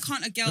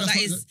a girl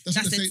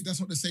that's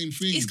not the same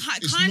thing? It's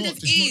kind of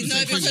is. No,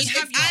 because you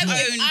have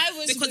your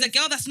own. Because a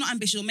girl that's not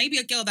ambitious, or maybe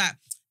a girl that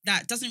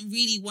doesn't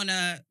really want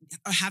to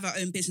have her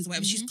own business or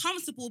whatever. She's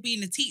comfortable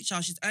being a teacher.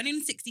 She's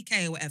earning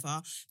 60k or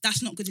whatever.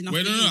 That's not good enough.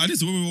 Wait, no.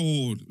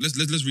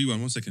 Let's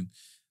rewind 1 second.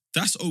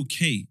 That's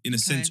okay in a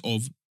sense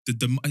of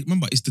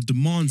remember, it's the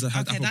demands that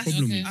have a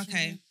problem with.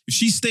 Okay. If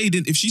she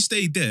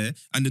stayed there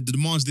and the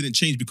demands didn't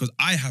change because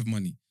I have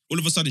money, all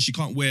of a sudden she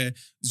can't wear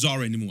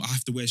Zara anymore. I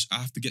have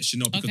to get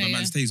Chanel because my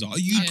man's Tazer. Are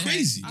you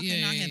crazy?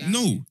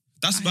 No.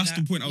 That's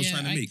the point I was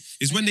trying to make.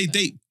 Is when they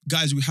date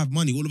guys who have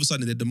money, all of a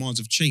sudden their demands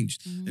have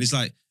changed. And it's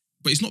like,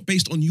 but it's not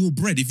based on your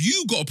bread. If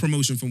you got a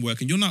promotion from work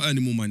and you're not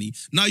earning more money,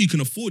 now you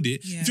can afford it.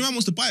 If your man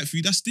wants to buy it for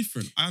you, that's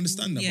different. I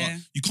understand that.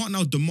 But you can't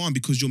now demand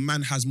because your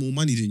man has more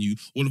money than you,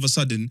 all of a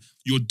sudden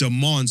your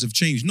demands have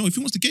changed. No, if he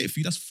wants to get it for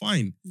you, that's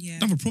fine. I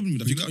don't have a problem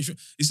with that.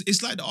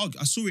 It's like the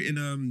argument. I saw it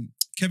in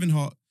Kevin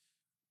Hart,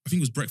 I think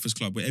it was Breakfast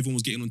Club, where everyone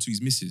was getting onto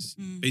his missus,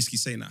 basically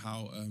saying that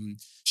how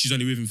she's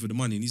only with him for the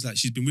money. And he's like,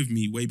 she's been with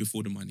me way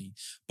before the money,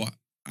 but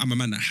I'm a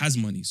man that has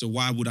money. So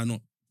why would I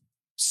not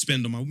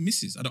spend on my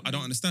missus? I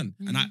don't understand.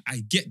 And I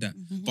get that.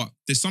 But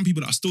there's some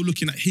people that are still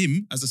looking at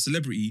him as a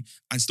celebrity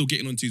and still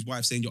getting onto his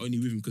wife saying you're only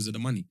with him because of the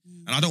money.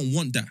 And I don't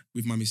want that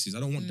with my missus. I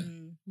don't want that.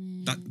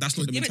 That's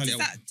not the mentality.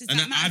 Does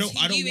that matter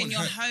to you in your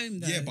home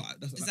though? Yeah, but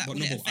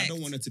I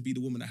don't want her to be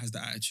the woman that has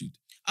that attitude.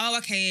 Oh,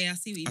 okay, I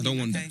see what you mean. I don't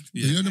want that.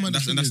 Yeah,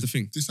 that's the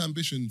thing. This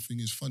ambition thing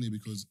is funny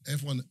because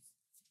everyone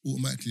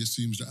automatically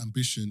assumes that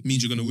ambition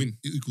means you're going to win.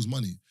 It equals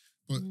money.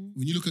 But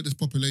when you look at this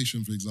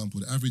population, for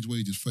example, the average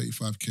wage is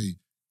 35k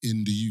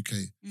in the UK.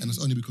 And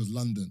it's only because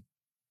London.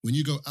 When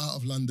you go out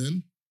of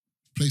London,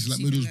 places like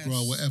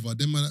Middlesbrough or whatever,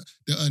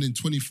 they're earning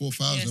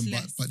 24,000,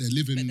 but they're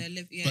living,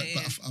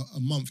 a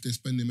month they're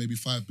spending maybe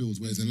 5 bills,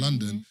 whereas in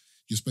London,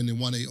 you're spending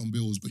 1.8 on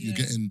bills, but you're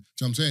getting, do you know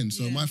what I'm saying?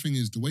 So my thing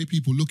is, the way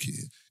people look at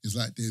it is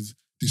like there's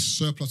this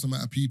surplus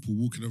amount of people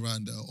walking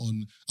around that are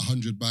on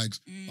 100 bags.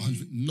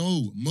 100.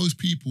 No, most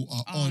people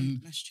are on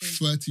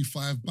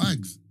 35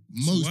 bags.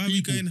 Most why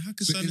people. Are we going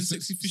Hakkasan and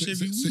Sexy Fish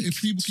every week? So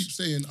if people keep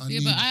saying, I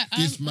need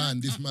this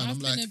man, I'm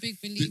like,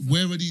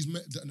 where are these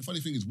men? And the funny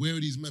thing is, where are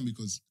these men?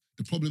 Because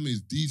the problem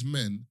is, these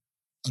men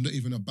are not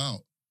even about.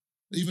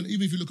 Even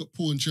if you look at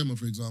Paul and Chema,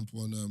 for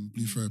example, on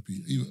Blue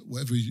Therapy,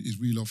 whatever is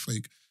real or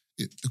fake,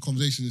 the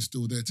conversation is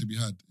still there to be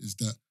had, is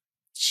that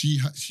she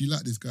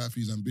liked this guy for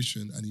his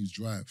ambition and his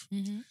drive.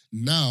 Mm-hmm.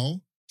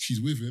 Now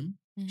she's with him.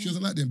 Mm-hmm. She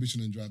doesn't like the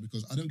ambition and drive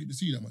because I don't get to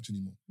see you that much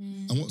anymore.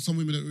 Mm-hmm. And what some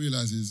women don't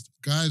realize is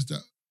guys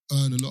that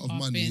earn a lot of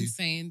money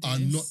are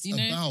not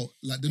about,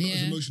 like, they're not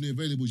as emotionally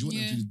available as you want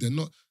them to be. They're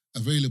not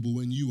available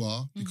when you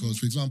are, because,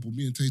 for example,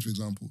 me and Taze, for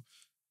example,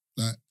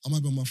 like, I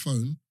might be on my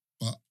phone,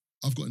 but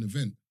I've got an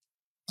event.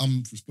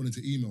 I'm responding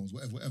to emails,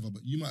 whatever,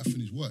 but you might have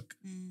finished work.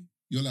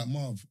 You're like,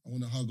 Marv, I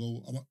want to hug,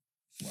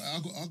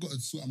 I got to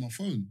sort out my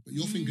phone. But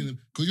you're thinking,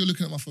 because you're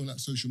looking at my phone like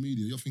social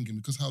media, you're thinking,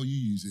 because how you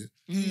use it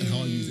and how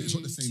I use it, it's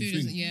not the same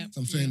thing. So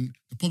I'm saying,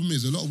 the problem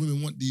is a lot of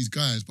women want these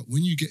guys, but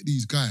when you get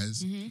these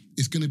guys,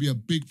 it's going to be a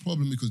big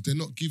problem because they're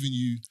not giving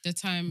you the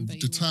time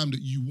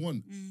that you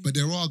want. But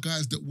there are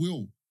guys that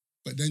will.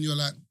 But then you're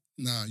like,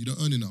 nah, you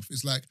don't earn enough.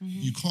 It's like,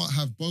 you can't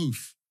have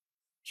both.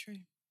 True.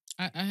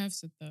 I have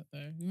said that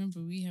though.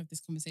 Remember, we have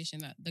this conversation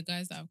that the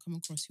guys that I've come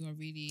across who are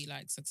really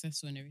like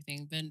successful and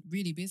everything, they're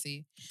really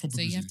busy.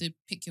 So you have to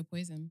pick your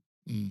poison.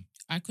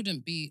 I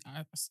couldn't be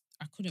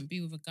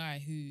with a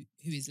guy who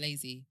is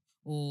lazy,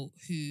 or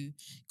who,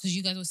 because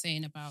you guys were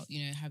saying about,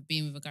 you know, have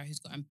been with a guy who's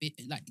got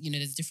like, you know,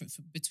 there's a difference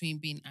between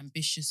being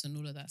ambitious and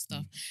all of that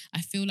stuff. I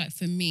feel like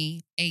for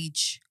me,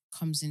 age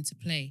comes into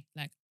play.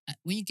 Like,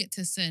 when you get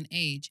to a certain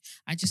age,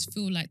 I just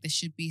feel like there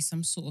should be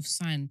some sort of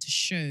sign to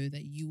show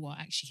that you are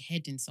actually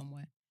heading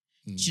somewhere.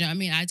 Do you know what I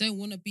mean? I don't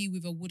want to be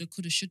with a woulda,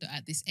 coulda, shoulda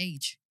at this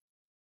age.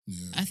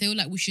 I feel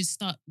like we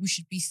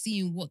should be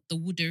seeing what the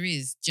woulda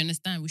is. Do you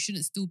understand? We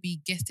shouldn't still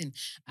be guessing.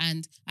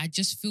 And I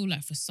just feel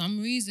like for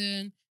some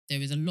reason,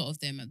 there is a lot of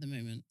them at the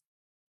moment.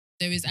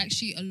 There is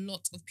actually a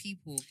lot of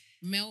people,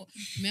 male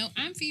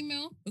and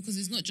female, because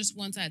it's not just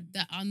one side,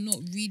 that are not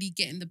really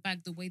getting the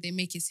bag the way they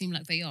make it seem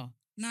like they are.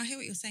 No, I hear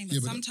what you're saying,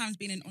 but sometimes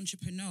being an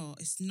entrepreneur,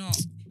 it's not.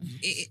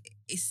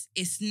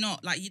 It's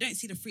not like you don't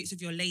see the fruits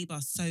of your labor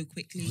so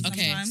quickly.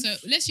 Okay, sometimes. so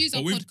let's use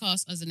our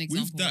podcast as an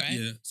example, with that,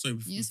 right? So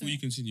before you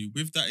continue,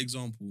 with that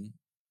example,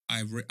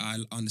 I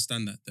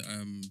understand that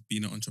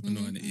being an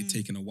entrepreneur and it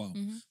taking a while,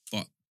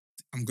 but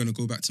I'm gonna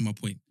go back to my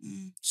point.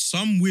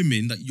 Some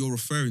women that you're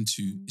referring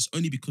to, it's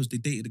only because they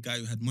dated a guy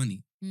who had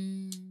money.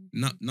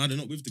 Now they're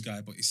not with the guy,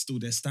 but it's still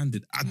their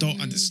standard. I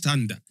don't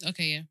understand that.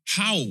 Okay, yeah.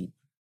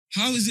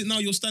 How is it now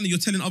you're standing, you're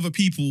telling other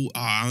people,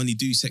 I only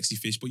do sexy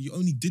fish, but you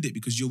only did it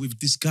because you're with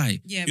this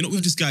guy. Yeah, you're not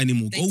with this guy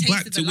anymore. Go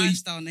back to where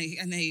lifestyle and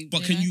they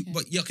But can you,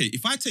 but yeah, okay,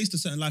 if I taste a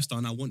certain lifestyle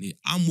and I want it,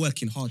 I'm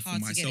working hard for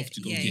myself to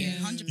go get it.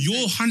 100%.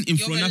 You're hunting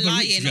for another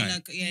rich guy.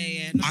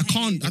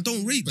 I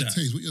don't rate but that.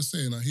 Taze, what you're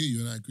saying, I hear you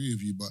and I agree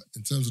with you, but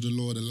in terms of the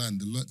law of the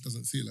land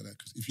doesn't see it like that.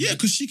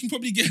 Because she can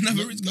probably get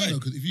another rich guy. No,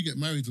 because if you get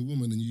married to a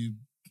woman and you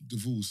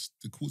divorce,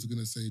 the courts are going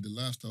to say the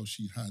lifestyle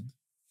she had,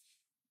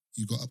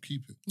 you got to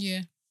upkeep it.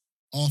 Yeah.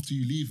 After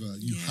you leave her,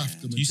 you have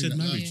to maintain You said that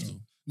marriage lifestyle.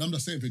 though. No, I'm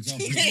just saying, for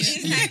example.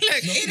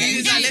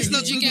 Let's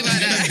not talk about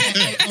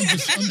that.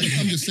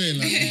 I'm just saying,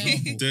 like, for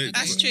example.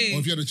 That's true. Or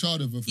if you had a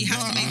child of her, You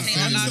have to maintain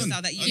a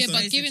lifestyle that you. Yeah,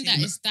 but given that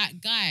it's that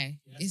guy,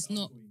 it's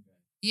not.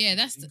 Yeah,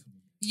 that's the.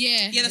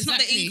 Yeah, that's not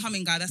the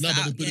incoming guy. That's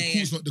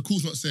but the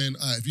court's not saying,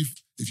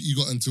 if you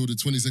got until the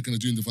 22nd of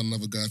June to find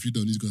another guy, if you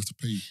don't, he's going to have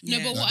to pay you. No,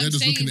 but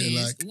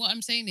what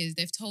I'm saying is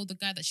they've told the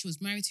guy that she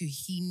was married to,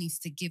 he needs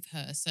to give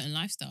her a certain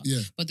lifestyle.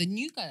 Yeah. But the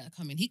new guy that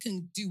come in, he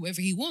can do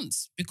whatever he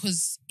wants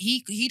because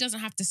he doesn't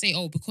have to say,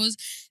 because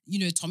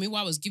Tommy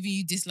White was giving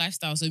you this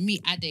lifestyle, so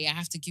me Ade, I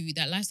have to give you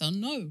that lifestyle.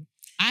 No.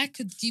 I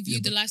could give you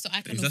the lifestyle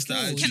I can afford.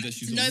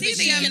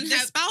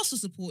 The spousal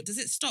support, does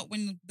it stop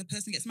when the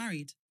person gets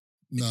married?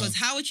 Because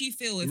how would you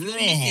feel if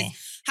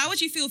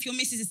your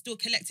missus is still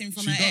collecting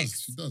from her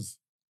ex? She does.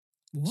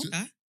 What?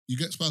 You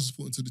get spousal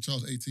support until the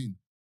child's 18.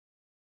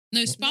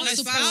 No, spousal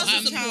support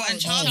and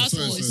child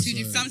support is two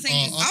different.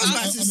 I was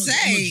about to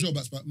say. I'm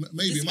not sure about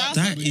maybe it might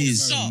that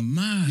is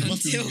mad. It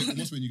must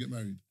be when you get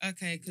married.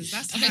 Okay, because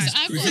that's okay. Nice.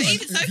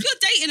 So if you're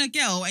dating a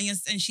girl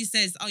and she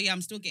says, "Oh yeah,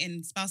 I'm still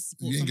getting spousal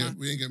support," we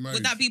ain't get married.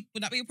 Would that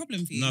be a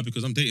problem for you? No,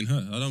 because I'm dating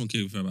her. I don't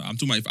care with her. I'm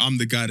talking about if I'm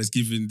the guy that's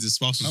giving the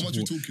spousal support.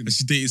 How much you talking? And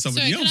she's dating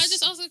somebody else. Can I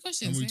just ask a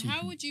question? So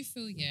how would you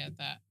feel?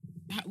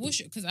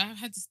 Because I've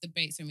had this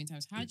debate so many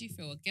times. How do you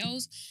feel? A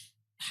girl's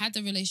had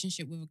a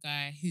relationship with a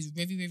guy who's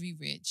very, very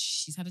rich.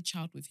 She's had a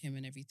child with him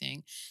and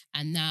everything.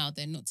 And now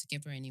they're not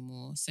together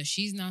anymore. So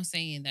she's now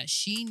saying that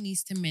she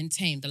needs to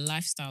maintain the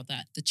lifestyle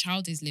that the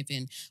child is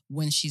living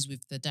when she's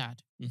with the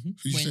dad.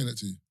 Who's saying that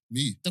to you?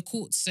 Me? The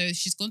court. So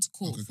she's gone to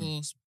court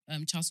for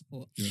child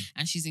support. Yeah.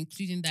 And she's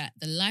including that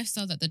the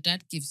lifestyle that the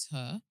dad gives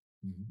her,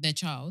 their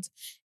child,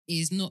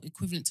 is not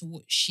equivalent to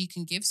what she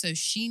can give. So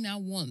she now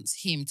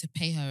wants him to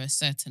pay her a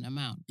certain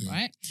amount,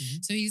 right?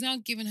 So he's now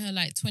giving her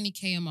like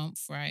 20K a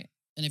month, right?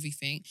 And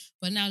everything.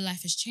 But now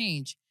life has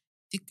changed.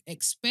 The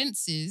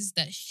expenses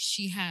that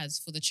she has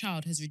for the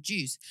child has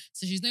reduced.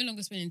 So she's no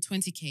longer spending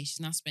 20K. She's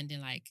now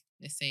spending like,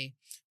 let's say,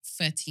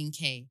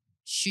 13K.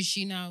 Should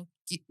she now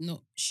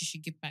should she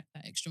give back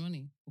that extra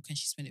money? Or can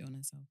she spend it on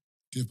herself?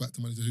 Give back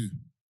the money to who?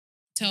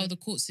 tell the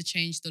courts to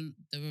change the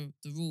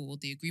rule or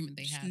the agreement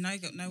they have.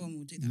 No one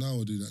will do that. No one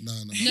will do that. No.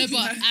 No,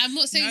 but I'm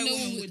not saying no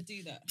one would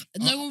do that.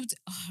 No one would.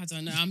 Oh, I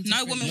don't know.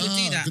 No woman would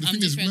do that. I'm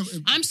different.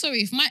 I'm sorry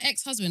if my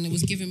ex-husband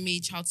was giving me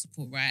child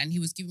support, right, and he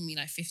was giving me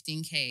like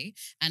 15k,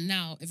 and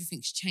now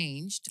everything's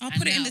changed. I'll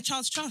put it in the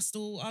child's trust,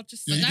 or I'll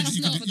just. Yeah, But that's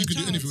not for the you could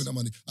do child. anything with that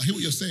money. I hear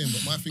what you're saying,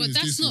 but my thing But is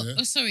that's this. not. Yeah?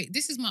 Oh, sorry.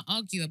 This is my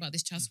argue about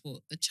this child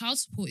support. The child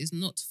support is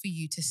not for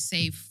you to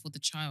save for the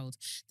child.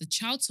 The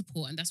child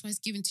support, and that's why it's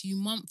given to you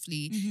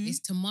monthly, is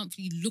to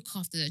monthly look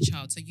after the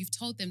child. So you've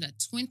told them that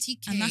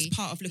 20k, And that's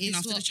part of looking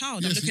after the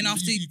child. I'm Yes, looking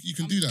after. you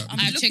can do that.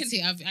 I've checked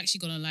it. I've actually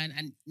gone online,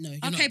 and no.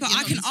 Okay, but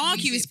I can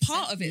argue it's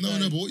part of it. No,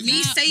 though. but what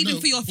Me saving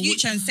for your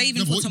future and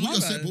saving for tomorrow.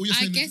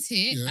 I get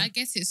it. I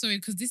get it. Sorry,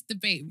 because this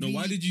debate. No,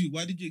 really,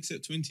 why did you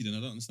accept 20 then? I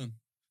don't understand.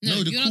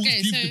 No, the you're not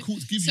getting the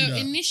courts give you So that.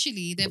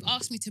 initially, they've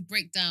asked me to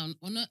break down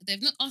on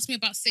they've not asked me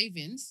about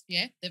savings,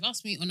 yeah? They've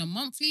asked me on a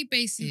monthly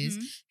basis,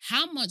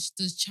 how much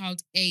does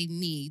child A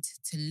need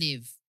to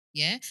live?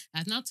 Yeah,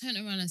 I've now turned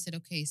around and said,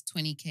 okay, it's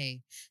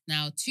 20k.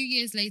 Now, 2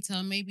 years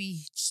later,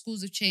 maybe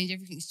schools have changed,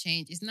 everything's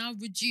changed. It's now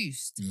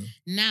reduced. Yeah.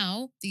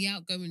 Now, the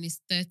outgoing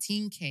is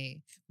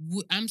 13k.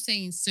 I'm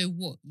saying, so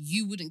what?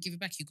 You wouldn't give it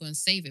back, you go and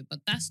save it. But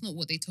that's not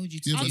what they told you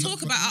to do. I'll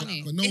talk about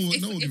but no one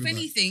give if it back.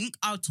 anything,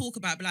 I'll talk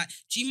about like,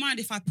 do you mind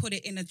if I put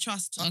it in a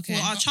trust Okay.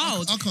 for our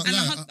child? I can't and,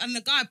 lie. and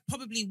the guy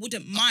probably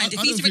wouldn't mind if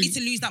I he's don't ready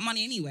think- to lose that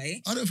money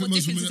anyway. I don't what think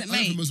most difference women. does it I don't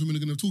think make? most women are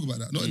going to talk about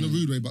that. Not in a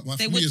rude way, but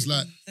They for me, it's would-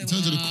 like they in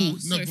terms of the would.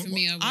 court. Sorry, for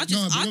me, I I'll would. just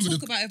No, but remember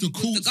talk about it the with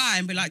the courts- guy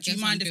and be like, do you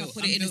Guess mind I'm if I built-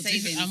 put it in a I'm built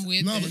different. savings? I'm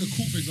weird. No, then. but the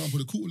court, for example,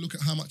 the court will look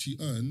at how much he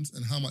earns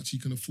and how much he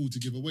can afford to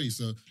give away.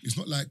 So it's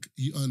not like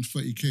he earned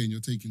 30k and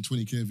you're taking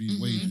 20k of his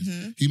wages.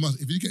 He must.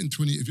 If you're getting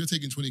 20, if you're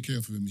taking 20k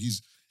off of him,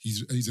 he's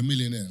a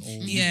millionaire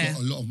or Yeah. he's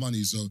got a lot of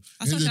money. So at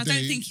That's the end what I of the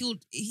don't day, think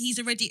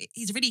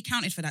he's already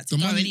accounted for that to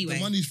the go money, anyway. the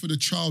money's for the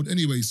child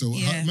anyway. So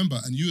Yeah. remember,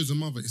 and you as a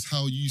mother, it's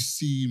how you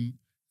see.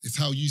 It's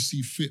how you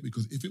see fit,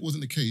 because if it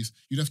wasn't the case,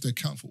 you'd have to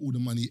account for all the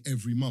money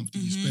every month that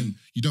you spend.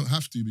 You don't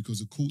have to, because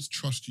the courts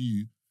trust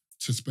you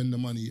to spend the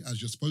money as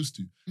you're supposed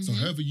to. So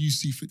however you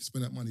see fit to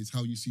spend that money is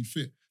how you see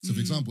fit. So for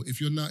example, if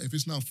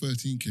it's now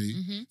 13k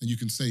and you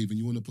can save and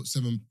you want to put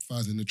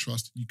 7,000 in the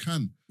trust, you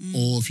can.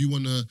 Or if you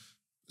want to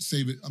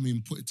save it,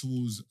 put it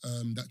towards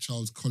that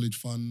child's college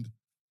fund.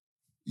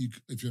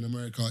 If you're in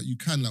America, you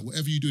can, like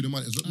whatever you do with the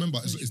money. Remember,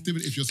 it's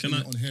different if you're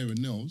spending it on hair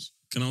and nails.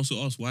 Can I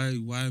also ask why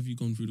have you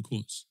gone through the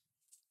courts?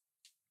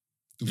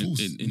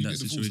 Divorce. In When you that get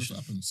divorced, situation. that's what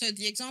happens. So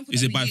the example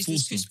Is that it we by used was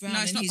force, Chris though? Brown No,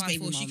 it's and not his by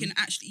baby force.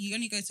 mum. You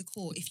only go to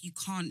court if you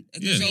can't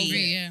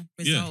Yeah.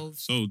 resolve.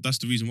 So that's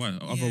the reason why.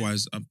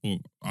 Otherwise,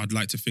 I'd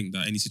like to think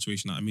that any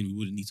situation that I'm in, we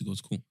wouldn't need to go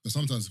to court. But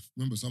sometimes,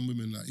 remember, some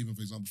women, like even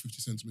for example,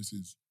 50 Cent's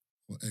missus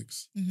or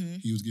ex,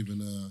 he was given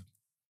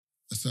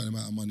a certain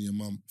amount of money a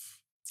month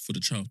For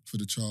the child. for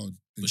the child.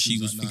 And But she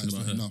was like, thinking it's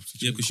about not her. enough. So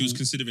Yeah, went because she was court.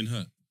 considering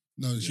her.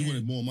 No, she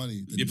wanted more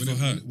money. Yeah, when for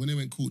her. When they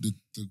went court,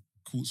 the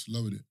courts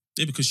lowered it.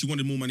 Yeah, because she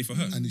wanted more money for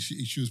her. And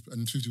she was,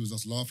 and 50 was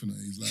just laughing at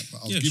it. He's like, but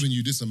I was Yeah, giving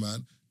you this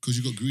amount because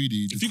you got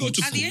greedy. If you go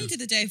to At the end of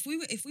the day, if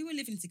we were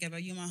living together,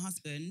 you and my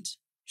husband,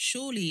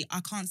 surely I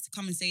can't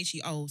come and say to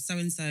you, oh, so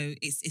and so,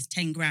 it's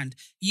 10 grand.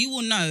 You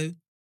will know,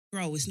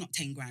 bro, it's not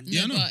 10 grand.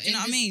 Yeah, I know. But Do you know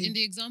what I mean? In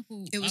the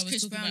example, It was I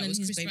Chris talking Brown about, and it was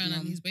his Chris baby Brown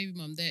and mum. his baby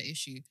mum, their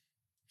issue.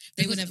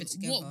 They were Because never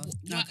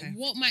together. Okay.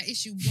 What my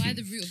issue, why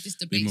the root of this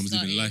Big debate mum's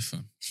started, living life,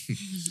 fam.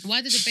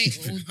 why the debate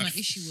or my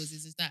issue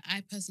is that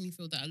I personally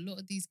feel that a lot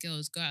of these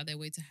girls go out their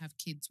way to have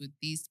kids with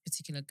these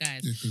particular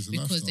guys Yeah, because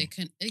because they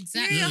can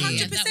exactly. Yeah, And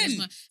 100%.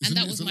 that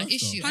It's was a my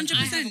lifestyle. issue. And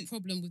I have a 100%.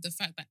 problem with the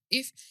fact that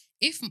if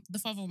the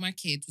father of my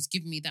kids was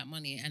giving me that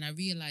money and I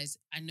realized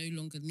I no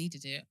longer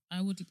needed it, I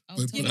would tell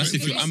But them. That's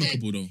if you're you said-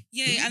 amicable, though.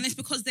 Yeah, and it's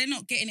because they're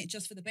not getting it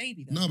just for the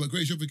baby, though. No, but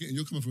Grace, you're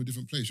coming from a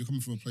different place. You're coming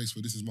from a place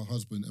where this is my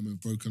husband and we've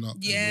broken up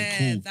Yeah,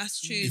 and we're cool.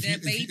 that's true. If Their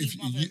you- baby if-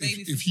 mother, if-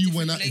 baby if from you a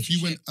went out, different if you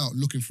went relationship. out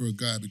looking for a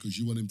guy because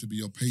you want him to be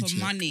your paycheck, For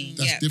money,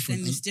 that's yeah,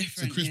 different. then it's And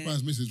different. So Chris yeah.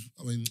 Brown's missus,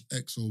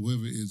 ex or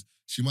whoever it is,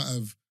 she might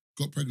have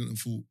got pregnant and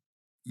thought.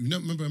 You know,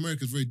 remember,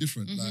 America's very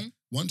different. Like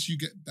once you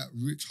get that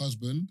rich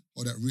husband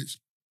or that rich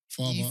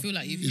father, You feel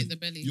like you've hit the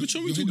belly. Which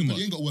one are we you're talking hitting- about?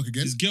 You ain't got to work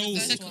again. This girl.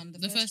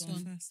 The first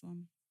one. First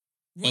one.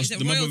 Oh, Is it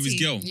the mother of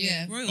his royalty? girl.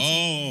 Yeah. Royalty.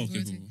 Oh, okay.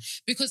 Royalty.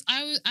 Because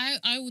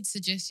I would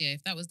suggest,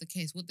 if that was the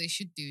case, what they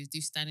should do is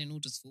do standing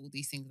orders for all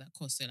these things that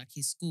cost. So like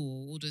his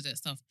school, all of that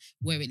stuff,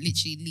 where it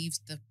literally leaves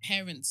the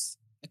parents'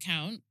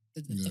 account,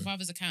 the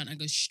father's account, and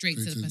goes straight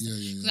to the person.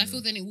 Because I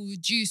feel then it will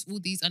reduce all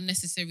these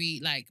unnecessary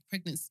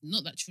pregnancy.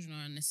 Not that children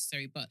are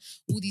unnecessary, but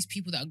all these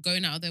people that are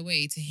going out of their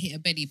way to hit a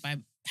belly by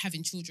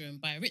having children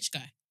by a rich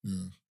guy.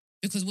 Yeah.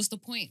 Because what's the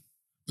point?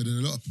 But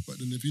then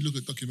if you look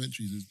at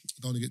documentaries,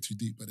 I don't want to get too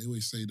deep, but they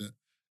always say that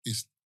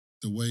it's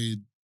the way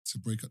to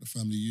break up the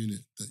family unit,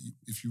 that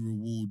if you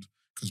reward,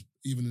 because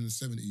even in the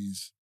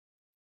 70s,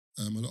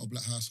 a lot of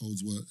black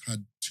households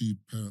had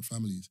two-parent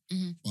families.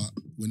 But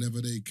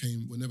whenever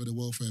the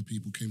welfare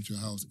people came to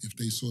your house, if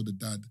they saw the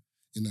dad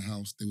in the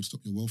house, they would stop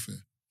your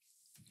welfare.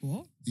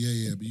 What?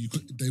 Yeah,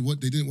 but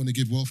they didn't want to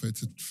give welfare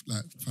to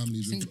like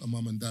families with a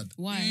mum and dad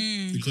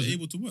Why? Because they're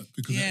able to work.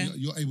 because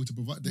you're able to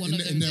provide. One of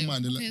them In their is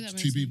mind, they're okay, like that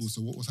two makes people. sense.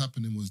 So what was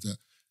happening was that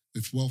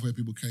if welfare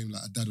people came,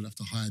 like a dad would have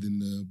to hide in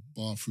the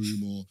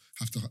bathroom or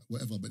have to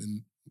whatever. But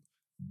then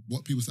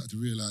what people started to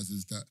realize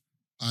is that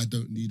I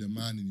don't need a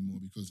man anymore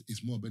because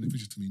it's more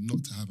beneficial to me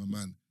not to have a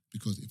man.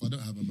 Because if I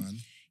don't have a man,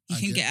 You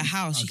can get a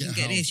house, I you can a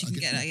get house, this, you I can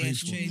get that. food Yeah, paid it's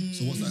for. true.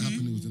 So what's that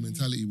happening was the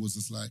mentality was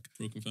just like,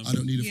 Broken family. I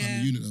don't need a Yeah.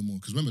 family unit no more.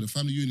 Because remember, the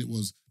family unit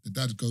was the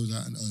dad goes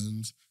out and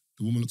earns,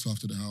 the woman looks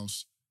after the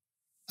house,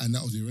 and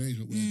that was the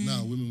arrangement. Whereas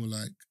now women were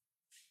like,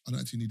 I don't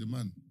actually need a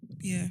man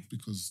Yeah,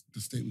 because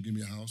the state would give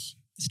me a house,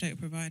 the state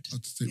will provide. the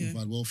state would Yeah.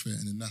 provide welfare,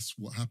 and then that's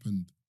what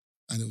happened.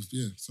 And it was,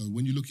 so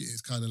when you look at it,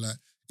 it's kind of like,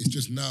 it's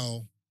just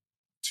now,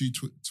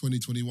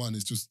 2021,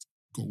 it's just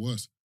got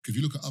worse. If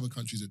you look at other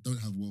countries that don't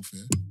have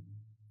welfare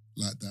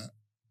like that,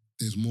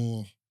 there's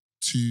more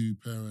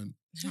two-parent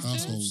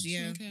households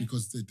Yeah. Okay.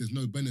 because there's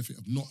no benefit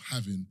of not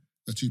having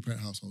a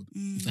two-parent household,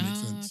 if that makes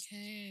sense.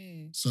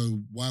 Okay.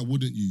 So why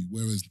wouldn't you?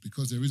 Whereas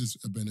because there is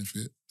a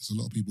benefit, there's a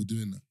lot of people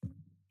doing that.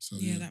 So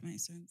Yeah, that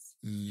makes sense.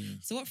 yeah.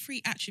 So, what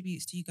 3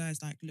 attributes do you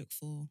guys like look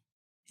for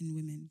in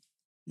women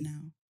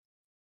now?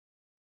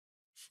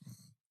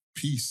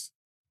 Peace.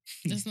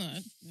 That's not.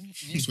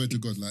 I swear to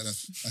God, like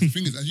that's the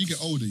thing is, as you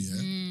get older,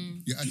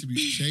 Mm. your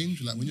attributes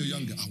change. Like when you're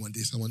younger, I want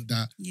this, I want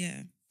that.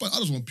 Yeah, But I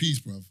just want peace,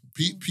 bruv.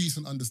 Peace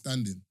and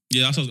understanding.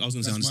 Yeah, that's what I was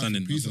going to say. That's my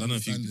Understanding. thing. Peace I don't and know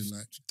if you. understanding,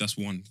 like That's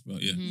one,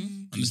 but yeah,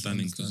 Mhm.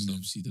 understanding because understanding.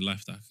 obviously the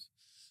life that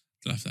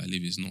I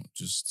live is not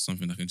just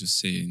something I can just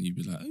say and you'd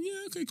be like, oh,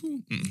 yeah, okay,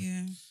 cool.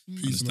 yeah.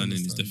 peace and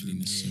Understanding is definitely yeah.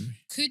 necessary.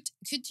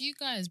 Could you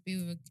guys be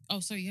with a? Oh,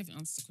 sorry, you haven't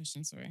answered the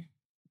question. Sorry.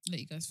 Let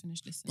you guys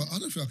finish listening. But I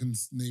don't think I can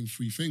name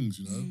 3 things,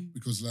 you know,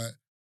 because like,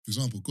 for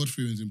example, God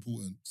fearing is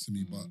important to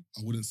me, but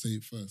I wouldn't say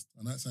it first.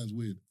 And that sounds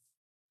weird.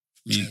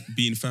 Like,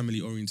 Being family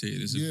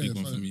orientated is a Yeah, big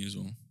one for fine. me as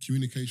well.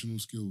 communicational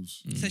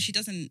skills. So she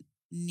doesn't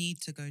need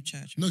to go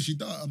church. No, she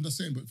does. I'm just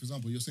saying, but for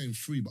example, you're saying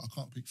 3, but I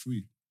can't pick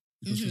 3.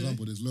 Because, for Mhm.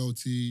 example, there's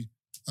loyalty,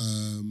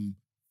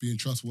 being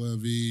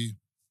trustworthy,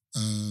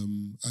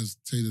 as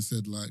Taylor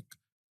said, like,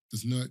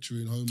 there's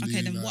nurturing, homely.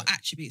 Okay, then like, what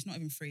attributes? Not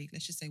even 3.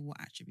 Let's just say what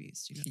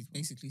attributes do you look She's for?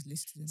 basically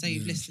listed them. So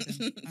you've Yeah. listed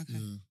them. Okay.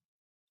 Yeah.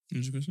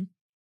 What's your question?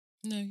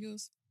 No,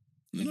 yours.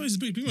 No, it's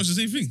pretty much the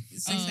same thing.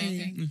 It's Oh, the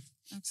same okay. thing.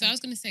 So I was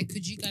gonna say,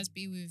 could you guys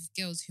be with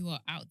girls who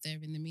are out there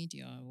in the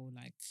media or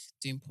like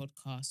doing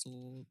podcasts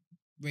or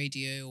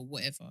radio or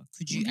whatever?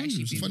 Could you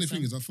actually The be funny with thing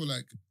some? is, I feel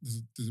like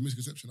there's a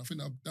misconception. I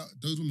think that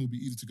those women will be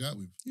easy to go out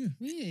with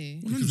Really?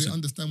 because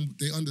 100%.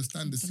 they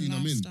understand the The scene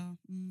I'm in. lifestyle.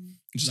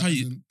 Just Like, how as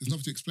you. in, there's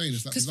nothing to explain.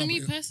 It's like, Because for me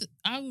example, personally,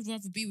 I would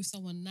rather be with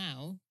someone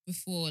now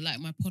before like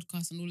my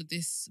podcast and all of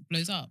this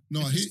blows up. no,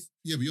 I hear. Because-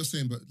 Yeah, but you're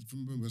saying, but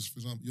remember, for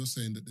example, you're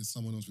saying that there's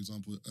someone else, for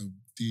example, a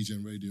DJ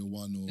on Radio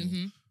 1 or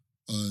Mhm,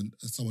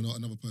 someone else,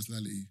 another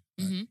personality.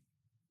 Like, mhm.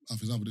 for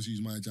example, just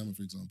use Maya Jama,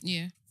 for example.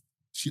 Yeah.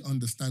 She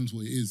understands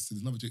what it is, so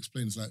there's nothing to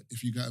explain. It's like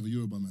if you go out with a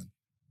Yoruba man,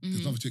 there's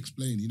Mhm. nothing to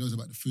explain. He knows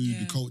about the food, Yeah.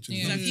 the culture.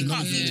 Yeah. So if There's you nothing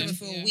can't to see each Yeah. other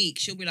for a Yeah. week,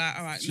 she'll be like,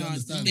 all right, She no,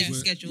 understands. this where-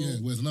 schedule. Yeah,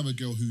 whereas another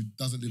girl who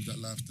doesn't live that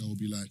lifestyle will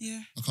be like,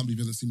 Yeah. I can't believe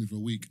he hasn't seen me for a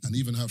week. And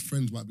even her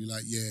friends might be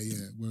like, yeah.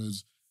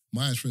 Whereas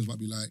Maya's friends might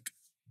be like,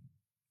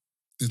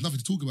 there's nothing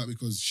to talk about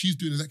because she's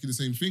doing exactly the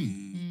same thing.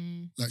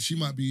 Mm. Like she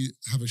might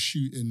have a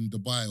shoot in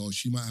Dubai or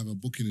she might have a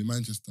booking in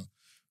Manchester.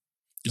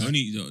 The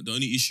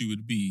only issue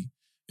would be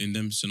in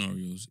them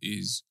scenarios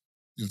is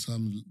Your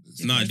time.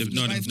 not even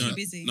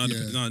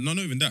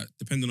that.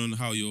 Depending on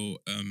how you're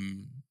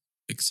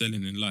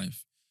excelling in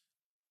life.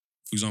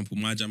 For example,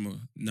 my jammer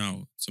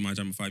now to my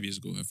jammer 5 years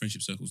ago, her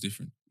friendship circle is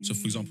different. So,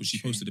 for example, she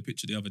true. posted a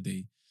picture the other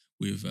day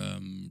with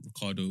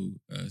Ricardo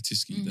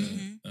Tiski,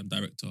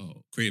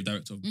 the creative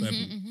director of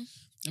Burberry. Mhm.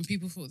 And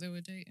people thought they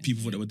were dating.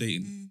 People thought they were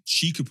dating.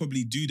 She could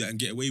probably do that and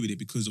get away with it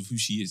because of who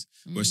she is.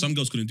 Whereas Mm. some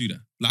girls couldn't do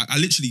that. Like,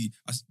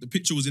 the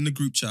picture was in the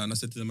group chat and I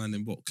said to the man,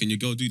 then what, can your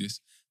girl do this?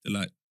 They're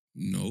like,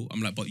 no. I'm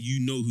like, but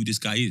you know who this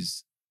guy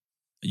is.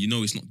 And you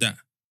know it's not that.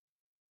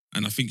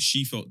 And I think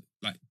she felt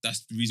like that's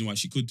the reason why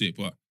she could do it.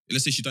 But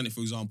let's say she done it,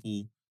 for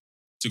example,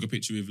 took a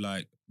picture with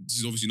like, this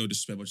is obviously no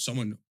disrespect, but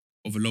someone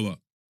of a lower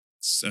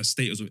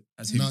status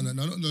as him.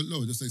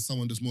 No. Just say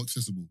someone that's more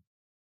accessible.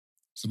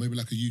 So maybe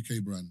like a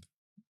UK brand.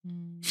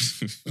 Mm.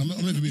 I'm not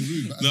even being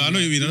rude. But No, I know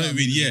what you mean. I know what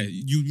you mean. Yeah.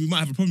 Yeah, you might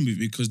have a problem with it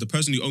because the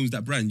person who owns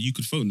that brand, you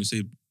could phone and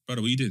say,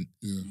 brother, what you doing?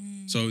 Yeah.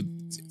 So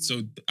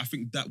I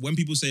think that when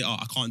people say, oh,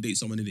 I can't date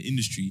someone in the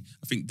industry,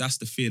 I think that's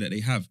the fear that they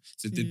have.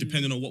 So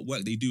depending on what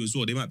work they do as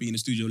well, they might be in the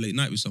studio late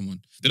night with someone.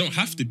 They don't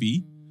have to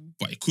be,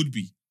 but it could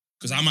be.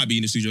 Because I might be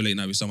in the studio late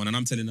night with someone and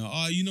I'm telling her,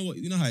 oh, you know what?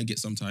 You know how I get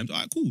sometimes. All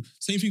right, cool.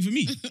 Same thing for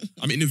me.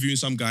 I'm interviewing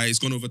some guy, it's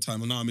gone over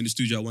time and now I'm in the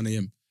studio at 1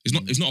 a.m.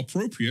 It's not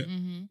appropriate,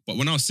 but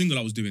when I was single,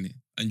 I was doing it.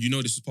 And you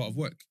know this is part of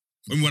work.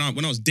 When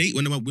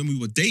we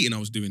were dating, I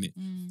was doing it.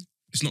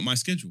 It's not my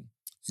schedule.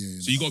 Yeah.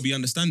 So you got to be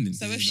understanding.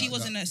 So if if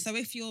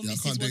your Yeah, I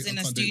missus can't was date- in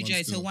I a can't date one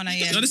studio still. till 1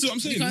 a.m. No, this is what I'm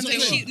saying. can't This is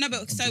what I'm date saying. No,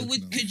 but so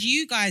joking, could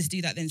you guys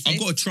do that then? So I've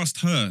if- got to trust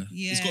her.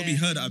 Yeah. It's got to be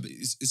her that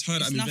it's her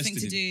that It's I'm nothing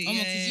invested to in. do. Oh,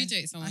 yeah, could you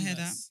date someone? I hear that.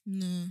 that's-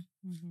 No.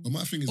 But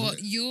my thing is,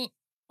 But you're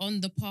on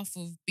the path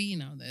of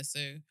being out there. So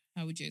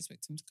how would you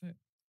expect him to cope?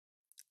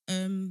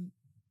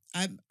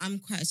 I'm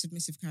quite a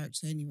submissive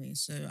character anyway,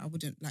 so I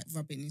wouldn't like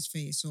rub it in his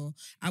face, or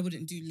I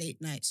wouldn't do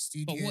late night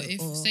studio. But what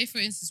if, or, say for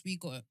instance, we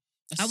got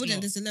I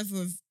wouldn't. There's a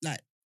level of like,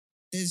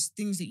 there's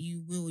things that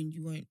you will and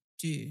you won't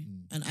do,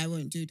 and I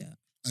won't do that.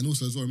 And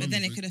also as well, But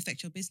remember, then it could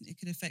affect your business. It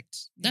could affect.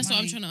 Your That's what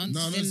I'm money. trying to No,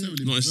 understand. not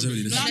necessarily. Not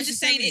necessarily. No, I'm just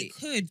saying it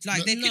could.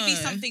 Like there could be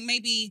No. something.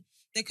 Maybe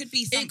there could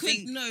be something.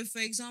 It could, no, for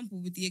example,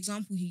 with the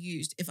example he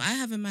used, if I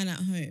have a man at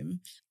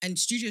home and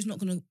studio's not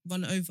going to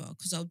run over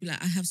because I'll be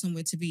like, I have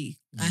somewhere to be.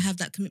 I have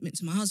that commitment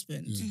to my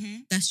husband. Yeah.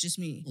 That's just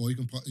me. Or you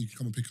can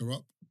come and pick her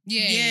up.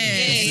 Yeah.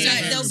 It's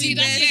like there'll See, be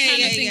that's the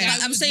kind of thing Like,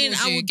 I I'm would saying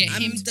also I'm get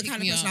him the to kind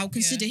of pick me person up, I'll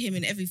consider him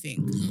in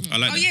everything. I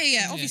like Oh that.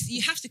 yeah. Obviously,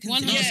 you have to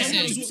consider.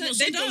 100%.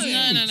 They don't.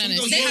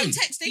 No. They have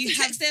text. They can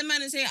text their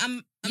man and say, You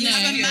No,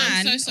 have a I'm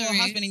man so or a sorry.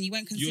 husband and you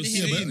won't You're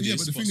consider saying him. but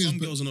this, the but thing is, some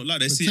girls are not like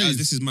that. They but see it as Taze-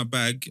 this is my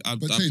bag. But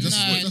Taze, that's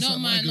No, like not my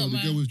mine, girl, not the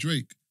girl mine. with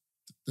Drake,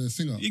 the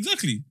singer.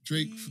 Exactly.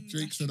 Drake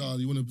said,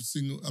 you want a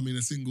single,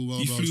 a single.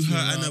 He flew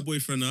her and her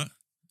boyfriend out.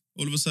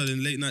 All of a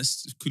sudden, late night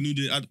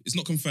canooded. It's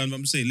not confirmed, but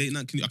I'm saying late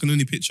night I can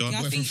only picture. Yeah,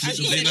 I think- I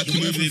think Late night they-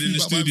 canooded in the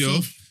studio.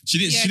 She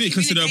didn't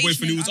consider her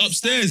boyfriend who was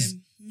upstairs.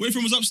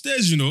 Boyfriend was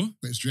upstairs, you know.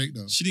 But it's Drake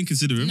though. She didn't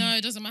consider him. No,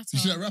 it doesn't matter. You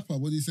see that rapper?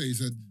 What did he say? He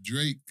said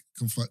Drake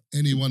can fuck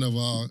any one of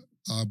our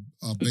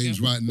babes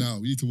right now.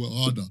 We need to work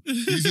harder.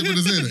 You see what I'm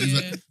saying? He's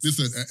like,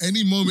 listen, at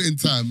any moment in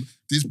time,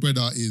 this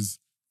brother is.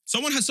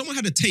 Someone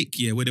had a take,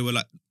 where they were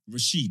like,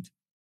 Rashid.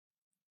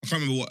 I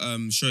can't remember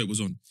what show it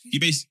was on. He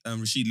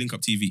Rashid Link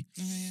Up TV.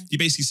 He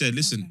basically said,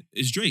 listen,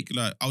 it's Drake.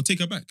 Like, I'll take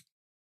her back.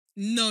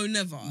 No,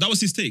 never. That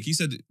was his take. He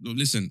said,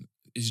 listen,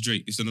 it's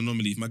Drake. It's an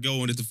anomaly. If my girl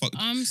wanted to fuck,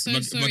 I'm so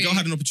if sorry. my girl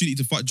had an opportunity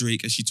to fuck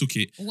Drake and she took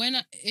it,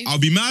 I'll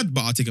If be mad,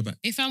 but I'll take her back.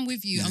 I'm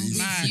with you, Yeah, I'm he's with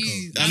mad.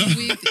 you. I know. I'm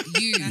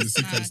with you. He's a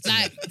sick ass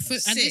Like, and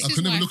this I is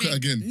could never why look at her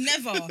again.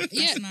 Never.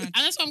 Yeah, mad. and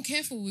that's why I'm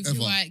careful with Ever.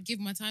 who I give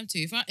my time to.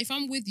 If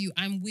I'm with you,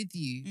 I'm with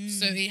you.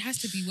 So it has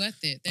to be worth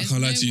it. I There's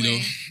can't no lie to you, way.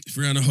 though. If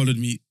Rihanna hollered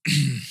me,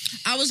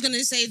 I was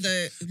gonna say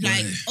though,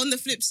 like Right. on the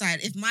flip side,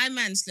 if my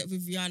man slept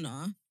with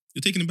Rihanna,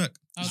 you're taking him back.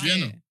 It's Okay.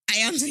 Rihanna. I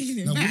am taking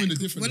him Now, back. women are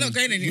different. We're not though.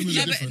 going anywhere. Women are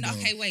Yeah, but different, no, though.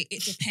 okay, wait.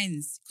 It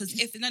depends because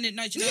if no, do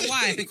you know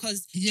why?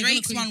 Because You're gonna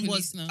Drake's call one you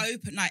was police now.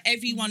 open. Like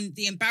everyone,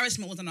 the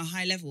embarrassment was on a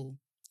high level.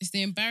 It's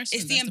the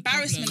embarrassment. It's the that's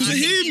embarrassment. problem.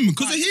 Because of I think him.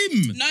 people Because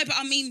of him. No, but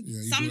I mean,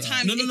 Yeah, you brought it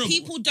sometimes out. No, if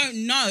people don't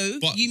know,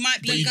 But- you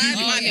might be. but you do- you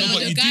Oh, might yeah, be- but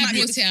the you guy do-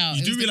 brought it out.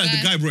 You It do was the realise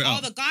the guy brought it Oh,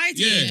 out. the guy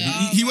did. Yeah,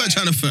 Oh, he weren't right.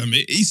 trying to firm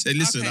it. He said,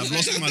 listen, Okay. I've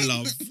lost my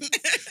love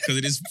because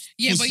it is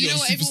Yeah, but pussy you know or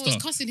what? Everyone was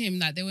superstar. cussing him.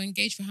 Like they were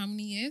engaged for how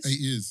many years? 8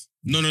 years.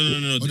 No.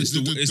 Oh, It's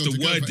they're the together for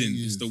 8 wording.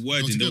 years. It's the They're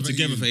wording. They were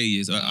together for 8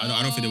 years. I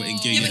don't think they were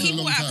engaged. Yeah, but for he a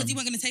long brought out time. because he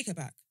wasn't going to take her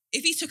back.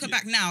 If he took her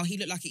back now, he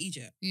looked like an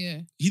idiot.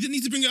 Yeah. He didn't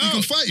need to bring it You can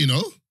out. fight, you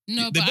know.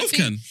 No, They but I both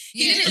think, can.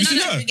 He Yeah. didn't Have you no, seen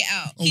no, her? bring it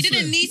out. Oh, He didn't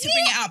fair. need to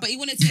bring it out, but he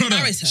wanted to Brother,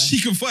 embarrass her. she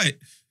can fight.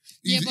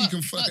 He but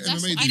can fight that's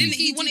MMA. what- He didn't-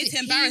 he he wanted did to it.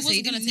 embarrass her. He He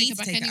wasn't going didn't to take need her to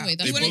back take her anyway. out.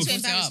 That's He why wanted to brought it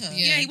embarrass up. her.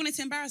 Yeah, he wanted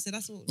to embarrass her.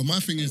 That's all. But my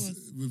thing It is, was.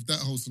 with that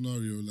whole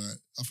scenario, like,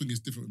 I think it's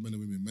different with men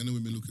and women. Men and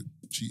women look at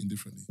cheating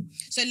differently.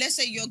 So let's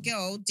say your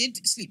girl did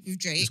sleep with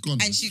Drake, It's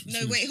gone. and she It's no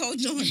finished. wait,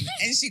 hold on,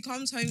 and she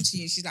comes home to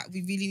you, and she's like, "We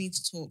really need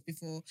to talk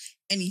before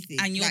anything."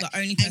 And you're Like, the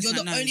only and person you're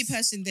the that only knows.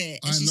 person there,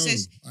 and I she know.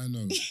 says, I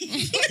know.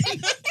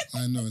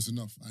 I know. It's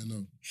enough. I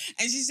know.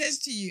 and she says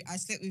to you, "I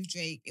slept with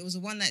Drake. It was a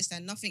one night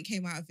stand. Nothing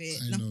came out of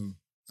it." I No- know.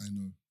 I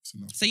know. It's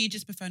enough. So you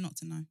just prefer not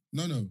to know.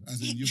 No.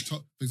 As in, you've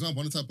for example,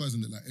 I'm the type of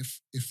person that, like,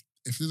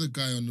 if there's a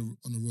guy on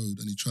the road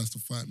and he tries to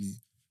fight me,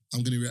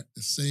 I'm gonna react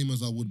the same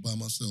as I would by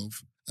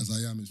myself as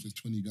I am if there's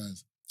 20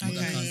 guys. I'm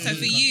not that Okay. kind- So I'm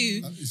for not that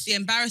you, kind- it's- the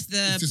embarrass,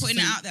 it's just putting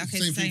the it same- out there. it's Okay,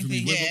 the same thing for me.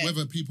 Yeah.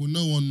 Whether people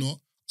know or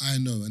not, I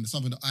know, and it's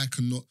something that I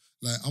cannot.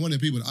 Like, I'm one of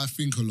the people that I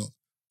think a lot.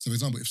 So, for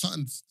example, if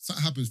something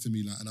happens to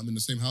me, like, and I'm in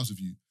the same house with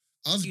you,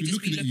 I'll just You'll be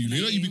just be looking at you. looking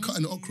You know, at you'd be you.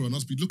 cutting the okra, and I'll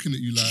just be looking at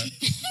you like,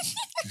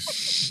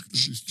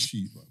 this is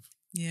cheap, bro.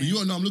 Yeah. But you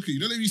don't know I'm looking at you.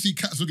 Don't let me see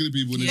cats looking at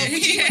people and But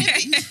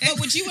then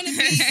would you want to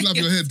be slap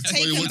your head while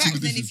you're taken watching back the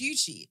then dishes. if you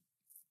cheat?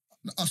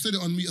 I've said it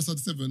on Meet Us at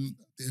 7.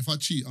 If I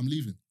cheat, I'm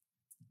leaving.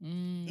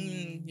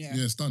 Yeah.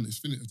 Yeah, it's done. It's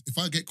finished. If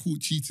I get caught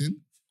cheating,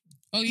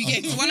 Oh, you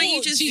I'm- get I'm- Why don't you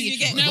caught just cheating. you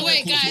get No, caught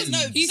wait, guys. cheating.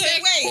 No, he So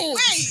said wait, caught.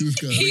 wait. this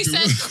guy, He look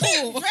at said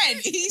me. caught. Fred,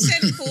 he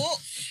said court.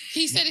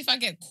 He said if I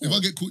get if I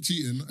caught. get caught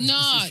cheating, No,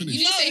 it's finished.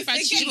 you didn't say if I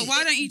again, cheat. But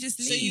why don't you just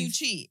So you leave?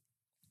 cheat.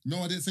 No,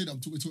 I didn't say that. We're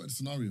talking about the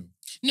scenario.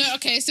 No,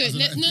 okay, so As in,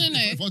 no, like, no,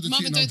 if I was no. to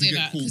Mama, cheat now don't to do get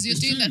that because caught, you're it's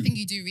doing that true. thing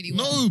you do really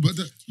well. No, but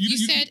You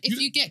said if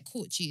you get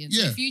caught cheating.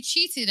 Yeah. So if you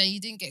cheated and you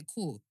didn't get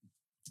caught,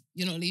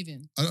 you're not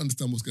leaving. I don't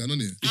understand what's going on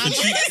here.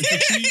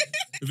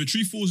 If a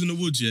tree falls in the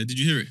woods, yeah, did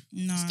you hear it?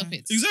 No. Stop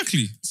it.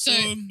 Exactly. So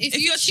If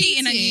you're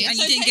cheating and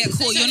you didn't get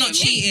caught, you're not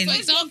cheating. For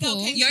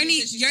example, You're only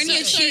a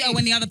So- cheater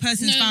when the other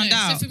person's found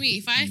out. So for me,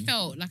 if I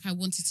felt like I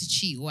wanted to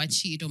cheat or I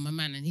cheated on my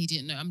man and he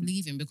didn't know, I'm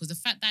leaving because the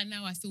fact that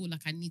now I feel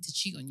like I need to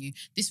cheat on you,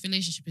 this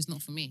relationship is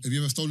not for me. Have you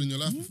ever stolen your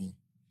life before?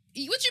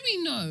 What do you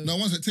mean no? Now,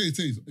 once I tell you, have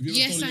you ever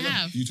Yes, stolen I your life?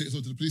 have. You take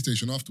yourself to the police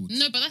station afterwards.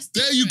 No, but that's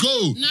There you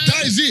different. go. No,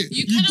 That is it.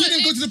 You cannot-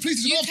 didn't go to the police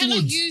station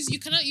afterwards. You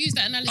cannot use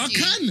that analogy. I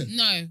can.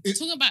 No,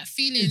 talking about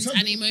feelings terms-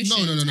 and emotions no.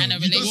 and a You done What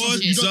something-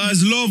 you relationship. done-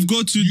 does love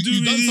got to do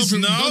you done with this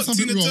something- you now? done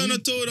something Tina wrong. Turner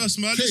told us,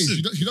 man. Okay, Listen.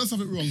 you done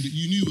something wrong that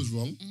you knew was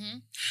wrong. Mm-hmm.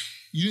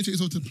 You didn't take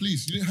yourself to the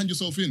police. You didn't hand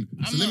yourself in.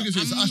 So let me get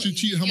straight. I'm So I should not-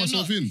 cheat and hand you're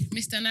myself not- in.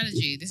 Mr.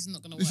 Analogy, this is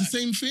not going to work. It's the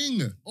same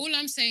thing. All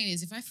I'm saying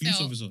is if I Police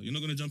felt... officer, you're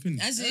not gonna jump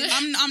in. As in,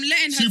 I'm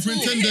letting her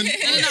Superintendent.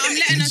 talk. No, I'm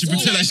letting her She talk.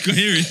 pretend like she can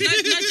hear it.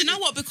 No, do you know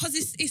what? Because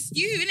it's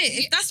you, innit?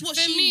 If that's what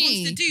For she me,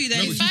 wants to do, then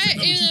No, if but I'm she's in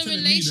a telling me that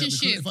relationship,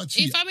 because if I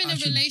cheat, if I'm in I a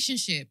should-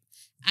 relationship,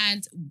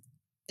 and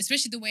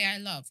especially the way I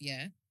love,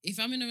 yeah. If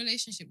I'm in a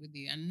relationship with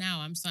you and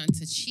now I'm starting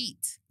to cheat,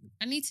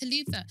 I need to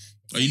leave that.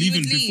 Are you you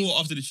leaving would leave. before or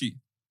after the cheat?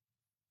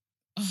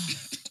 Oh,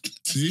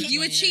 See? you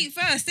would cheat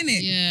first,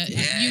 innit? yeah,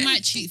 you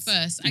might cheat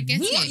first. I get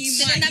What? it. You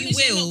So might, that you means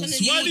you're not will. gonna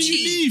So why You did you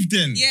cheat. leave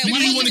then? Yeah, Maybe why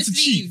you don't you wanted just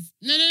to cheat. leave?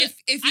 No.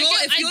 If I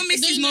get- you're I-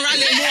 Mrs. no, Morales, I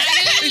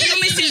get- if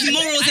you're Mrs.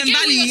 Morals I and get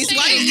what you're values,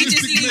 why saying. don't you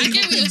just I leave?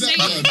 get what you're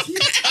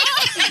saying.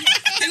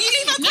 Can you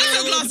leave our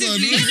cocktail glasses, no,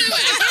 please? No,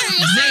 I get what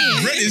you're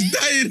saying. Brett is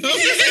dying. Oh,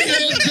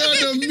 God,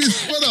 I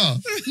miss brother.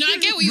 No, I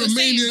get what you're Romanian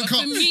saying, but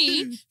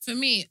cup. for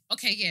me,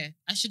 okay, yeah,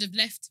 I should have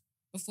left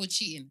before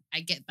cheating.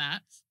 I get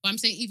that, but I'm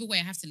saying either way,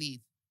 I have to leave.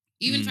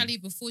 Even if I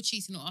leave before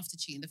cheating or after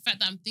cheating, the fact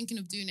that I'm thinking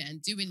of doing it and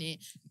doing it,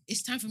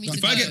 it's time for me to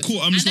If go. I get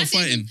caught, I'm just And not that's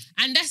even- fighting.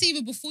 and that's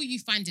even before you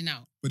finding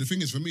out. But the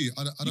thing is, for me,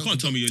 I You don't. can't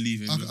tell me you're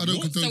leaving. I don't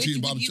What? condone So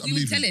cheating, but I'm you would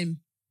leaving. tell him?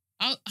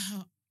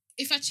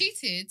 If I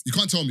cheated, You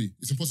can't tell me.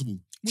 It's impossible.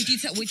 Would you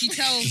tell?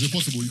 It's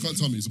impossible. You can't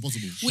tell me. It's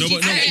impossible. Would No, you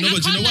but tell no, him? no,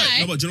 but do you know I why? can't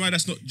No, lie. but do you know why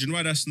that's not? Do you know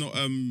why that's not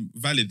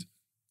valid?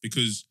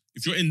 Because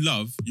if you're in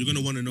love, you're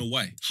gonna want to know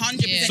why.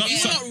 100%. Yeah. So- You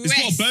so- will not it's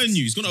got to rest. burn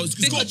you. It's got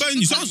to burn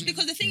you.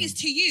 Because the thing is,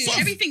 to you, Fuck.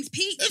 everything's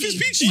peachy.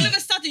 Everything's peachy. All of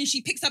a sudden,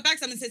 she picks her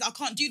bags up and says, "I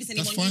can't do this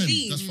anymore." That's and fine. you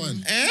leave. That's fine.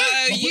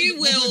 No, you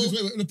will.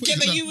 Yeah,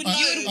 but you would know.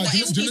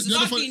 it do was you know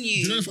the fucking do you.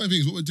 you know the funny thing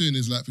is what we're doing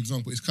is like, for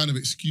example, it's kind of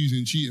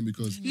excusing cheating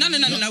because No,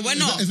 we're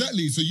not.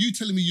 Exactly. So you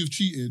telling me you've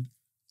cheated,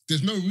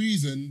 there's no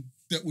reason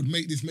that would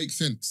make this make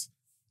sense.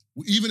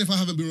 Even if I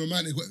haven't been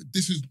romantic,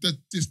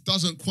 this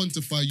doesn't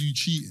quantify you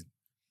cheating.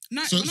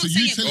 No, So we're not you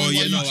saying tell it. Oh me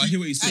yeah, why no, you I hear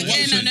what you're saying.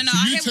 Yeah, no, So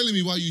I you hear- telling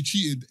me why you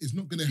cheated is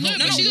not going to help. No,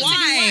 No, but she doesn't why?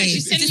 know why.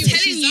 She's telling It's you what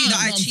telling she's you done. that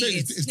I I'm saying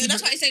cheated. it's No,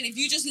 that's why he's saying if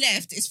you just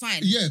left, it's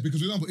fine. Yeah, because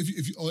for example,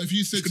 if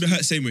you said It's gonna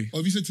hurt same way. or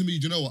if you said to me,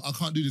 do you know what, I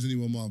can't do this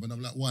anymore, Marv, and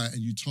I'm like, why? And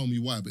you tell me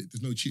why, but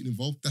there's no cheating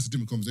involved. That's a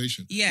different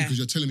conversation. Yeah. because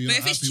you're telling me you're But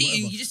not if it's happy,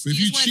 cheating, whatever. you just But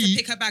if wanted to cheat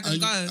pick her bag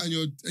and go. and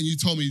you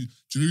told me,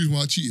 do you know the reason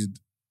why I cheated?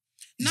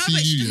 No, See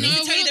but she you, doesn't yeah? need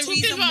to tell you No, the we're not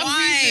reason talking about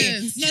why.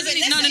 reasons. No, No, but let's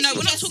no, say she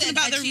we're not just talking said,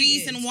 about "I the cheated."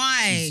 reason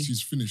why.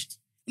 She's finished.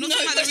 We're not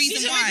talking about the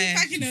reason why.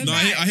 No,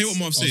 I hear what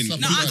Marv's saying. I'll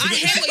No, slap her I dad.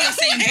 hear what you're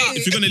saying, but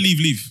If you're gonna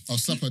leave. I'll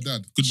slap her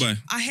dad. Goodbye.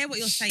 I hear what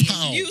you're saying.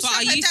 Pow. You But slap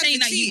are her you dad saying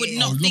for that you would cheating?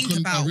 not I'll think lock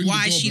and- I'll about ring the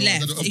why she doorbell.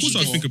 left? Of Of if course she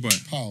I'd did? think about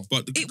it. Pow.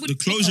 But It would- the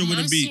closure I'm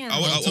wouldn't be. sorry. I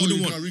I'll tell wouldn't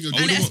you, want. can I ring your I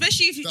And wouldn't want.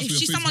 especially if That's what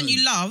she's your someone face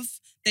you love,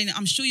 then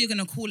I'm sure you're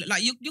gonna call it.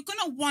 Like you're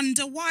gonna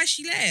wonder why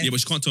she left. Yeah, but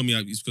she can't tell me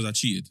it's because I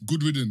cheated.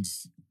 Good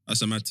riddance.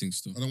 That's a mad thing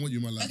still. I don't want you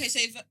in my life. Okay, so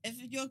if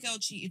your girl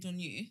cheated on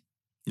you,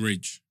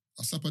 Rage.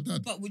 I'll slap her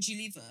dad. but would you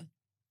leave her?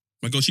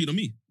 My girl cheated on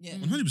me. Yeah.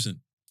 100%.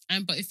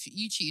 but if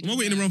you cheated, What am I on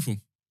waiting her- around for?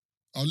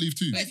 I'll leave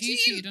too. But if you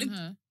cheating- cheated on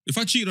her, If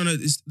I cheated on her,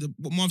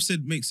 what Marv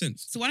said makes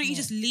sense. So why don't you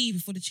just leave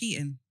before the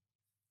cheating?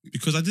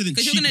 Because I didn't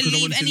Because cheat you're gonna because I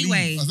leave wanted to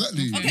anyway.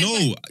 Exactly. Okay.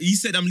 No, he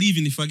said I'm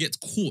leaving if I get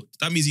caught.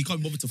 That means he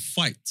can't bother to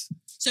fight.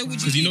 So would you?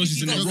 Because he knows leave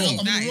he's if in you the got wrong.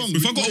 caught? I'm in the wrong.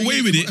 If I got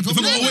away with it, if I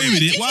got away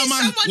with it, why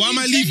am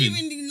I leaving?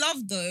 Genuinely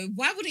love though,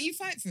 why wouldn't you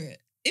fight for it?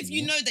 If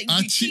you know that I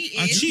you cheat- cheated,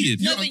 I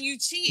cheated. No, You that don't- you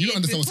cheated. you don't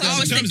understand what's because-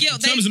 Oh, it's The the terms-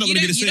 guilt. the terms are not You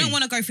gonna be the you don't same.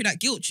 want to go through that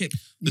guilt trip.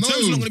 The terms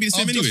are not going to be the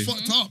same I've anyway. just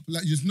fucked up.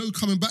 Like, there's no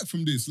coming back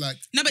from this. Like,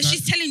 No, but like,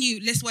 she's telling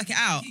you, let's work it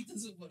out. He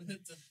doesn't want her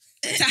to.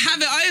 To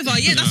have it over.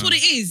 Yeah, that's Nah. what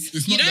it is.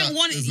 It's You not don't that.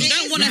 want It's you not-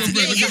 don't want her to Look,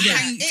 be look, able look, to look.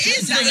 hang. It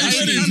is hang that. You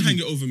over you. can hang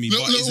it over me, Look,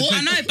 but look, it's what?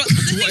 I know, but To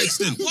the what thing is,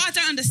 extent? what I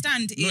don't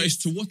understand No, it's is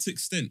to what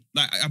extent?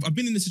 Like I've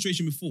been in this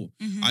situation before.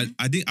 Mhm.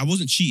 I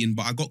wasn't cheating,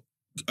 but I got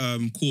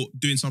caught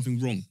doing something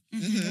wrong.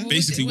 Mhm.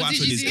 Basically, what did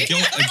happened you is do? a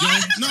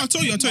girl. No, I'll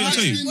tell you.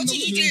 What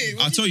did you do?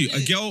 I'll tell you.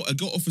 A girl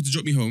offered to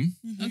drop me home,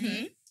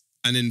 okay.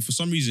 and then for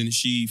some reason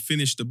she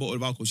finished the bottle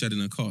of alcohol she had in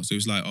her car. So it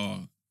was like,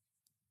 oh,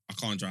 I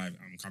can't drive.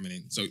 I'm coming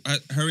in. So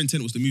her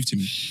intent was to move to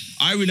me.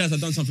 I realized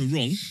I'd done something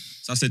wrong,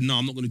 so I said, no,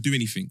 I'm not going to do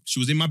anything. She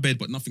was in my bed,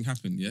 but nothing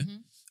happened. Yeah.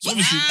 So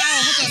obviously,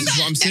 this is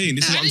what I'm saying.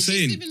 This is what I'm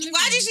saying.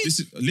 Why did she? This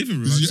is a living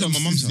room. This is This is your at my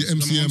mum's house. this is your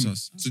This is at my mum's MCM.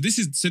 house.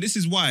 So this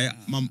is why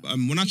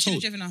when I You should have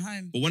told. driven her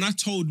home. But when I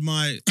told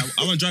I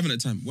wasn't driving at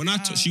the time. When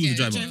she was the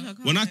driver. drove her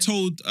car, When I okay.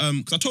 told,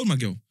 because I told my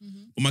girl,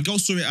 Mhm. but my girl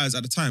saw it as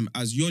at the time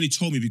as you only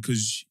told me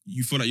because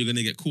you feel like you're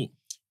gonna get caught.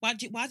 Why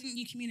didn't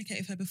you communicate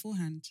with her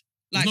beforehand?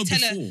 There's Like no tell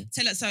before.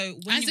 her. So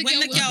As when the the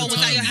girl girl was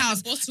was at your at house,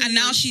 the bottom and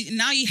now was-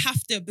 now you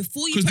have to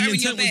before you Because put the her in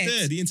your intent was bed.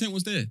 there. The intent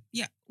was there.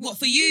 Yeah. What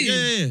for you?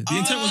 Yeah. The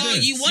intent was there.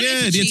 You wanted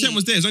to the cheat. intent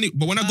was there. It's only,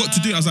 but when I got to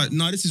do it, I was like,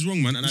 nah, this is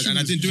wrong, man. And I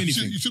didn't do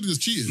anything. You should have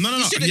just cheated. No.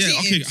 should've Yeah,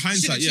 cheated. okay,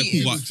 hindsight, yeah,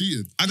 Should've cool. But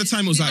cheated. at the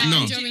time, it was like, no.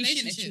 Your You shouldn't have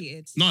relationship.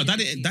 cheated. No, that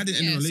didn't end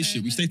Yeah, the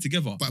relationship. so, We stayed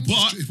together. But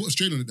it put a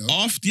strain on it though.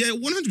 After,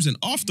 100%.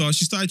 After,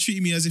 she started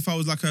treating me as if I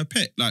was like her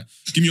pet. Like,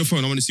 give me your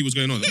phone. I want to see what's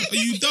going on. Are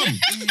you dumb?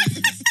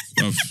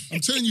 Bruv. I'm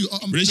telling you,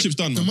 Relationship's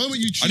done, the man.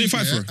 moment you cheat, I didn't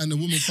fight for her. and the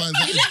woman finds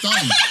out it's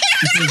done.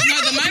 Because,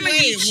 No, the moment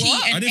you cheat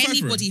I and didn't fight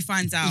for anybody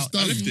finds out,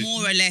 done. it's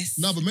more or less.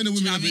 no, but men and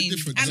Do you women know are a what I bit mean?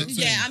 different. That's what I'm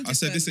saying. I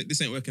said,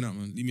 this ain't working out,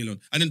 man. Leave me alone.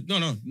 And then,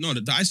 no,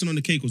 the icing on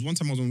the cake was one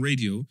time I was on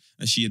radio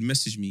and she had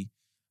messaged me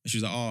and she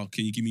was like, oh,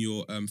 can you give me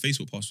your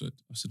Facebook password?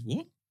 I said,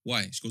 what?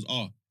 Why? She goes,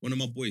 one of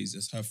my boys,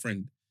 that's her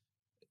friend,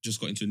 just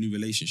got into a new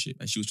relationship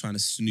and she was trying to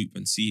snoop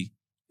and see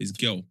his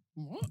girl.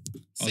 What? I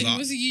So was he like-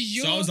 was use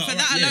your... so I was like, For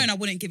alright, that yeah. alone, I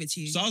wouldn't give it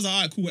to you. So I was like,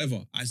 all right, cool,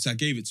 whatever. I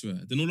gave it to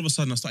her. Then all of a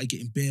sudden, I started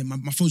getting bare. My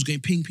phone's going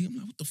ping. I'm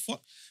like, what the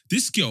fuck?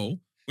 This girl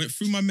went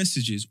through my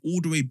messages all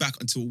the way back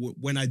until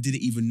when I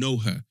didn't even know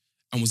her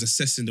and was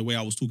assessing the way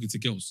I was talking to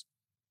girls.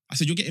 I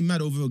said, you're getting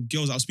mad over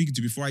girls I was speaking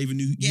to before I even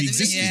knew you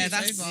existed. Yeah,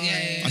 that's... over.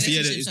 Yeah. I said,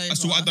 Relationship's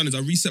so what over. I've done is I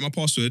reset my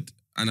password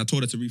and I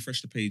told her to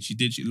refresh the page. She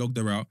did, she logged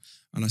her out.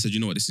 And I said, you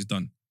know what, this is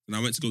done. And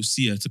I went to go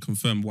see her to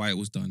confirm why it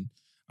was done.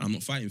 And I'm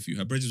not fighting for you.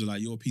 Her brothers were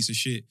like, you're a piece of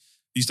shit.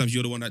 These times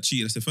you're the one that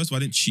cheated. I said, first of all,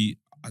 I didn't cheat.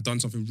 I done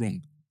something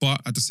wrong. But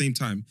at the same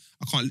time,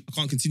 I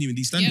can't continue in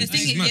these standards. The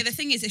This thing is is, mad. the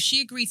thing is, if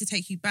she agreed to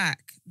take you back,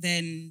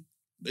 then...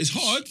 It's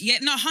hard,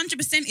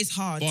 100% is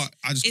hard. but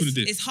I just couldn't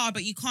do it. It's hard,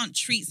 but you can't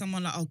treat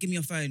someone like, oh, give me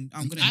your phone.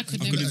 I'm gonna. I could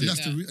I'm never gonna do do that's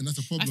that. and that's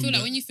the problem. I feel like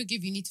that- when you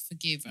forgive, you need to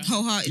forgive.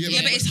 Wholeheartedly.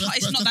 Yeah, but it's not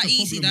that's that the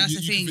easy. problem. That's You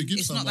the can thing. forgive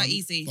It's not that someone,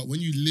 easy. But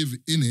when you live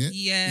in it,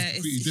 Yeah, it's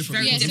completely it's different.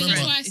 very Yeah, so Because that's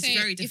different. why I It's say,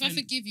 very if I different.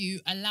 forgive you,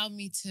 allow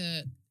me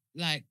to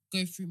like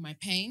go through my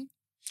pain.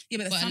 Yeah,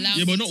 but But some, allow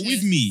Yeah, but me not to-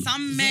 with me.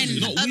 some men.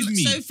 Not with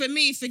me. So for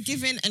me,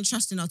 forgiving and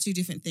trusting are two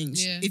different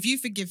things. Yeah. If you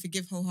forgive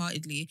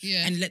wholeheartedly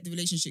Yeah. and let the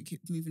relationship keep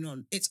moving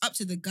on. It's up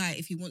to the guy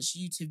if he wants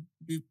you to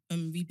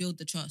rebuild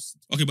the trust.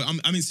 Okay, but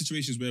I'm in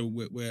situations where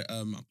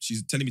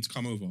she's telling me to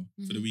come over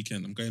for the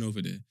weekend. I'm going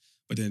over there.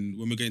 But then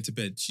when we're going to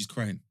bed, she's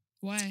crying.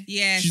 Why?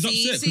 Yeah, She's see,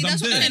 upset see, because I'm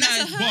that's what- there.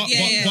 that's a hurt. But,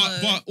 Yeah,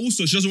 but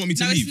also, she doesn't want me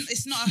to No, leave.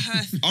 it's not a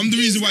her. I'm the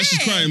reason why she's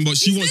there. crying, but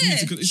she He's wants me there.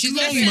 to. It's She's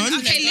long, there. man.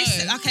 Okay, Let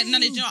listen. go. Okay, no,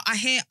 do you know, I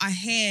hear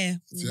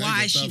See, I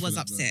why get she bad for was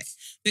that, though. upset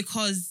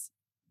because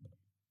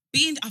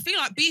I feel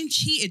like being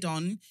cheated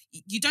on,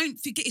 you don't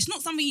forget. It's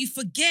not something you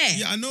forget.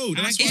 Yeah, I know.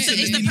 That's get what I it. said.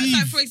 It's Let the me so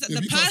leave. for example, Yeah,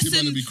 the you can't keep on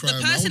person, and be crying,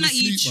 the man. I person wanna that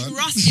you sleep, man.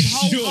 trusted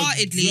You're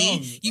wholeheartedly,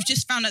 dumb. you've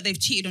just found out they've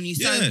cheated on you.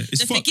 So Yeah,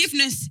 it's the fucked.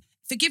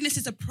 forgiveness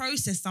is a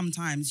process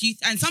sometimes.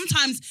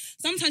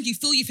 Sometimes you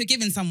feel you've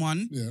forgiven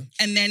someone, Yeah.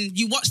 and then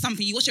you watch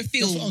something, you watch a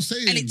film, That's what I'm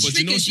saying. and it But you know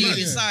triggers what's you. mad?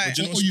 It's Yeah. like, But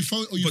you know Or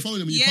you phone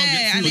them and you can't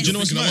get through. and But you know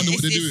what's I mad? wonder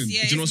what they're doing.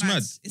 Yeah, But you know it's what's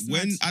mad? mad. It's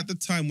When mad. at the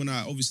time when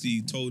I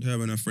obviously told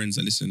her and her friends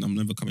that listen, I'm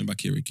never coming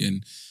back here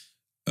again.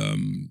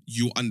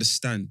 You'll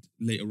understand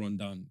later on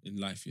down in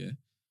life. Yeah,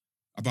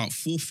 about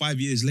 4 or 5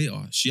 years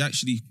later, she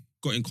actually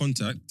got in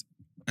contact,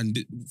 and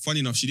funny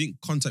enough, she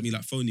didn't contact me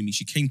like phoning me.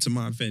 She came to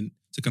my event.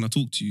 Said, "Can I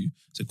talk to you?"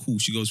 I said, "Cool."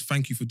 She goes,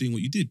 "Thank you for doing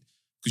what you did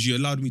because you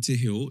allowed me to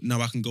heal.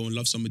 Now I can go and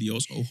love somebody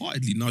else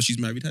wholeheartedly." Now she's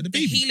married, had a The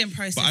baby. healing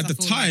process. But at I the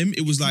feel time,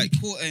 it was like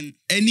important.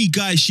 any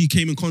guy she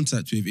came in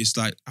contact with, it's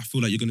like, I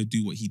feel like you're gonna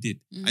do what he did.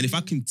 And if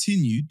I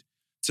continued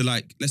to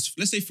like, let's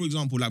say for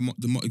example, like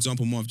the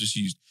example Marv just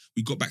used,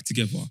 we got back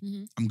together.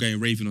 I'm going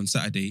raving on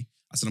Saturday.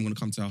 I said I'm gonna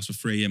come to the house for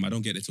 3 a.m. I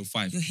don't get there till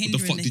 5. You're What the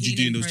hindering fuck the did you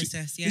do in healing those?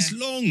 process, yeah. It's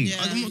long.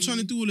 Yeah. I'm not trying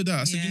to do all of that.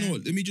 I said, you Yeah. know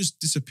what? Let me just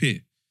disappear.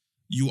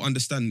 You'll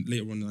understand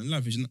later on in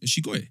life. And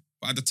she got it.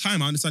 But at the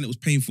time, I understand it was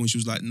painful. And she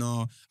was like,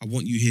 "Nah, I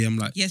want you here." I'm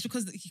like, Yes,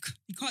 because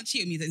you can't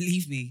cheat on me, then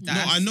leave me. No,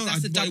 I know. That's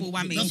a but double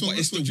whammy. That's what,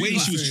 it's the Gina's way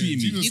she was saying. treating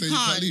me. Gina's You saying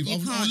can't leave.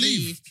 I'll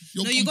leave.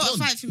 No, I'm you got to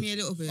gone. fight for me a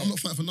little bit. I'm not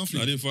fighting for nothing.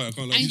 No, I didn't fight. I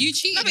can't lie. And to you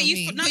cheated No, but on you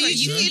me. no, But you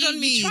you cheated on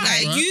me. tried.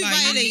 Like, you Like,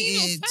 How can you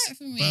not violated. fight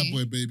for me? Bad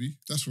boy, baby.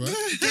 That's right.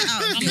 Get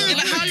out. I'm Yeah,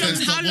 but how long? Can't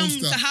stop, How long?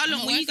 won't So stop. how I'm long?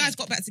 not When you worth guys it.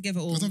 got back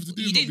together, or Doesn't have to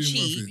do you with not didn't being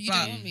worth cheat, it. You but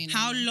don't want me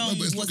how anymore. long No,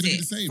 but it's not was gonna be it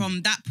the same.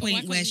 from that why point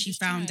can't where you she just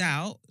found try?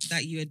 out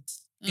that you had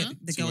Huh?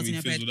 the So girls when in we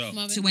your bed fizzled out.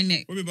 Marvin? to when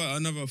it? Probably about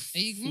another you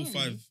 4 or ignoring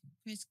 5,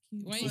 Why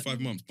 4 or you-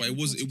 5 months. But it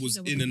was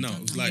in and out.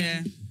 It was like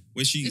Yeah.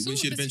 when she It's all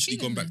had eventually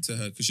tequila, gone back man. to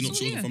her because she It's all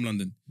wasn't here. from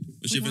London.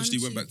 When she eventually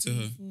went back to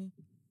her.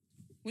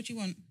 What do you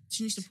want?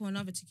 She needs to pour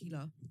another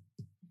tequila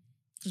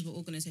because we're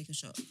all gonna take a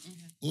shot.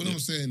 All I'm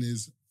saying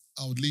is,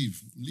 I would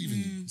leave. I'm leaving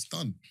Mm. you. It's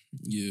done.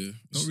 Yeah.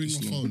 Don't ring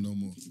my phone no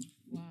more.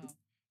 Wow.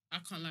 I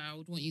can't lie. I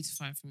would want you to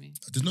fight for me.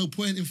 There's no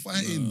point in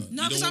fighting. No, You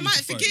don't 'cause I want me might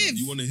to fight, forgive. man.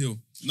 You want to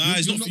heal. Nah,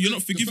 you're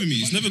not forgiving me.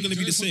 It's never going to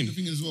be the same. The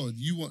thing is, well,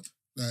 you want,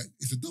 like,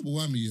 it's a double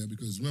whammy, yeah,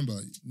 because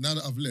remember, now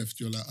that I've left,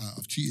 you're like,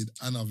 I've cheated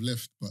and I've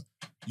left, but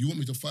you want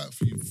me to fight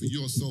for you, for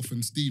your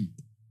self-esteem.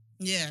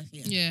 Yeah.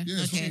 Yeah.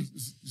 Yeah, Okay.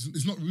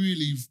 it's not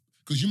really,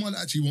 because you might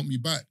actually want me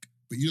back,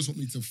 but you just want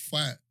me to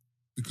fight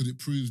because it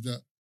proves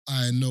that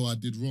I know I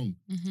did wrong.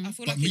 I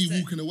feel But like me it's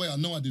walking away, I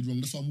know I did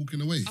wrong, that's why I'm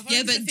walking away.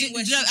 Yeah, but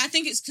I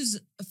think it's because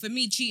for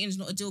me, cheating is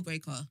not a deal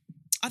breaker.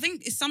 I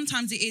think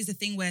sometimes it is a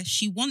thing where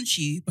she wants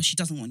you, but she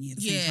doesn't want you at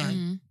the same Yeah.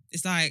 time.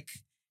 It's like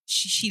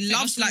she So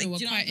loves that's like, when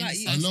do they you were know, quite like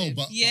indecisive. I know,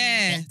 but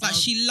yeah, but like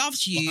she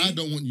loves you. But I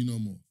don't want you no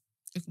more.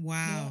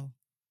 Wow.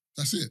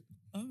 That's it.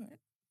 All right.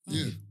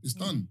 Yeah, it's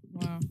done.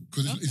 Wow.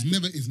 Because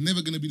it's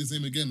never gonna be the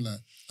same again. Like,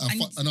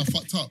 I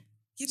fucked up.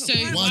 Yeah, but So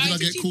why did I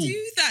get you cool?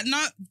 do that? No,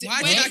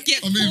 why Wait. did I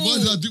get I mean,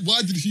 cool?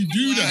 why did he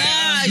do that?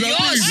 Nah, You know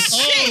what I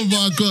mean? you're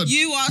Oh my god!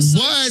 You are so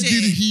Why shit.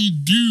 did he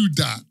do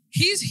that?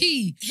 He's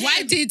he.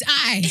 Why did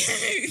I?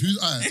 Who's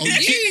I? Oh,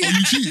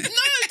 you cheat?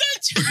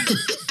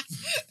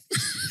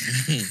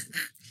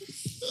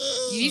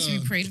 You need to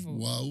be prayed for.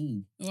 Wow.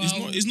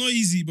 It's not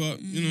easy,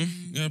 but you know,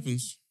 it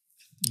happens.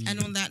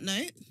 And on that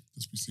note,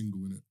 Just be single,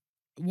 innit?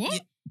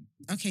 What?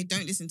 okay,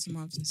 don't listen to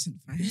Marvin's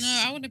advice.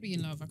 No, I want to be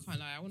in love. I can't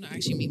lie. I want to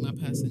actually meet my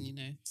person, you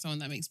know. Someone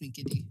that makes me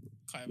giddy.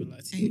 Can't even lie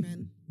to you.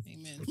 Amen.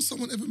 Amen. Will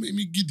someone ever make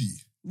me giddy?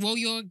 Well,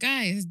 you're a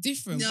guy. It's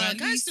different. No, but at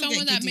guys least still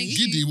someone get that makes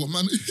giddy. Giddy? you... What,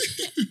 man?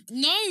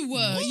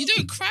 No, you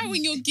don't cry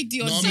when you're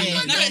giddy or No, I something.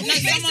 mean- No,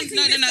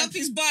 someone, no. Up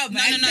his bum, No,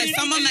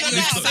 someone that you're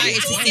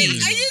excited to Are see.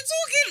 you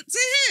talking to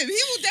him?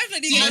 He will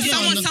definitely You know,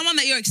 go. no. someone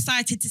that you're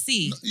excited to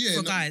see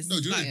for guys. No,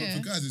 do you know, Like, but for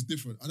guys it's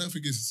different. I don't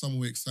think it's someone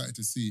we're excited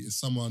to see. It's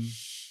someone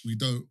we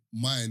don't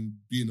mind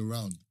being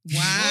around.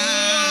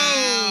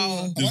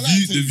 wow.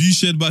 The view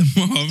shared by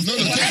Marv. No,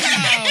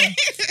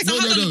 So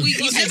hold on, you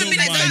ever been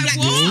like that?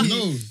 Bro.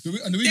 No.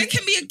 And the reason, There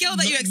can be a girl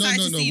that you're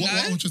excited to see, What no?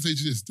 I want to say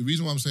to this, the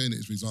reason why I'm saying it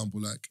is, for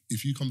example, like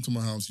if you come to my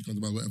house, you come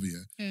to my whatever,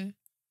 Yeah.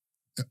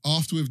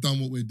 after we've done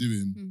what we're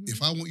doing, Mhm.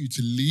 if I want you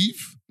to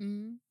leave,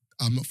 Mm-hmm.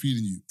 I'm not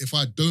feeling you. If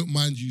I don't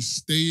mind you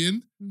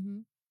staying, Mm-hmm.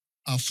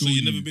 I So feel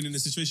you've you. never been in a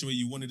situation where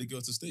you wanted a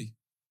girl to stay?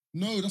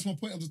 No, that's my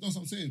point. That's what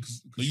I'm saying.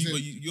 But you're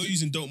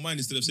using don't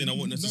mind instead of saying I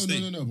want her to stay.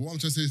 No. But what I'm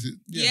trying to say is,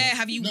 Yeah,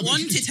 have you but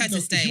wanted her to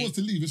If stay? she wants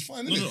to leave, it's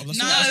fine. No, Isn't no, it? that's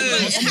No, not-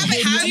 that's not-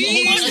 have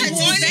you wanted her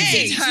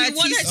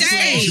want to her to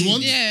stay? She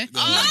wants? Yeah.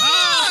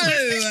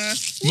 Oh!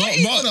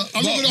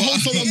 I'm not going to hold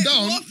someone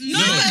down. No,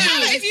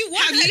 If you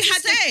want have her you to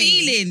had the stay.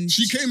 feeling?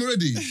 She came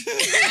already.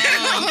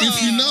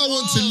 If you now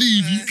want to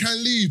leave, you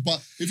can leave.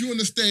 But if you want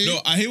to stay, No,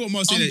 I hear what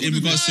Mark's saying I'm in good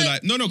with regards to it.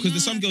 like, because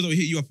there's some girls that will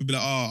hit you up and be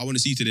like, oh, I want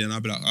to see you today. And I'll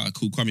be like,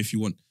 cool, come if you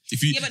want.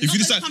 If you Yeah, but if not you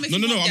those decide, come if no,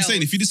 you want I'm saying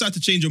girls. if you decide to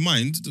change your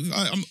mind,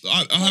 I'm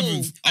I not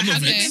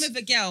have vexed. been with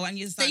a girl and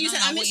you're just So like, you no,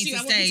 said, I I want miss you you, to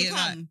I want you stay. to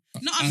Like, come.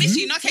 no, I miss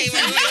you. No, okay,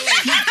 wait.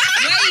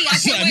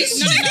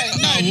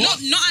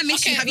 No, I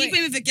miss you. Okay, Have you wait.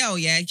 been with a girl,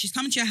 yeah? She's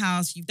come to your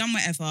house, you've done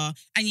whatever,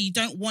 and you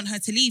don't want her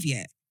to leave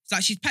yet. It's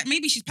like she's packed,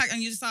 maybe she's packed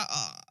and you're just like,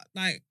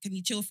 like, can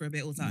you chill for a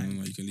bit all the time?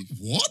 No, you can leave.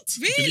 what?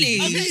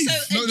 Really? Okay,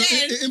 so No,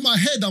 again, in my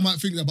head, I might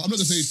think that, but I'm not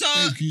going to say, So-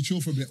 hey, can you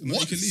chill for a bit? No,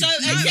 What? you can leave. so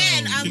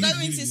again, No, I'm you can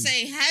going leave. to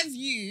say, have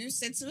you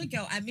said to a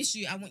girl, I miss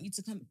you, I want you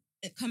to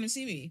come and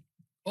see me?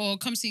 Or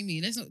come see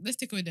me. Let's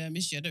take away the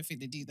issue. I don't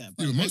think they do that.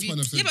 But Yeah, most have you- men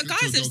have said, Yeah, but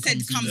guys have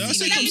said, come Yeah, I see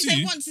said me. That come means see they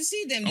you. want to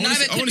see them. I No, wanna but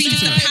see- it I could wanna be see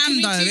just you a tonight. ham Can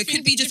we though. two It could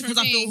think be just because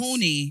I feel different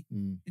horny.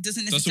 It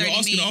doesn't That's what necessarily we're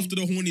asking. mean. After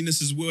the horniness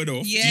is word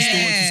off, do you Yeah.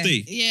 still want to stay?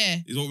 Yeah.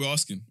 Is what we're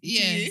asking.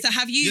 Yeah. So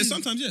have you? Yeah,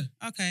 sometimes, yeah. Okay.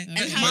 But And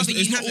it's- how But often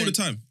it's you not all the haven't?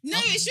 time. No,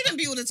 it shouldn't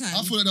be all the time.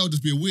 I feel like that would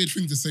just be a weird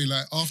thing to say,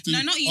 like, after,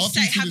 No, not you after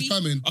say, you see have this you-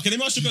 famine, Okay, let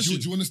me ask you a do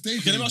question. you want to stay?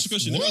 Okay, let me ask you a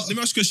question. What? Let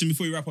me ask you a question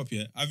before we wrap up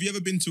here. Have you ever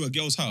been to a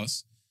girl's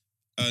house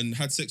and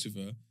had sex with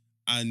her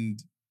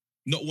and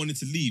not wanted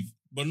to leave,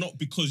 but not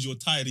because you're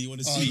tired and you want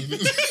to sleep?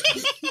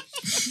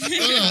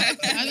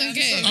 I don't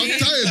get it. I'm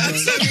tired,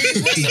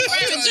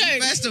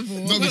 bro. First of all,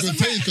 No, because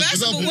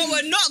first of all, what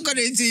we're not going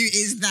to do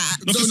is that.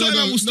 No, because some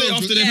will stay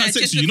after they've Yeah, had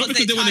sex just with you, not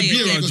because because they want to be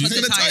they're around you, tired.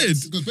 because they're tired.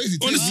 Because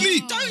basically, Want to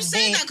sleep. Don't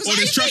say that because Or I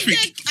there's think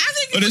traffic. I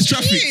think Or there's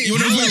traffic. You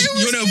want to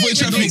avoid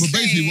No, traffic. but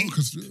basically,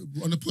 because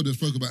on the pod they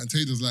spoke about, and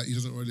Taylor's like, he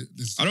doesn't really.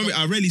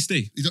 I rarely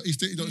stay. He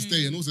don't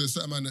stay, and also there's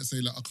certain man that say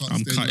like, I can't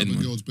I'm stay cutting, in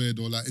man. another girl's bed,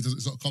 or like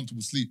it's not a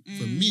comfortable sleep.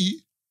 For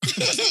me,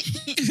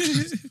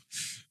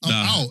 I'm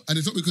Nah. out, and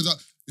it's not because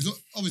it's not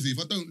obviously if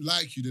I don't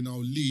like you, then I'll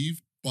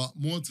leave. But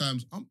more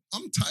times, I'm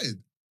tired.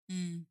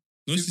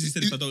 No, she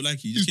said if I don't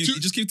like you, it's you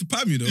just came to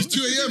pam, you know. It's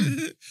 2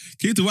 a.m.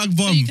 Came to whack So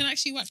bum. you can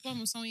actually watch bum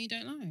with someone you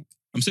don't like.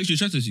 I'm sexually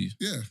attracted to you.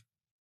 Yeah,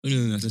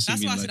 That's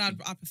why I said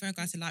I prefer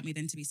guys to like me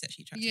than to be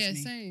sexually attracted Yeah, to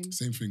me. same.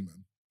 same thing,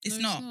 man. It's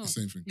No, not.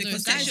 Same thing.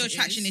 Because No, sexual it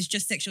attraction is. is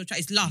just sexual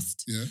attraction. It's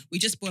lust. Yeah, We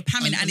just were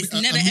pamming and it's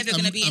never ever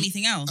going to be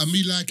anything else. and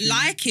me liking,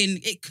 Liking,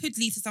 it could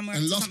lead to somewhere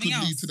and to lust something could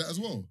else. lead to that as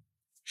well.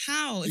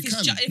 How? It If it's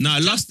can. just Nah,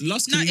 lust can no,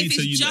 lead if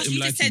to it's you just him you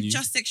just liking said you.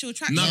 just sexual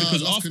attraction. No, Nah,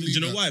 because lust after, can do you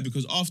lead know that. why?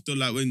 Because after,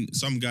 like, when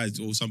some guys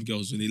or some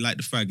girls, when they like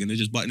the fag and they're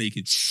just butt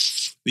naked,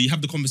 you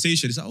have the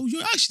conversation. It's like, oh,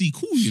 you're actually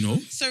cool, you know.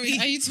 Sorry,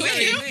 are you talking?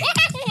 Wait.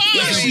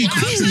 You're actually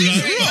cool.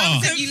 Like,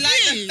 rah. So you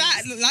like the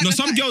fat? Like No, the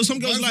some fat- girls like,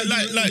 do you know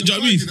what I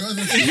mean?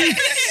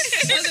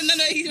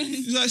 No.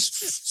 He's like,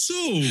 so,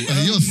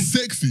 You're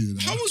sexy. You know?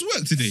 how was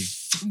work today?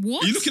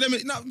 What? Are you looking at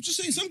me? No, I'm just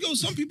saying, some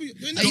people.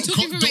 Are you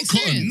talking from Dot cotton.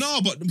 experience?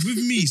 No, but with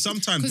me,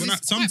 sometimes 'Cause when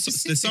it's quite there's some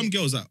specific.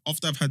 girls that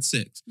after I've had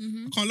sex,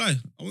 Mhm. I can't lie,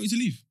 I want you to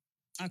leave.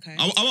 Okay.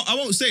 I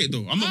won't say it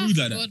though. I'm not rude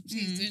like that. God,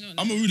 please do not.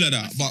 I'm not rude like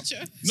that. But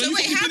Future. no, So you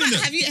wait, keep how doing about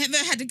that. have you ever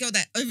had a girl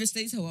that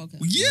overstays her welcome?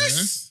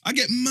 Yes, I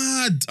get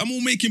mad. I'm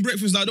all making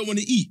breakfast that I don't want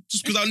to eat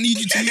just because I need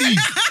you to leave.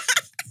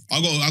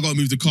 I got to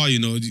move the car, you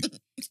know.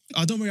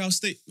 Oh, don't worry, I'll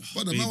stay.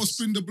 But the man will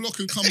spin the block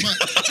and come back.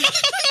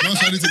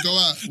 Once I need to go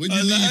out. When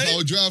you leave,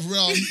 I'll drive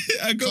around.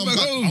 I go come back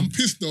home. I'm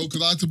pissed though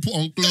because I had to put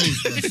on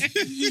clothes.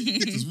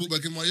 Just walk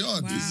back in my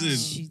yard. Wow.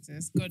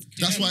 Jesus, God.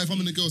 That's why if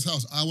I'm in a girl's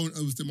house, I won't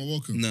overstay my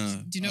welcome. Nah,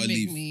 Do you not I'll make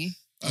leave. me?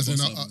 As in,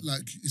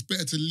 like, it's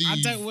better to leave. I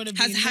don't want to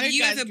be. Have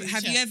you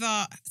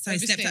ever so Overstay.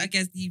 stepped out? I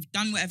guess you've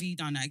done whatever you've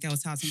done at a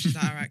girl's house, and she's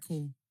like, all right,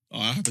 cool. Oh,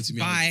 that happened to me.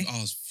 Bye.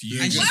 I was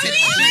Yeah, fuming.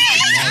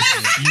 yeah.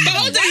 But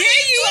hold on, here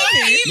you are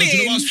No, do you know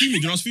fuming. why I was fuming? Do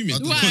you know why I was fuming?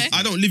 Why? Because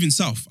I don't live in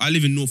South. I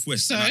live in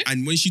Northwest. So?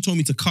 And when she told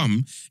me to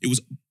come, it was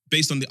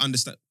based on the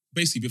understand.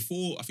 Basically,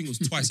 before I think it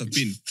was twice I've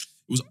been.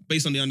 It was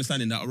based on the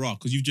understanding that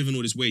because you've driven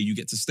all this way, you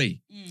get to stay.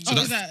 So,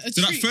 is that a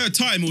that treat? third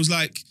time, it was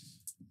like,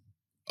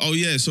 oh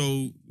yeah,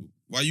 so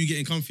why are you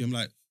getting comfy? I'm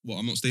like, well,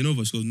 I'm not staying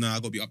over. She goes, nah, I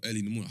got to be up early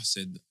in the morning. I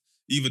said,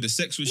 either the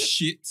sex was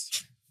shit,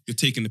 you're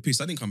taking the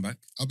piss. I didn't come back.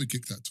 I've been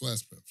kicked out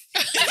twice, bro.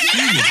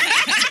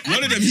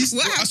 One of them,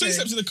 What I saw he happened?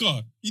 stepped in the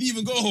car. He didn't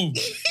even go home.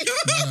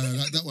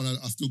 Nah, that one,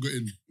 I still got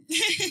in.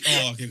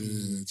 Oh, okay.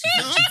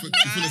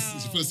 Yeah,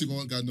 she fell asleep. I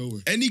won't go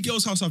nowhere. Any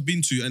girl's house I've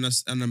been to and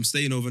I'm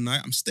staying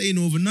overnight, I'm staying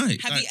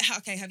overnight. Have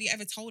Like, you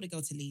ever told a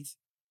girl to leave?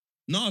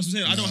 No, I'm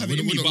saying I don't Nah, have we're it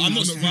in me, not- but we're I'm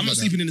not not rude like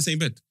sleeping that. in the same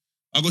bed.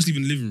 I go sleep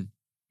in the living room.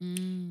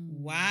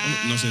 Wow.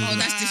 I'm not saying Oh, that.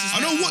 that's I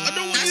disrespectful. don't want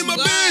That's you in my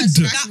worse. bed.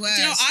 That's Do worse.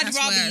 you know, I'd That's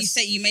rather you worse.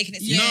 say you making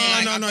it.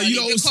 Yeah. No. You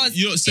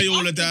don't say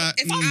all of that.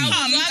 If I'm Mm.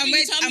 come Rather and you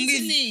we've tell me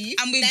to leave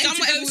and we've than done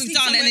to whatever go we've sleep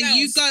done, and then somewhere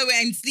you else. go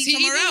and sleep See,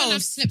 somewhere even when I've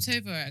else. slept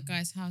over at a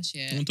guy's house,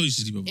 yeah. Someone told you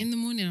to sleep over. In the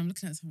morning, I'm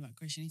looking at something like,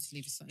 Grace, you need to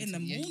leave. In the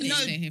morning? No,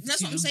 Stay here for that's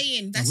too what I'm long.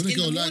 saying. That's When in a the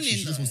girl morning. likes you,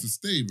 she just wants to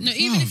stay, bro. No,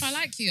 even Bruv. if I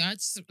like you, I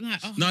just like.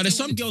 Oh, No, I there's don't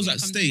some want it to girls feel that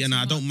like I'm stay, doing and too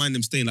I don't much. mind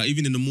them staying. Like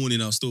even in the morning,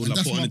 I'll still And like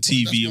that's put on my the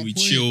point, TV that's and my we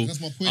point, chill. that's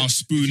my point. I'll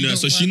spoon If you her, don't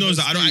so she mind knows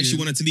her that I don't actually staying,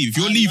 want her to leave. If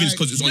you're I leaving, it's like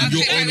because it's you. on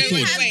your Okay, own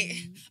accord.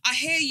 wait. I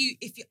hear you.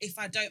 If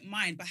I don't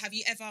mind, but have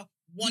you ever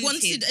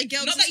Wanted a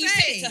girl Not to that you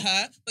said stay. it to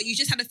her, but you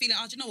just had a feeling.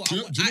 Oh, do you know what? Do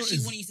you I know- do you know actually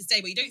what want you to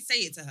stay, but you don't say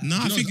it to her. Nah,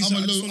 I You know, think it's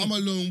I'm a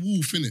lone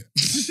wolf,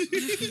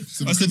 innit?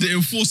 So I said the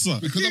enforcer.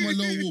 because I'm a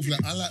lone wolf,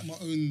 like I like my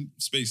own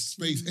Space.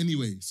 space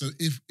anyway. So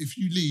if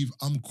you leave,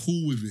 I'm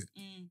cool with it.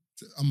 Mm.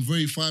 I'm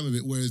very fine with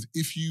it. Whereas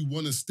if you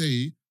want to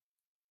stay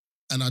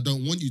and I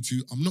don't want you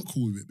to, I'm not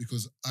cool with it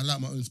because I like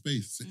my own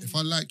space. So if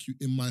I like you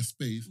in my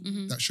space,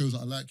 Mhm. that shows that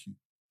I like you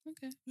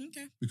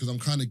Okay. because I'm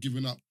kind of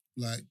giving up.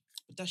 Like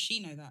Does she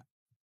know that?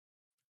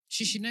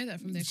 She should know that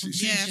from their She-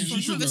 conversation. she-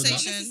 from should know that. Not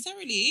conversation.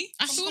 necessarily.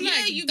 I feel Yeah,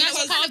 like you- that's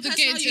because part of the that's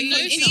getting how to you know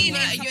know Being someone.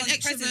 someone. in You're an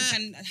someone's presence extrovert.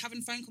 and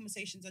having phone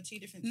conversations are two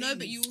different No, things.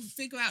 but you will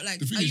figure out like,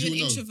 The thing are is, you an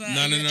you'll know. introvert?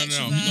 No. Are you an No,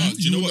 extrovert?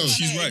 do you know You what? will know.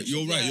 She's No, right.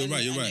 You're right. You're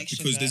right. You're an right.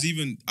 Because there's extrovert.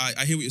 even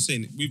I hear what you're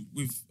saying. With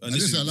and I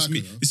this didn't say I is like me.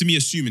 her, though. This is me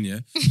assuming, yeah.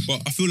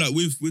 But I feel like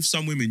with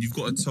some women, you've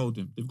got to tell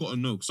them. They've got to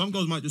know. Some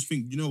girls might just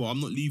think, you know what? I'm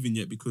not leaving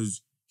yet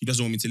because he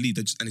doesn't want me to leave.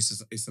 And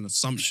it's an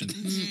assumption.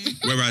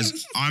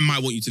 Whereas I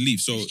might want you to leave.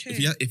 So It's true.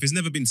 if it's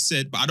never been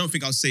said, but I don't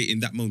think I'll say it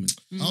in that moment.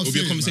 I'll It'll be say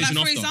a it, conversation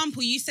Like, for after.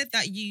 example, you said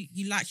that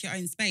you like your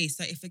own space.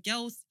 So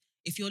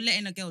if you're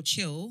letting a girl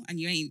chill and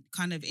you ain't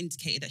kind of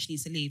indicated that she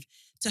needs to leave,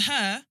 to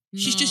her,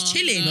 she's just No,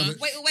 chilling. no. No,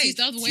 but- Wait. She's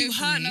the other way To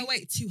from her,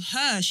 me. to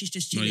her, she's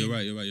just No, chilling. you're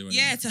right. You're right. You're right.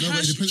 Yeah, to No, her,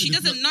 but it depends- she it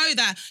doesn't know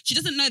that. She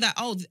doesn't know that.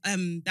 Oh,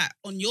 that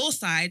on your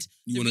side,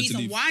 You the want her to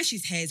reason leave. why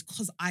she's here is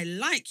because I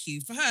like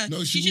you. For her,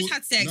 No, she will- just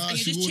had sex nah, and you're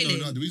she just will chilling.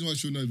 know. Nah, the reason why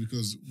she'll know is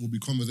because we'll be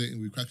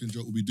conversating, we're cracking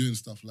joke, we'll be doing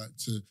stuff like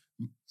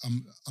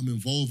I'm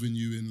involving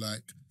you in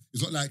like,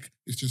 it's not like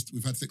it's just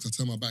we've had sex, I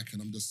turn my back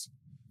and I'm just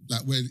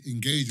like we're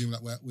engaging,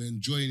 like we're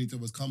enjoying each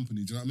other's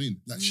company. Do you know what I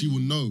mean? Like she will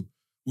know.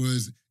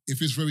 Whereas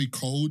if it's very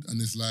cold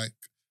and it's like,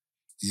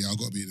 yeah, I've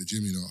got to be at the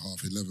gym, you know, at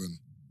 11:30.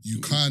 You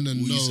kind of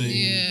What you know. say?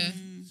 Yeah.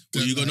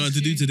 Well, you got nothing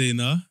to do today,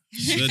 nah?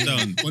 Swear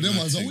down. But then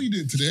one's like, what are you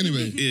doing today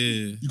anyway?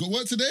 Yeah. You got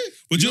work today?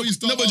 But You know, you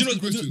start do you know asking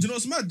questions.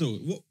 what's mad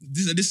though?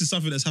 This is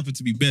something that's happened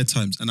to me bare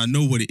times, and I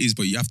know what it is,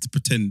 but you have to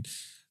pretend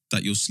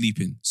that you're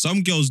sleeping.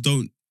 Some girls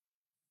don't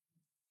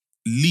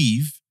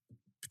leave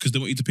because they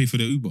want you to pay for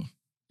their Uber.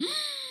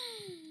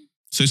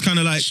 So it's kind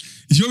of like,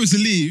 if you want me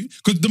to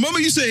leave, because the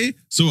moment you say,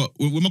 so what,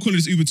 when I calling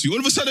this Uber to you, all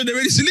of a sudden they're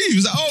ready to leave.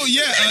 It's like, oh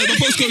yeah, my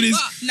postcode is...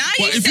 But now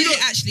But you if said don't-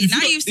 it actually. if Now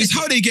don't- you've said it's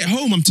how they get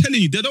home. I'm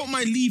telling you, they don't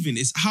mind leaving.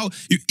 It's how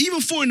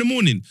even 4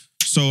 a.m.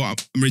 So I'm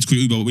ready to call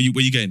you Uber.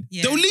 Where you getting?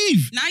 Yeah. They'll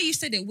leave. Now you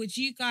said it. Would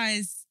you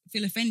guys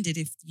feel offended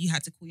if you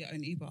had to call your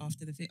own Uber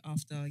after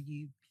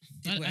you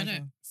did I whatever?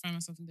 don't find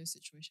myself in those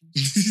situations.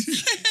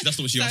 That's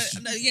not what she asked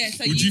you. So, yeah,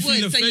 so Would you feel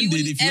would. So you offended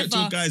wouldn't if you went to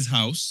a ever. guy's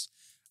house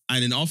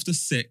and then after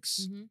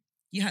sex Mhm.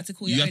 You had to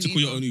call you your had own to call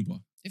your Uber? own Uber?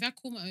 If I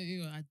call my own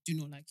Uber, I do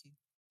not like you.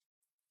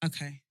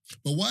 Okay.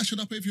 But why should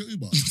I pay for your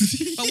Uber?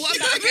 But what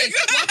about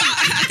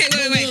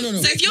okay, wait. No.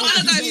 So if you're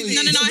gonna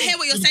go, no, I hear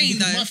what you're saying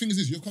Because though. My thing is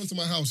this: you've come to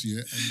my house,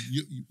 yeah,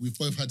 and we've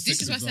both had sex.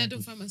 This is why I for said I don't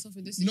example. find myself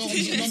in this No,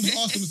 situation. I'm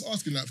just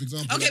asking, like, for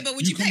example. Okay, like, but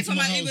would you come pay for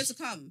my house- Uber to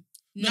come?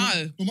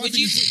 No. But my Would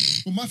thing you?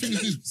 is, but my thing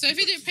is this: So if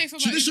you didn't pay for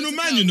my Traditional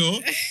Uber to man, come- you know,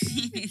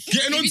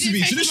 getting on If to you me.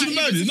 didn't pay for Traditional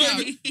my man. Uber It's to not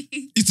come-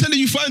 even, he's telling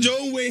you find your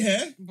own way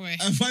here Boy.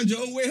 and find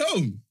your own way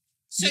home.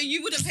 So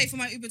you wouldn't pay for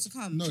my Uber to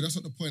come? no, that's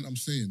not the point I'm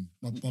saying.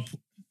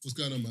 What's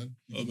going on, man?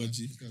 Oh, man,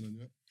 G. What's going on?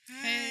 Yeah.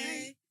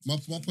 Hey. My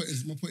point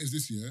is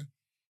this: yeah.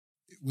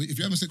 if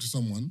you're having sex with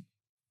someone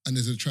and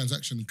there's a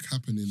transaction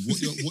happening, what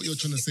you're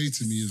trying to say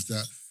to me is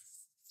that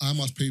I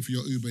must pay for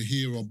your Uber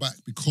here or back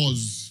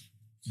because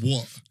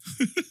what?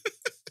 I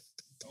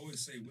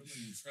always say women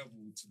will travel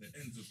to the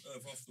ends of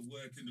earth after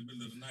work in the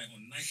middle of the night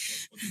on night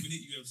bus, but the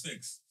minute you have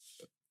sex,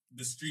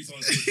 the streets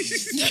aren't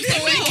safe no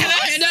more. Wait, can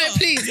I? No,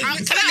 please. They're not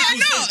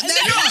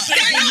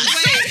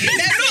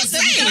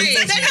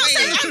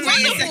saying.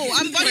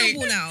 I'm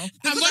vulnerable now.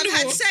 Because I've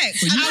had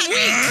sex. I'm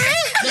weak.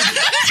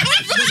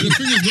 The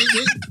thing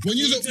is, when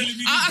you look...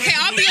 Okay,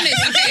 I'll be honest.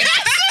 Okay.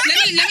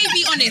 Let me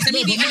be honest. Let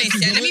me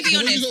be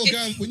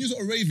honest. When you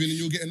sort of raving and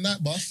you're getting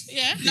night bus,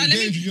 Yeah. No, let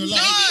me be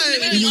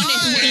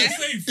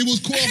honest. It was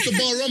cool after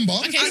bar rumba.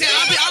 Okay,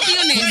 I'll be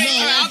honest.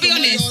 now, I'll be oh my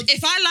honest. God.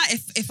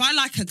 If I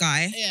like a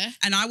guy Yeah.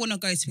 and I want to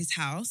go to his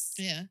house,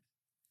 Yeah.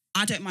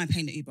 I don't mind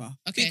paying the Uber.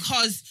 Okay.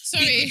 Because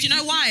Sorry. do you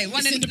know why?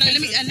 Let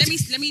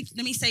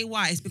me say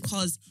why. It's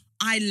because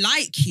I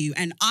like you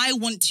and I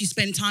want to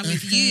spend time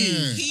with you.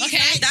 He Okay,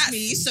 likes that's-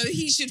 me, so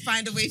he should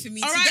find a way for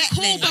me All to right, get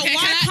cool, there. but Okay,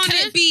 why can can't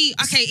I- it be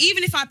okay?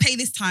 Even if I pay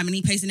this time and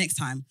he pays the next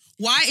time,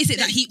 why is it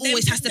that he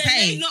always has to There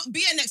may pay? not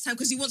be a next time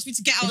because he wants me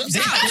to get out of his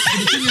But house.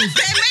 the thing is,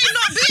 There may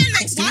not be a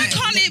next time. Why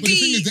can't it but the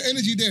thing is, be? the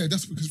energy there,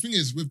 that's because the thing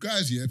is, with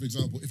guys here, for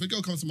example, if a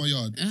girl comes to my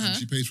yard and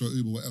she pays for an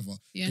Uber, whatever,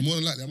 Yeah. then more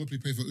than likely I'm going to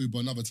pay for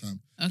Uber another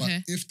time.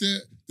 Okay. But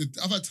if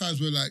I've had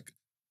times where like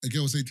a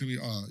girl will say to me,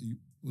 you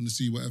want to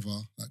see whatever,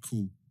 like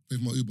cool, pay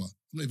for my Uber.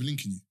 I'm not even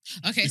linking you.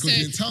 Okay, Because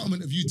the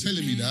entitlement of you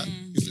telling me that,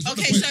 it's not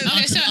the Okay, point. so-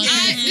 okay, so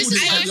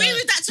I agree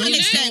with that to an don't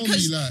extent, tell me,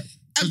 'cause like,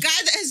 A guy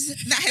that has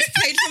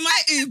paid for my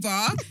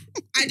Uber,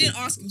 I didn't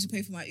ask him to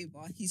pay for my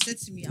Uber. He said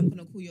to me, "I'm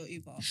gonna call your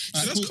Uber."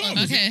 Alright, cool. calm.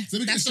 Okay. So let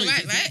me get That's straight.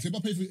 alright, right? So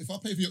if I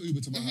pay for your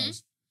Uber to my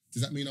house,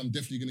 does that mean I'm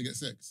definitely going to get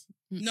sex?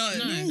 No.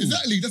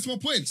 Exactly, that's my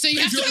point. So you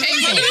have for to your pay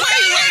Uber.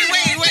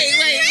 for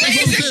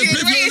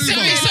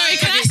Sorry,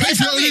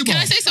 can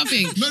I say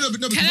something? No,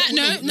 but Can I-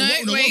 no, what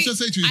I'm wait. trying to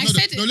say to you, I no,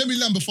 said- no, let me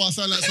land before I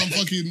sound like some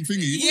fucking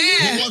thingy.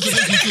 Yeah. What I'm trying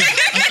to say to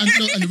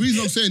you is- and the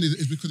reason I'm saying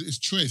is because it's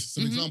choice.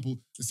 So, for Mm-hmm. example,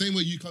 the same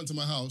way you come to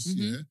my house,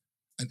 yeah,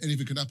 and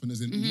anything can happen,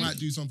 as in, Mm-hmm. you might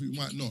do something, you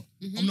might not.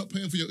 I'm not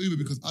paying for your Uber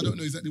because I don't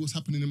know exactly what's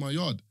happening in my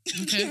yard.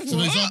 Okay. So,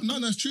 for example, no,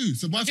 that's true.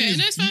 So, my Okay, thing is,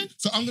 no, it's fine.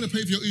 so I'm going to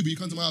pay for your Uber, you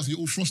come to my house, and you're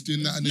all frosty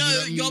and that. And then No,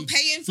 you're you're like,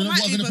 paying so for then my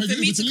what, I'm gonna Uber pay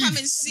for me Uber to leave? come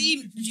and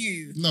see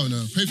you. No,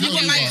 pay for You your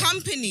want Uber. my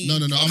company. No,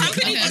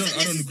 Company I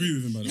doesn't don't agree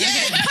with him, by the way.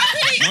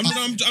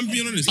 Yeah, I'm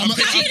being honest. I'm a-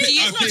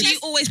 Do you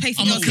always pay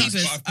for I'm your a cat,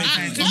 Ubers? but I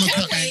pay for not I'm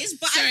a always,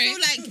 but Sorry. I feel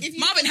like if you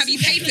Marvin, have you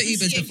want to paid for definitely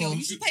Ubers see a before? girl,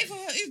 you should pay for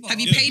her Uber. Have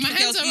you Yeah. paid My for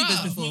girls' hands are Ubers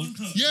up.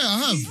 before? Yeah, I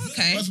have.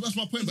 Okay. That's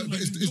my point. But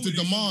it's the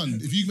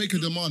demand. If you make a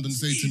demand and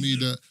say to me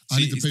that I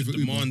need to It's pay the for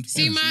Uber. demand.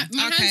 See, my Okay,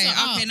 hands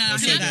are up. okay, no, I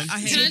That's hear it, that. man.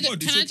 I It's hear your that.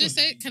 body, Can I it's your just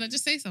say? Can I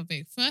just say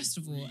something? First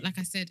of all, like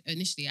I said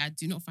initially, I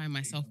do not find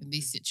myself in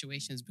these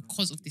situations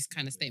because of this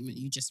kind of statement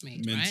you just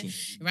made, Mental.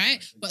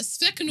 right? But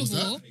second of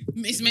What's all,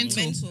 it's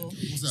mental. What's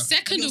that?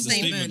 Second Your of all,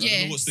 statement. I don't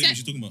yeah. know what statement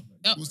you're talking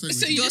about. What statement?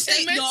 So you Your just said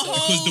statement, mental.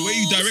 Because the way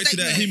you directed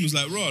at statement. him was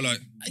like, raw, like,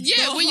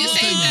 Yeah, when you The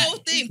say that. whole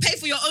thing, pay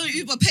for your own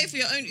Uber, pay for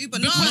your own Uber.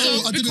 No,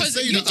 No, I didn't because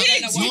say you that.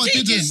 did. No, I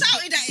You didn't.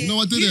 shouted at it. No,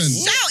 I You didn't.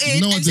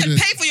 shouted No, I and said didn't.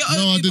 pay for your own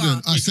No, I Uber.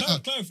 didn't. I wait,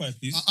 said. clarify,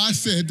 please. I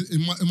said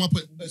in my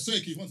point.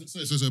 Sorry, Keith.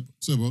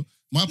 Sorry, bro.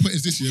 My point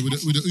is this year with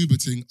the Uber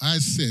thing. I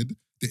said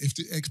that if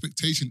the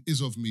expectation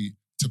is of me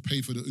to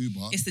pay for the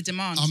Uber, It's the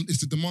demand. it's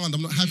the demand.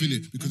 I'm not having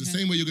it because the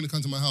same way you're going to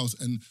come to my house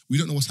and we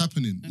don't know what's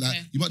happening. Like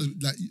Okay. you might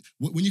like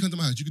when you come to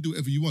my house, you can do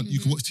whatever you want. You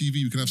can watch TV,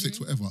 you can have sex,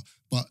 whatever.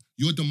 But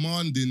you're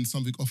demanding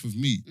something off of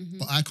me,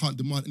 but I can't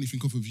demand anything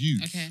off of you.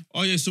 Okay.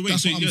 Oh yeah, so wait,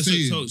 That's so what I'm yeah,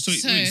 saying. so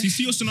wait,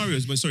 see your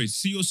scenarios, but sorry,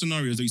 see your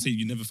scenarios that you say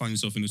you never find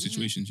yourself in those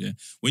situations, yeah.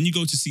 When you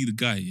go to see the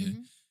guy, yeah,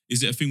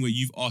 is it a thing where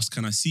you've asked,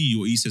 "Can I see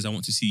you?" or he says, "I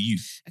want to see you"?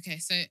 Okay,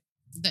 so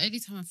the only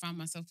time I found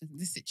myself in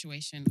this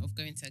situation of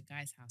going to a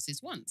guy's house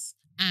is once.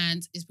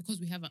 And it's because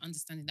we have an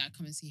understanding that I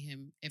come and see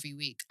him every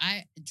week.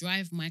 I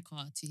drive my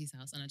car to his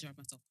house and I drive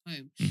myself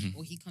home,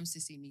 or he comes to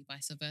see me,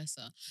 vice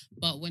versa.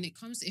 But when it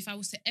comes to, if I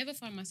was to ever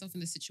find myself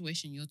in the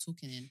situation you're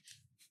talking in,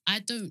 I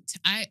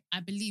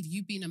believe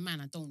you being a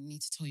man, I don't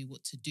need to tell you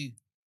what to do.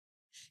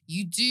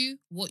 You do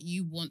what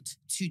you want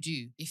to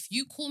do. If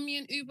you call me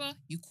an Uber,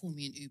 you call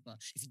me an Uber.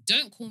 If you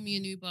don't call me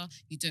an Uber,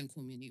 you don't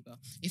call me an Uber.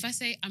 If I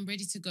say I'm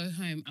ready to go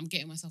home, I'm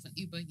getting myself an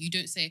Uber, you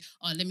don't say,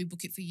 "Oh, let me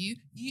book it for you."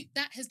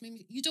 That has made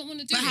me. You don't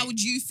want to do But it. how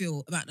would you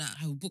feel about that?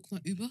 I will book my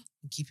Uber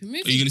and keep him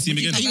moving. Are you gonna see him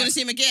Would again? Are you come going to back?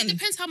 see him again? It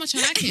depends how much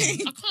I like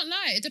him. I can't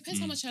lie. It depends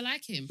how much I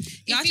like him.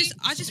 Yeah, If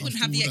I just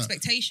wouldn't have After the all that.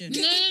 expectation.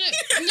 No.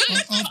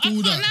 After I all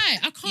can't that. lie.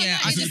 I can't Yeah,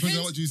 lie. I I It said it depends on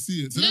depends. what you see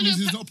it. So No, that means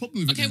no, there's not a problem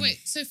with it. Okay, then. wait.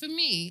 So for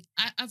me,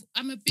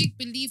 I'm a big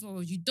believer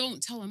of you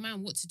don't tell a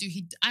man what to do.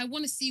 I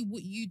want to see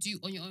what you do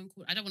on your own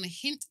court. I don't want to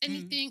hint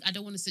anything. I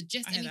don't want to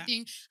suggest I hear that.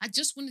 anything. I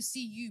just want to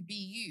see you be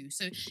you.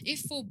 So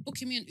if for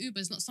booking me an Uber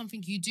is not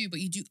something you do, but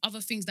you do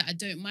other things that I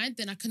don't mind,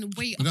 then I can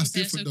wait But up that's and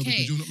say it's different though okay.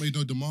 because you've not made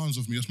no demands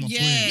of me. That's my Yeah.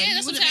 point. Yeah,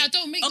 that's what I'm saying. I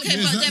don't make Okay, the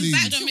Yeah, but rules. then exactly.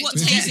 back I don't to make what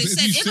the But rules. Tazer if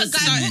said. you If a said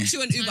guy to me- books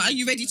you an Uber, are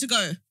you ready to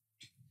go?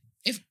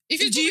 If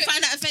Do you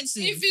find that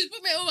offensive? If you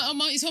put me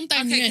on it's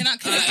hometown. Okay, yeah. can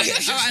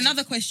I all right,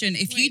 another question.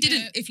 If you Wait,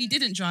 didn't drive, if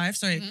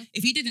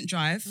you didn't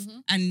drive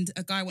and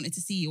a guy wanted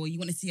to see you or you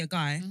wanted to see a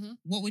guy,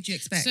 what would you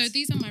expect? So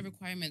these are my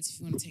requirements if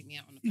you want to take me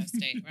out on a first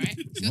date, right?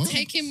 If you're What?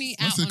 taking me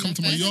I out said on come a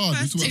to my first yard.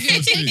 This is if what you're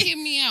first date.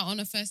 taking me out on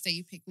a first date,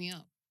 you pick me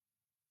up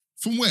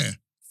From where?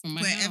 from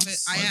my Wherever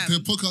house. I am.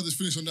 The podcast is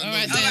finished on that All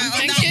right, note. then. Alright,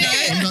 on Thank that you.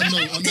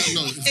 note. On that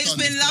note, It's done,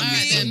 been done.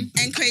 lovely then.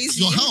 and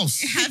crazy. Your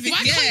house. Having,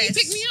 Why can't you yes.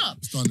 pick me up?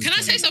 It's done, Can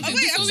I it's say done. something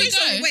Oh, wait, before I'm we so go?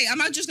 sorry. Wait, am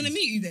I just going to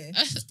meet you there?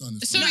 It's done,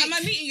 it's Sorry. done. Am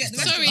I meeting you at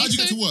the Sorry. restaurant? How'd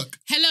you get to work?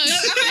 Hello. No,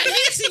 I'm not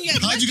meeting you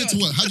at the How'd you get to restaurant.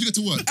 work? How'd you get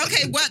to work?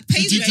 Okay, work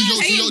pays Do you. your-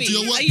 Are you do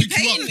your work paying me?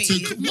 pick you up Are you to-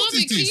 paying me? What Marvin,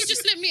 is can you this?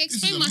 just let me This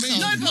is explain myself?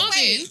 amazing. No, but Marvin,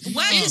 wait.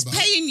 Work is Nah,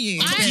 paying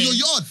you. I come to your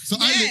yard. So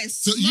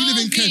Yes. so you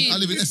live in Kent, Marvin. I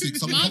live in Essex.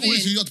 So I'm Marvin.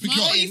 always to your yard to pick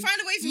you Oh, up. you find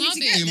a way for me to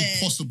Marvin. get there.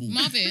 Impossible.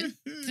 Marvin,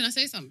 can I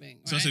say something?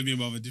 So I Right? said me and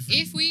Marvin different.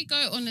 If we go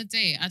on a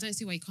date, I don't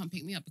see why you can't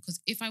pick me up because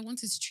if I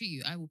wanted to treat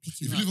you, I will pick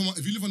If you you up.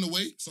 live on the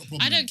way, it's not a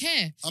problem. I don't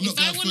care. I'm not If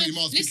gonna I have wanna- 30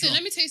 miles to pick you Listen, up.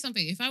 let me tell you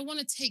something. If I want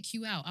to take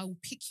you out, I will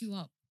pick you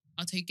up.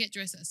 I'll tell you, get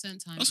dressed at a certain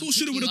time. That's I'll all pick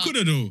shoulda, you woulda, up.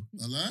 coulda though.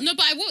 I lie? No,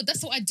 but I will.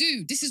 That's what I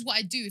do. This is what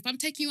I do. If I'm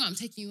taking you out, I'm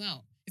taking you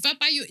out. If I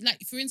buy you,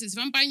 like for instance, if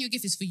I'm buying you a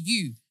gift, it's for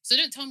you. So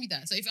don't tell me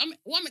that. So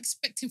what I'm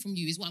expecting from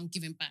you is what I'm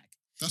giving back.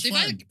 That's So if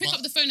fine. I pick but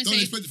up the phone and don't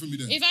say, expect it from me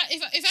then. if I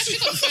pick up the phone, if I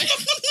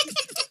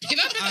pick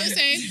up the phone,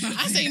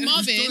 I say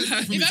Marvin. Don't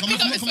expect it from me. If I I'm pick not up the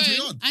coming to your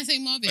phone, yard. I say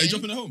Marvin. Are you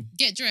dropping it home?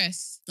 Get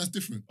dressed. That's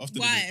different. After the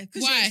Why?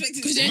 date? Why?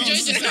 Because you No, enjoyed no,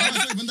 yourself. it's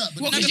not even that,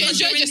 but Well, no, because you but-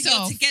 enjoyed You're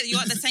yourself. together. You're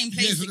at the same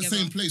place Yeah, it's at the together.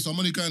 same place. So I'm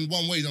only going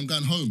one way. I'm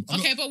going home.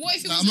 Okay, but what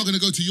if it Like, was? I'm not going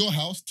to go to your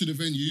house to the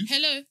venue,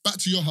 Hello. back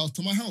to your house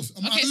to my house.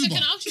 I'm Okay, at so Uber.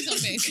 can I ask you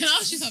something? Can I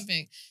ask you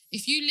something?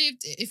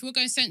 If we're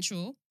going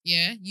central,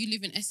 yeah, you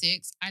live in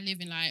Essex, I live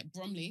in like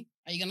Bromley.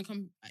 Are you gonna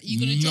come? Are you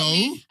gonna drop No.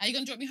 me? Are you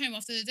gonna drop me home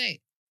after the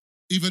date?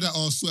 Either that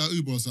or sort out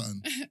Uber or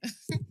something.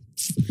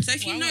 So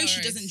if you Wow, know she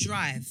worries. doesn't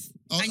drive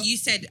Oh, and you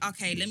said,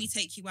 okay, let me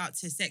take you out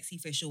to Sexy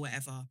Fish or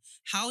whatever,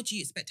 how do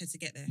you expect her to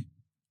get there?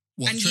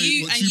 What, and train-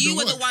 you what, and tube you to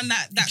were the work? one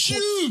that called.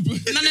 Tube!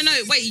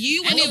 No. Wait,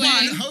 you were Anyway, the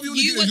one. how have you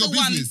wanna You get were in the your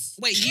one. business?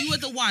 Wait, you were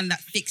the one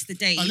that fixed the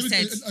date. You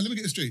said, let me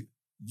get it straight.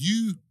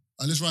 You,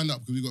 let's round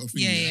up because we got a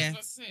thing. yeah.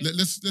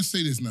 Let's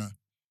say this now.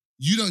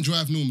 You don't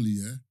drive normally,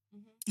 yeah?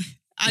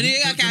 I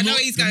know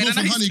where he's going. The I know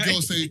Northern he's Honey going.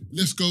 girls say,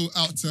 let's go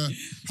out to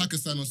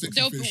Hakkasan or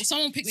Sexy Fish.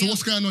 Someone pick me So up.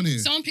 what's going on here?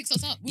 Someone picks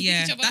us up. We Yeah,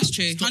 pick each other that's up.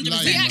 true. Stop 100%.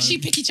 lying, We man. actually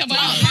pick each other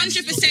Stop up. lying.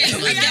 100%.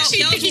 We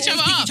actually pick each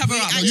other up. No,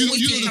 Always you pick don't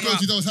each go other to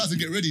up. those houses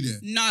and get ready there.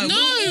 No, No,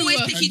 we'll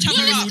always pick each And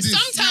other you up. know this.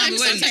 Sometimes. No, we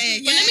won't.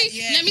 But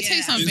let me tell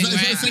you something, Is that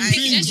right? the same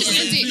thing? Let's just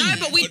end it. No,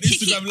 but we On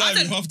pick Instagram it. Live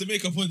with half the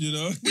makeup on, you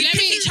know. We Let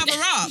pick me- each other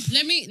up.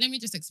 Let me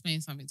just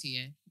explain something to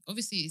you.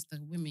 Obviously, it's the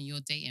women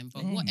you're dating,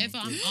 but whatever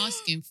I'm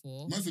asking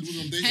for. Man said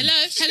women I'm dating. Hello.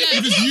 If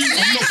it's you,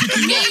 I'm not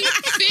picking you Let up. me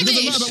It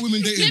doesn't matter about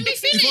women dating. Let me If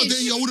I was finish.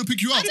 dating you, I wouldn't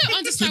pick you up. I don't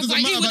understand So why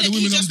it doesn't you matter about the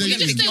wouldn't. women I'm You dating.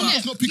 just don't I'm let-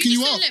 just not picking you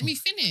just up. don't let me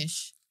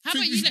finish. How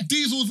about you let?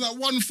 Diesel's like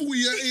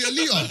 140 a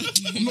litre.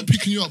 I'm not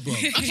picking you up, bro.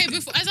 Okay,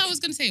 as I was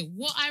gonna say,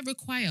 what I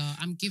require,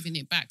 I'm giving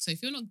it back. So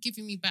if you're not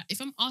giving me back,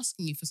 if I'm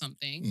asking you for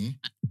something,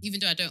 even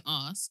though I don't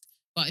ask,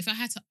 but if I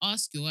had to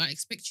ask you, I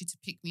expect you to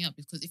pick me up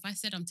because if I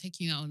said I'm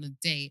taking you out on a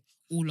date,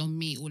 all on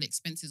me, all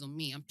expenses on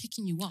me, I'm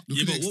picking you up. Look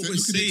Yeah, at but the what we're extent-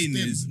 look at the saying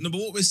extent.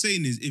 is, what we're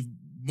saying is, if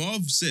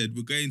Marv said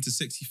we're going to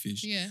Sexy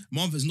Fish, Yeah.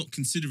 Marv is not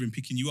considering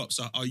picking you up.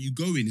 So are you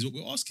going? Is what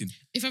we're asking.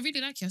 If I really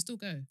like you, I still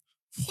go.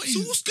 So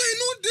what's going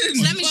on then?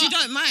 So that means But- you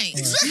don't mind.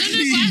 All right. No, but I Can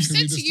we said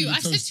just to do you, the I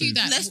said toast to you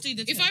toast? that Let's do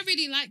the if toast. I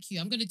really like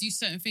you, I'm gonna do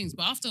certain things.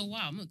 But after a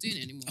while, I'm not doing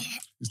it anymore.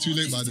 It's too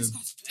late by then.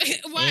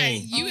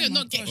 Why? Oh. You are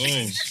not Oh,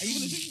 getting.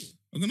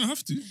 I'm gonna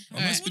have to. I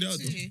might Alright. spit it out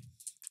though.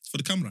 It's for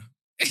the camera.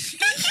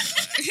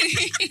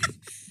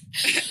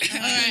 All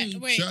right,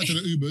 wait. Shout out to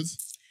the Ubers.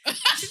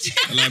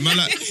 Man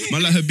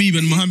like Habib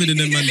and Mohammed and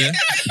them man there.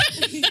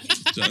 Do you know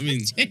what I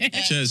mean?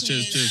 Cheers.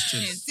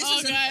 This Oh,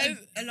 is guys.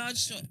 a large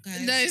shot,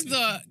 guys. No, it's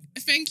not.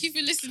 Thank you for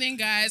listening,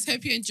 guys.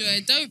 Hope you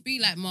enjoyed. Don't be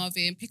like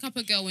Marvin. Pick up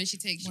a girl when she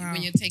takes you,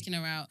 when you're taking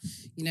her out.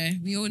 You know,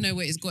 we all know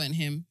what it's gotten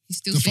him. He's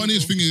still The single.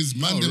 funniest thing is,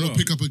 man, Oh, then will raw.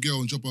 pick up a girl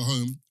and drop her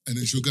home, and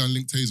then she'll go and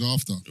link Taser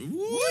after.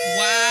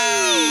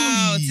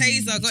 Wow.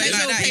 Taser got it Taser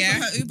like will that, pay yeah?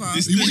 for her Uber.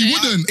 This- He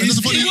wouldn't. And that's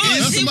the funny. He would.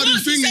 That's the He funny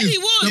would. thing He said is, he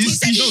would. that's- He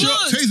said he no,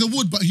 would. Taser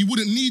would, but he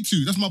wouldn't need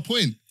to. That's my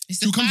point. It's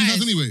the She'll come to his house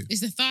thighs. anyway.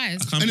 It's the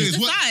thighs. I can't Anyway, pick-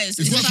 it's worked. thighs. It's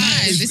It's worked the for-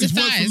 thighs. it's- It's the it's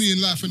worked for thighs. me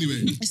in life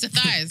anyway. It's the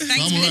thighs. Thanks I'm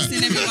for alright.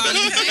 listening, everyone. Proof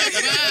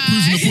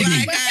in the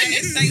pudding.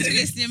 Thanks for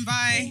listening.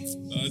 Bye.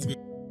 That's good.